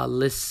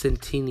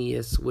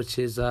 licentious, which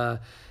is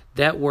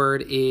that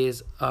word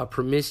is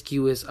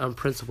promiscuous,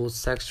 unprincipled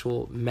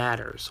sexual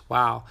matters.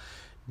 Wow.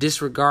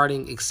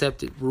 Disregarding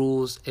accepted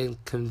rules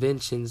and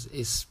conventions,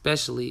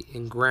 especially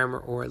in grammar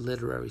or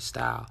literary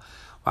style.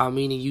 Wow,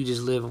 meaning you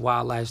just live a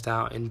wild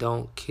lifestyle and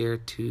don't care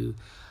to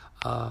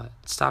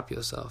stop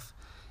yourself.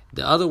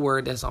 The other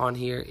word that's on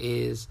here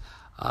is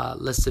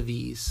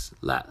lascivious.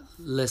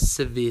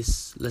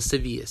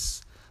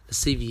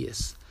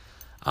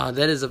 That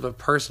is of a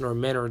person or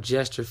manner or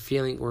gesture,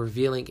 feeling or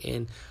revealing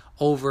an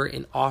over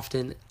and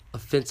often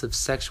offensive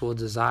sexual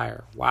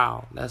desire.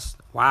 Wow, that's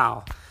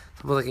wow.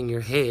 It's like in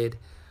your head.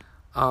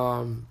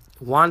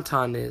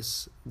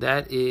 Wantonness,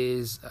 that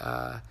is,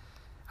 I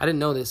didn't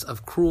know this,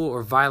 of cruel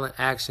or violent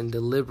action,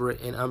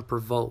 deliberate and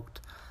unprovoked.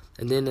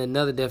 And then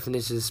another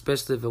definition,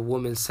 especially if a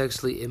woman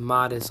sexually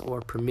immodest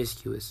or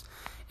promiscuous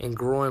and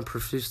growing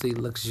profusely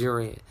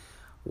luxuriant.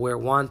 where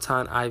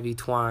wanton ivy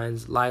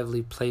twines,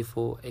 lively,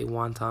 playful, a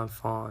wanton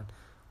fawn.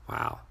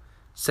 Wow.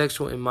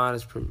 Sexual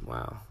immodest,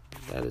 wow,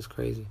 that is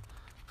crazy.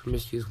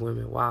 Promiscuous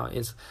women, wow.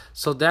 And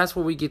so that's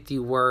where we get the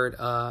word,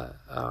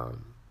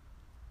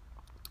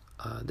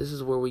 this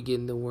is where we get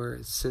in the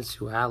word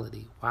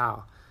sensuality.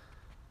 Wow.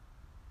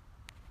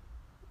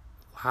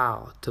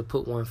 Wow, to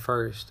put one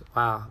first.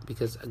 Wow,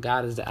 because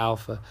God is the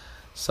alpha.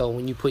 So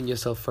when you putting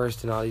yourself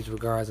first in all these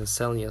regards and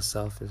selling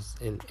yourself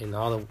and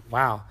all the,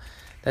 wow,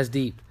 that's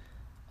deep.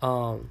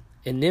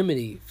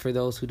 Enmity, for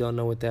those who don't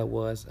know what that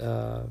was,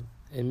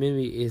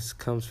 enmity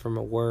comes from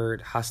a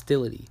word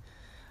hostility,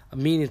 a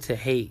meaning to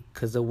hate.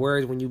 Because the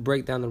word, when you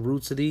break down the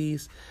roots of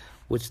these,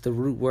 which the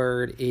root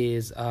word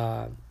is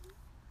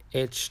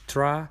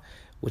echtra,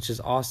 which is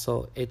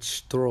also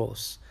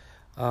echstros,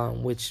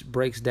 which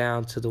breaks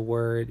down to the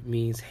word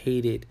means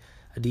hated,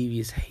 a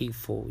devious,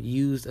 hateful,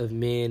 used of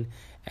men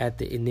at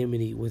the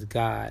enmity with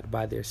God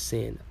by their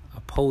sin,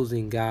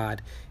 opposing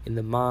God in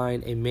the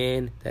mind, a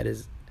man that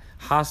is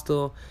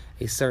hostile,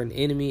 a certain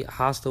enemy, a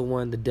hostile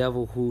one, the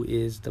devil, who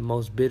is the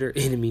most bitter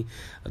enemy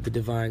of the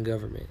divine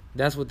government.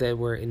 That's what that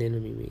word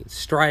enmity means.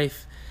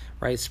 Strife,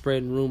 right?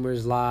 Spreading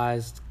rumors,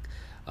 lies,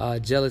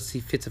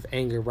 jealousy, fits of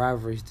anger,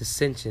 rivalries,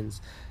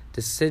 dissensions.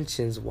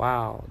 Dissensions,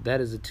 wow,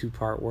 that is a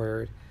two-part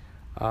word.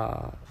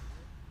 Wow,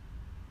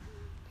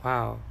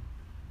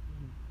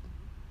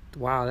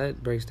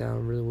 that breaks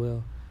down really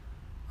well.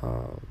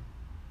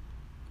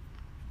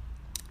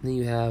 Then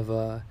you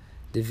have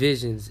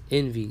divisions,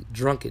 envy,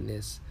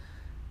 drunkenness,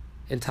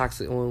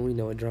 when we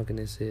know what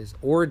drunkenness is.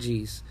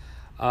 Orgies,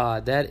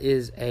 that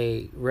is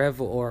a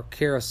revel or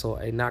carousel,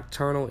 a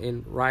nocturnal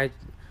and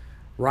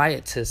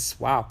riotous,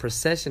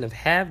 procession of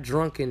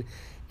half-drunken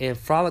and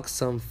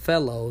frolicsome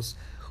fellows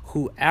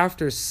who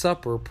after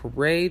supper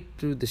parade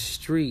through the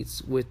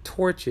streets with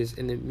torches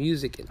and the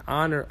music in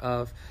honor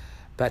of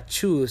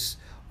Bacchus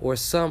or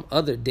some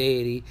other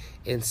deity,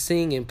 and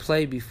sing and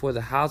play before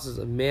the houses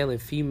of male and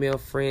female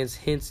friends,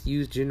 hence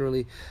used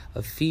generally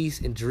of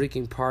feasts and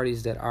drinking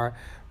parties that are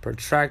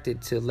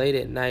protracted till late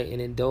at night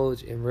and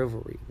indulge in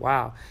revelry.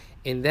 Wow.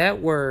 And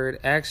that word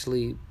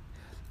actually,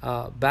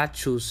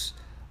 Bacchus,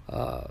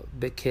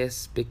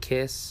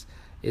 Bekes,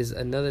 is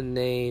another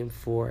name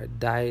for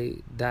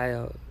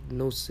Dionysus,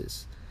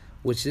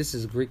 which this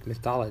is Greek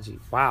mythology.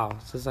 Wow.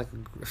 So it's like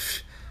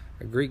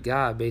a Greek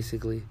god,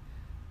 basically.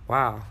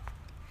 Wow.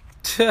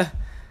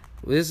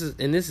 This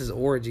is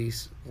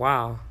orgies.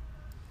 Wow.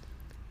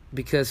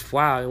 Because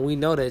and we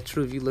know that's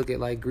true if you look at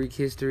like Greek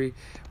history,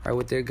 right,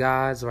 with their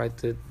gods, right,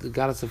 the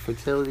goddess of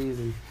fertilities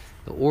and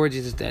the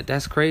orgies,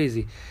 that's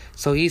crazy.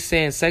 So he's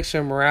saying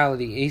sexual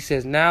immorality. He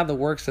says, now the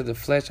works of the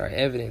flesh are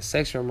evident: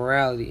 sexual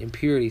immorality,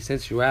 impurity,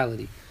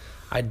 sensuality,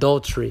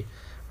 adultery,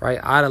 right,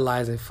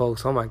 idolizing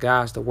folks. Oh my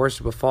gosh, the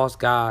worship of false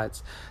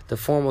gods, the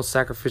formal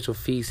sacrificial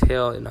feasts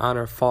held in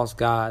honor of false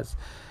gods,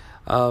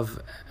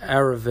 of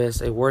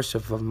Aravis, a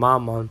worship of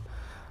Mammon.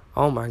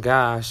 Oh my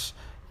gosh.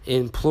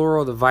 In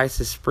plural, the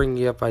vices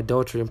springing up,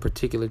 adultery in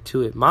particular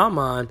to it.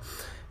 Mammon,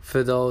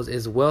 for those,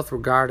 is wealth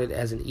regarded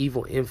as an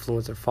evil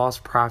influence or false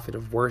prophet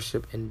of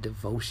worship and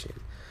devotion.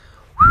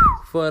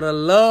 For the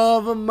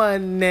love of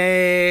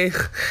money.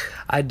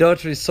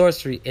 Adultery,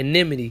 sorcery,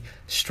 enmity,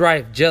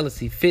 strife,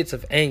 jealousy, fits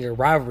of anger,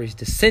 rivalries,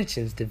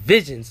 dissensions,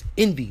 divisions,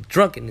 envy,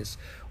 drunkenness,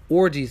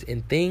 orgies,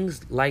 and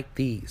things like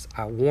these.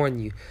 I warn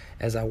you,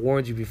 as I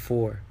warned you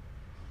before,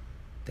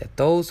 that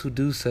those who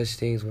do such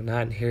things will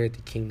not inherit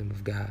the kingdom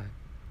of God.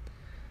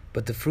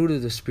 But the fruit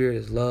of the Spirit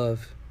is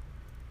love,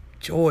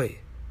 joy,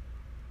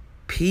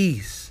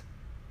 peace,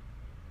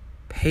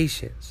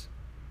 patience,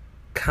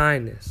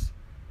 kindness,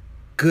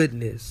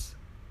 goodness,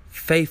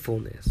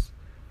 faithfulness,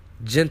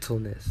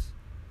 gentleness,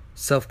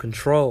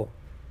 self-control.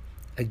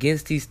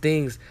 Against these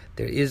things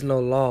there is no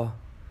law.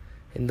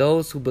 And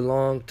those who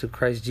belong to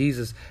Christ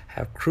Jesus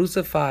have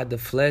crucified the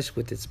flesh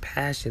with its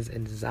passions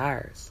and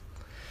desires.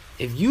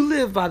 If you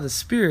live by the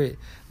Spirit,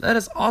 let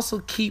us also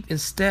keep in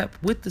step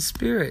with the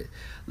Spirit.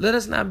 Let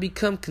us not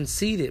become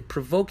conceited,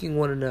 provoking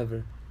one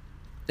another,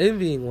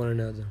 envying one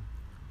another.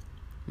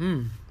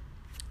 In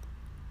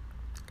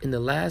the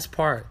last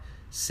part,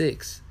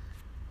 6.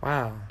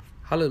 Wow.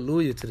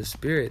 Hallelujah to the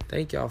Spirit.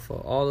 Thank y'all for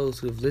all those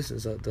who have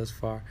listened thus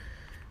far.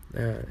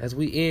 As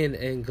we end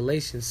in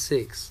Galatians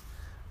 6.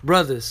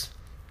 Brothers,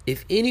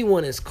 if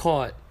anyone is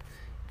caught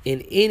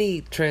in any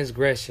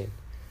transgression,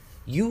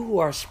 you who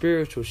are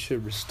spiritual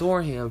should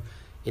restore him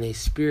in a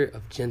spirit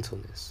of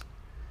gentleness.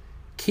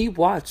 Keep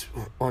watch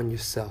on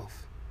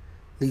yourself,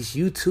 lest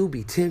you too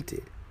be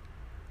tempted.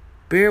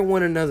 Bear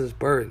one another's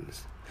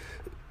burdens,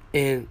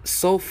 and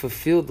so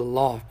fulfill the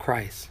law of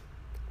Christ.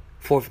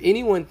 For if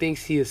anyone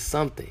thinks he is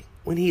something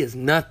when he is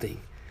nothing,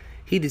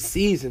 he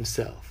deceives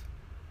himself.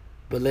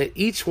 But let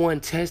each one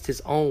test his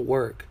own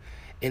work,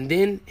 and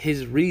then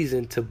his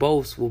reason to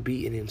boast will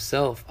be in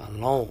himself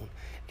alone,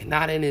 and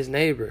not in his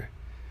neighbor.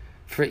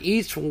 For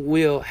each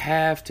will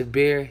have to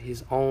bear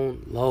his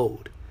own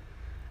load.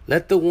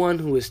 Let the one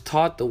who is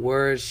taught the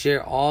word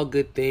share all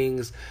good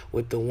things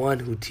with the one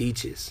who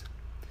teaches.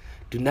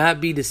 Do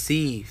not be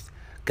deceived.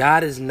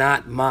 God is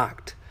not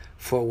mocked.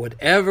 For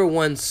whatever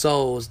one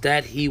sows,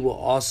 that he will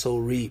also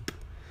reap.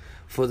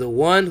 For the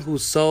one who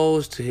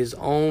sows to his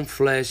own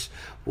flesh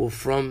will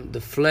from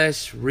the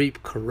flesh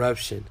reap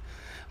corruption.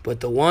 But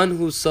the one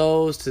who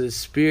sows to the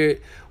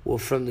Spirit will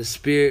from the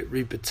Spirit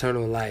reap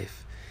eternal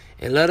life.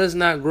 And let us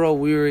not grow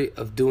weary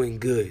of doing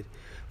good,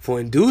 for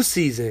in due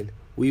season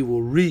we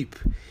will reap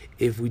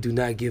if we do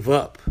not give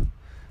up.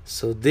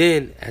 So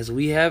then, as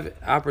we have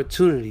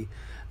opportunity,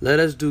 let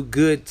us do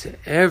good to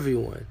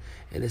everyone,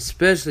 and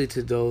especially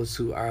to those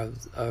who are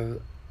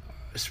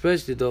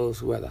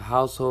the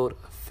household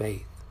of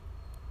faith.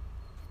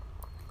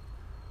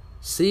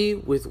 See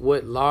with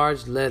what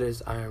large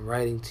letters I am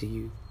writing to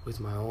you with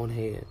my own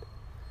hand.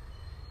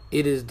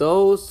 It is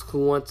those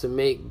who want to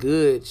make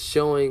good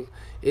showing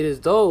in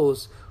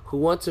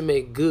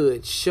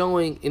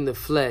the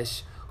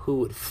flesh who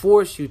would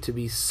force you to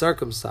be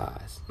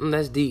circumcised.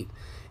 That's deep.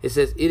 It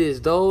says, it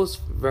is those,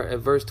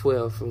 verse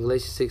 12 from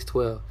Galatians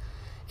 6:12.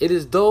 It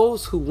is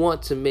those who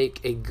want to make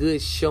a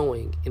good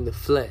showing in the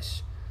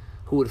flesh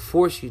who would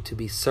force you to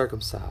be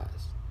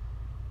circumcised,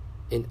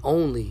 and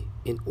only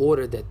in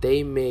order that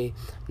they may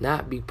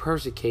not be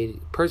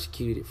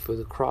persecuted for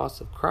the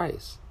cross of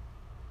Christ.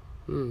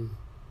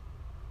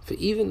 For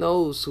even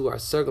those who are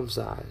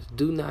circumcised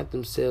do not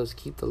themselves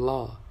keep the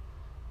law,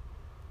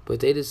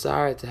 but they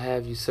desire to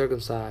have you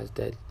circumcised,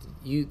 that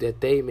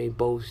they may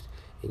boast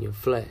in your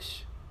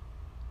flesh.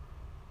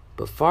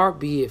 But far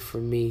be it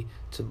from me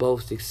to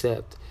boast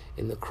except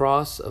in the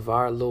cross of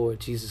our Lord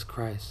Jesus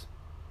Christ,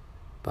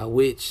 by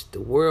which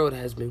the world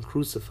has been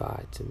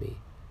crucified to me,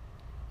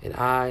 and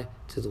I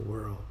to the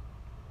world.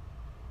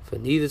 For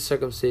neither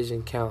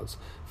circumcision counts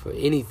for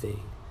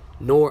anything,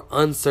 nor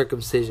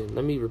uncircumcision.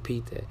 Let me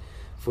repeat that.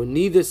 For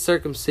neither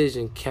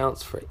circumcision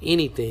counts for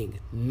anything,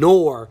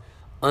 nor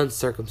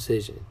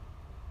uncircumcision,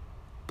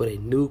 but a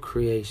new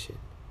creation.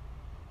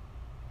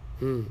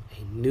 A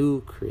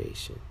new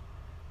creation.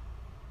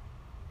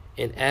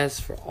 And as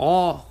for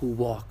all who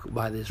walk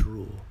by this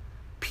rule,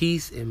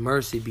 peace and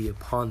mercy be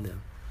upon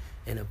them,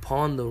 and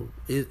upon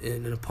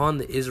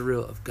the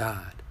Israel of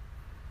God.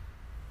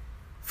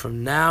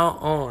 From now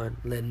on,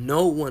 let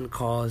no one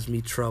cause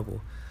me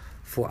trouble,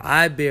 for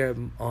I bear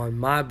on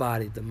my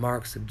body the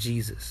marks of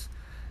Jesus.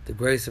 The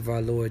grace of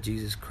our Lord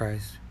Jesus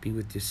Christ be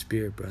with your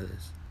spirit,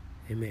 brothers.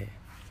 Amen.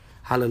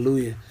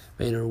 Hallelujah.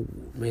 May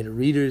the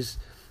readers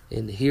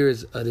and the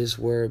hearers of this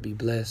word be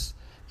blessed.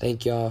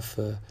 Thank y'all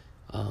for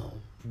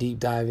deep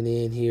diving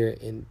in here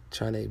and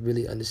trying to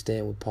really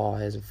understand what Paul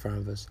has in front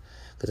of us.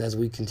 Because as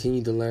we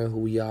continue to learn who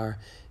we are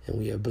and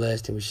we are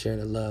blessed and we're sharing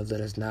the love,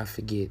 let us not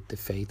forget the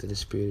faith of the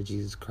Spirit of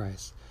Jesus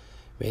Christ.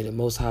 May the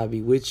Most High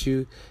be with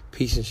you.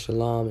 Peace and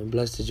shalom, and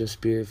blessed is your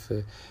spirit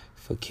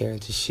for caring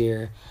to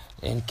share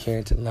and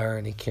caring to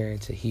learn and caring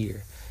to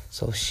hear.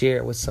 So share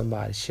it with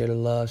somebody. Share the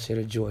love, share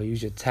the joy.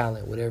 Use your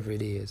talent, whatever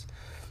it is.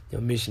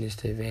 Your mission is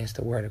to advance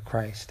the word of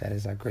Christ. That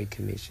is our great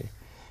commission.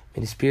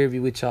 May the Spirit be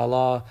with y'all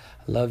all.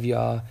 I love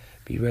y'all.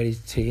 Be ready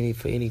to take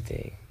for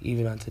anything,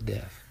 even unto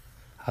death.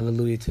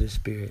 Hallelujah to the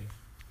Spirit.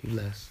 Be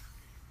blessed.